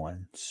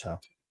 81. So,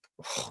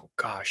 oh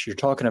gosh, you're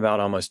talking about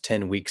almost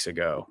 10 weeks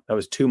ago. That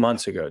was 2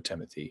 months ago,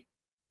 Timothy.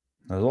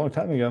 That was a long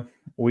time ago.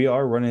 We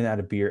are running out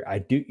of beer. I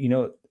do,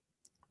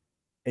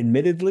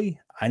 admittedly,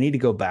 I need to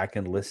go back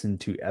and listen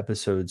to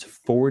episodes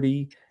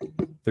 40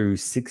 through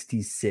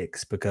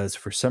 66 because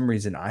for some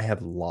reason I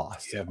have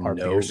lost our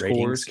beer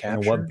scores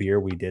and what beer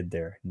we did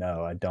there.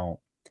 No, I don't.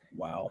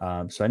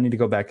 Wow. So I need to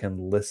go back and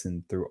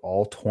listen through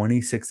all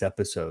 26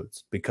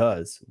 episodes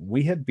because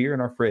we have beer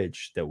in our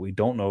fridge that we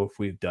don't know if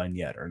we've done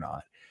yet or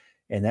not.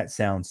 And that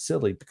sounds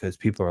silly because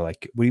people are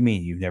like, what do you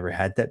mean you've never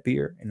had that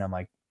beer? And I'm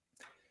like,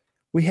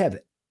 we have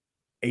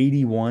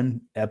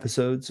 81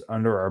 episodes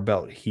under our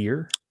belt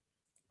here.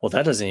 Well,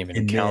 that doesn't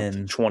even count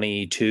the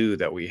 22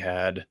 that we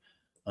had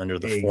under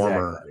the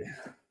former.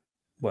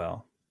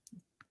 Well,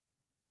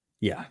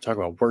 yeah. Talk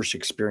about worst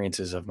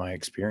experiences of my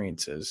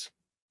experiences.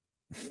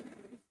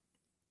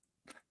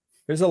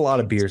 There's a lot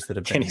of beers that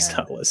have been Kenny's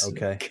not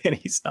listening. Okay.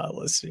 Kenny's not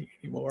listening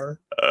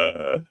anymore.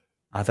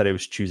 I thought he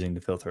was choosing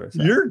to filter us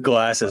out. Your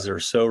glasses are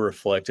so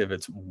reflective.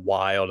 It's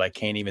wild. I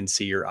can't even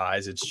see your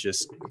eyes. It's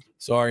just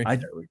sorry.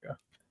 There we go.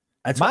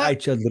 That's why I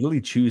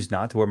literally choose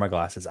not to wear my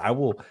glasses. I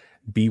will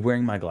be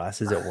wearing my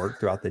glasses at work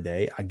throughout the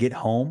day. I get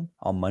home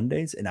on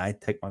Mondays and I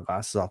take my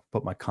glasses off,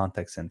 put my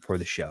contacts in for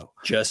the show.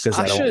 Just because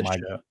I don't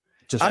mind.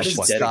 I should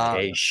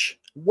dedication.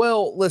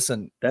 Well,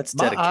 listen, that's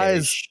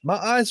dedication. My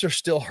eyes are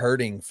still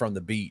hurting from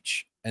the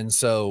beach, and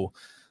so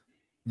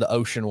the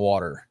ocean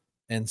water,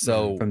 and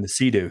so from the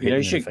sea-doo hitting you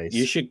in the face.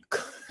 You should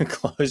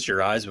close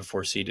your eyes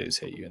before sea-doos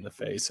hit you in the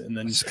face, and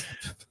then it's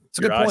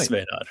a good point.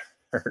 May not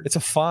hurt. It's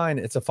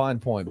a fine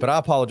point, but I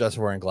apologize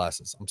for wearing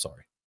glasses. I'm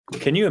sorry.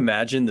 Can you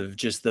imagine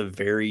the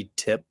very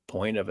tip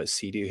point of a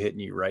sea-doo hitting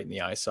you right in the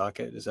eye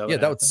socket? Is that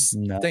what that would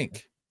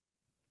stink.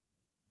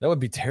 That would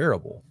be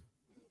terrible.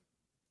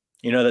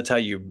 That's how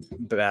you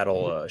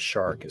battle a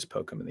shark, is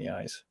poke him in the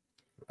eyes.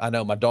 I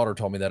know. My daughter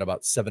told me that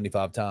about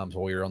 75 times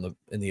while we were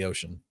in the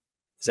ocean.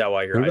 Is that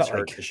why your eyes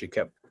hurt? Because she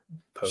kept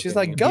She's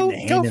like, go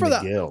for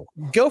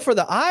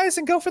the eyes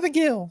and go for the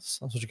gills.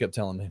 That's what you kept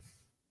telling me.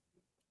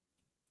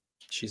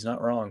 She's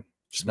not wrong.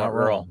 She's not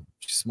wrong.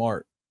 She's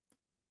smart.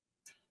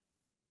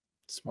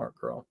 Smart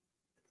girl.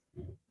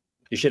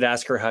 You should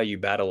ask her how you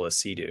battle a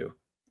Sea-Doo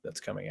that's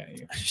coming at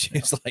you.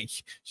 She's like,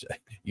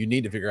 you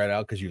need to figure it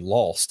out because you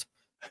lost.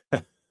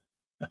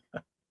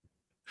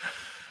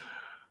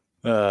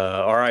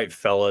 All right,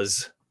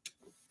 fellas.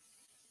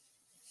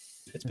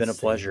 It's been a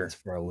pleasure.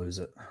 Before I lose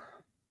it.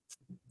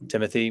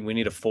 Timothy, we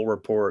need a full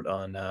report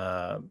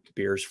on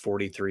beers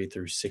 43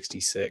 through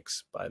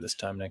 66 by this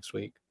time next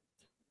week.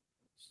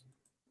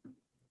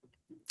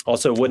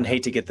 Also, wouldn't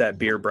hate to get that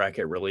beer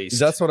bracket released.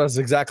 That's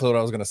exactly what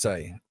I was going to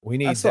say. We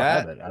need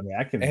that. I mean,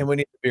 I can, and we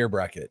need the beer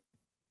bracket.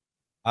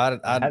 I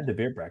have the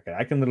beer bracket.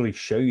 I can literally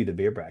show you the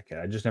beer bracket.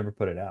 I just never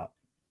put it out.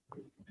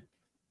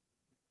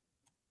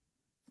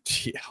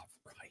 Yeah,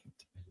 right.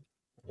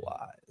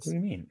 Lies. What do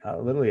you mean?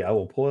 Literally, I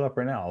will pull it up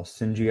right now. I'll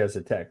send you guys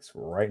a text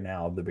right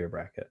now of the beer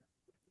bracket.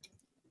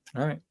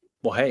 All right.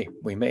 Well, hey,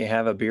 we may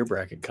have a beer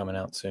bracket coming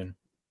out soon.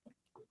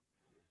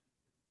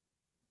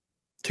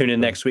 Tune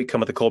in next week.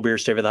 Come with the cold beer,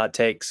 stay with the hot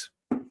takes.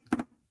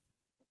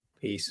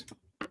 Peace.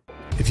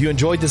 If you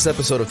enjoyed this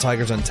episode of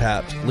Tigers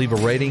Untapped, leave a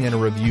rating and a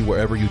review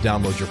wherever you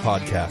download your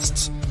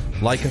podcasts.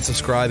 Like and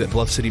subscribe at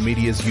Bluff City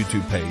Media's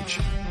YouTube page.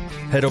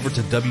 Head over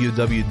to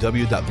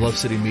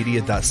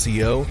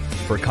www.bluffcitymedia.co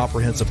for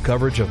comprehensive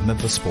coverage of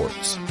Memphis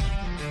sports.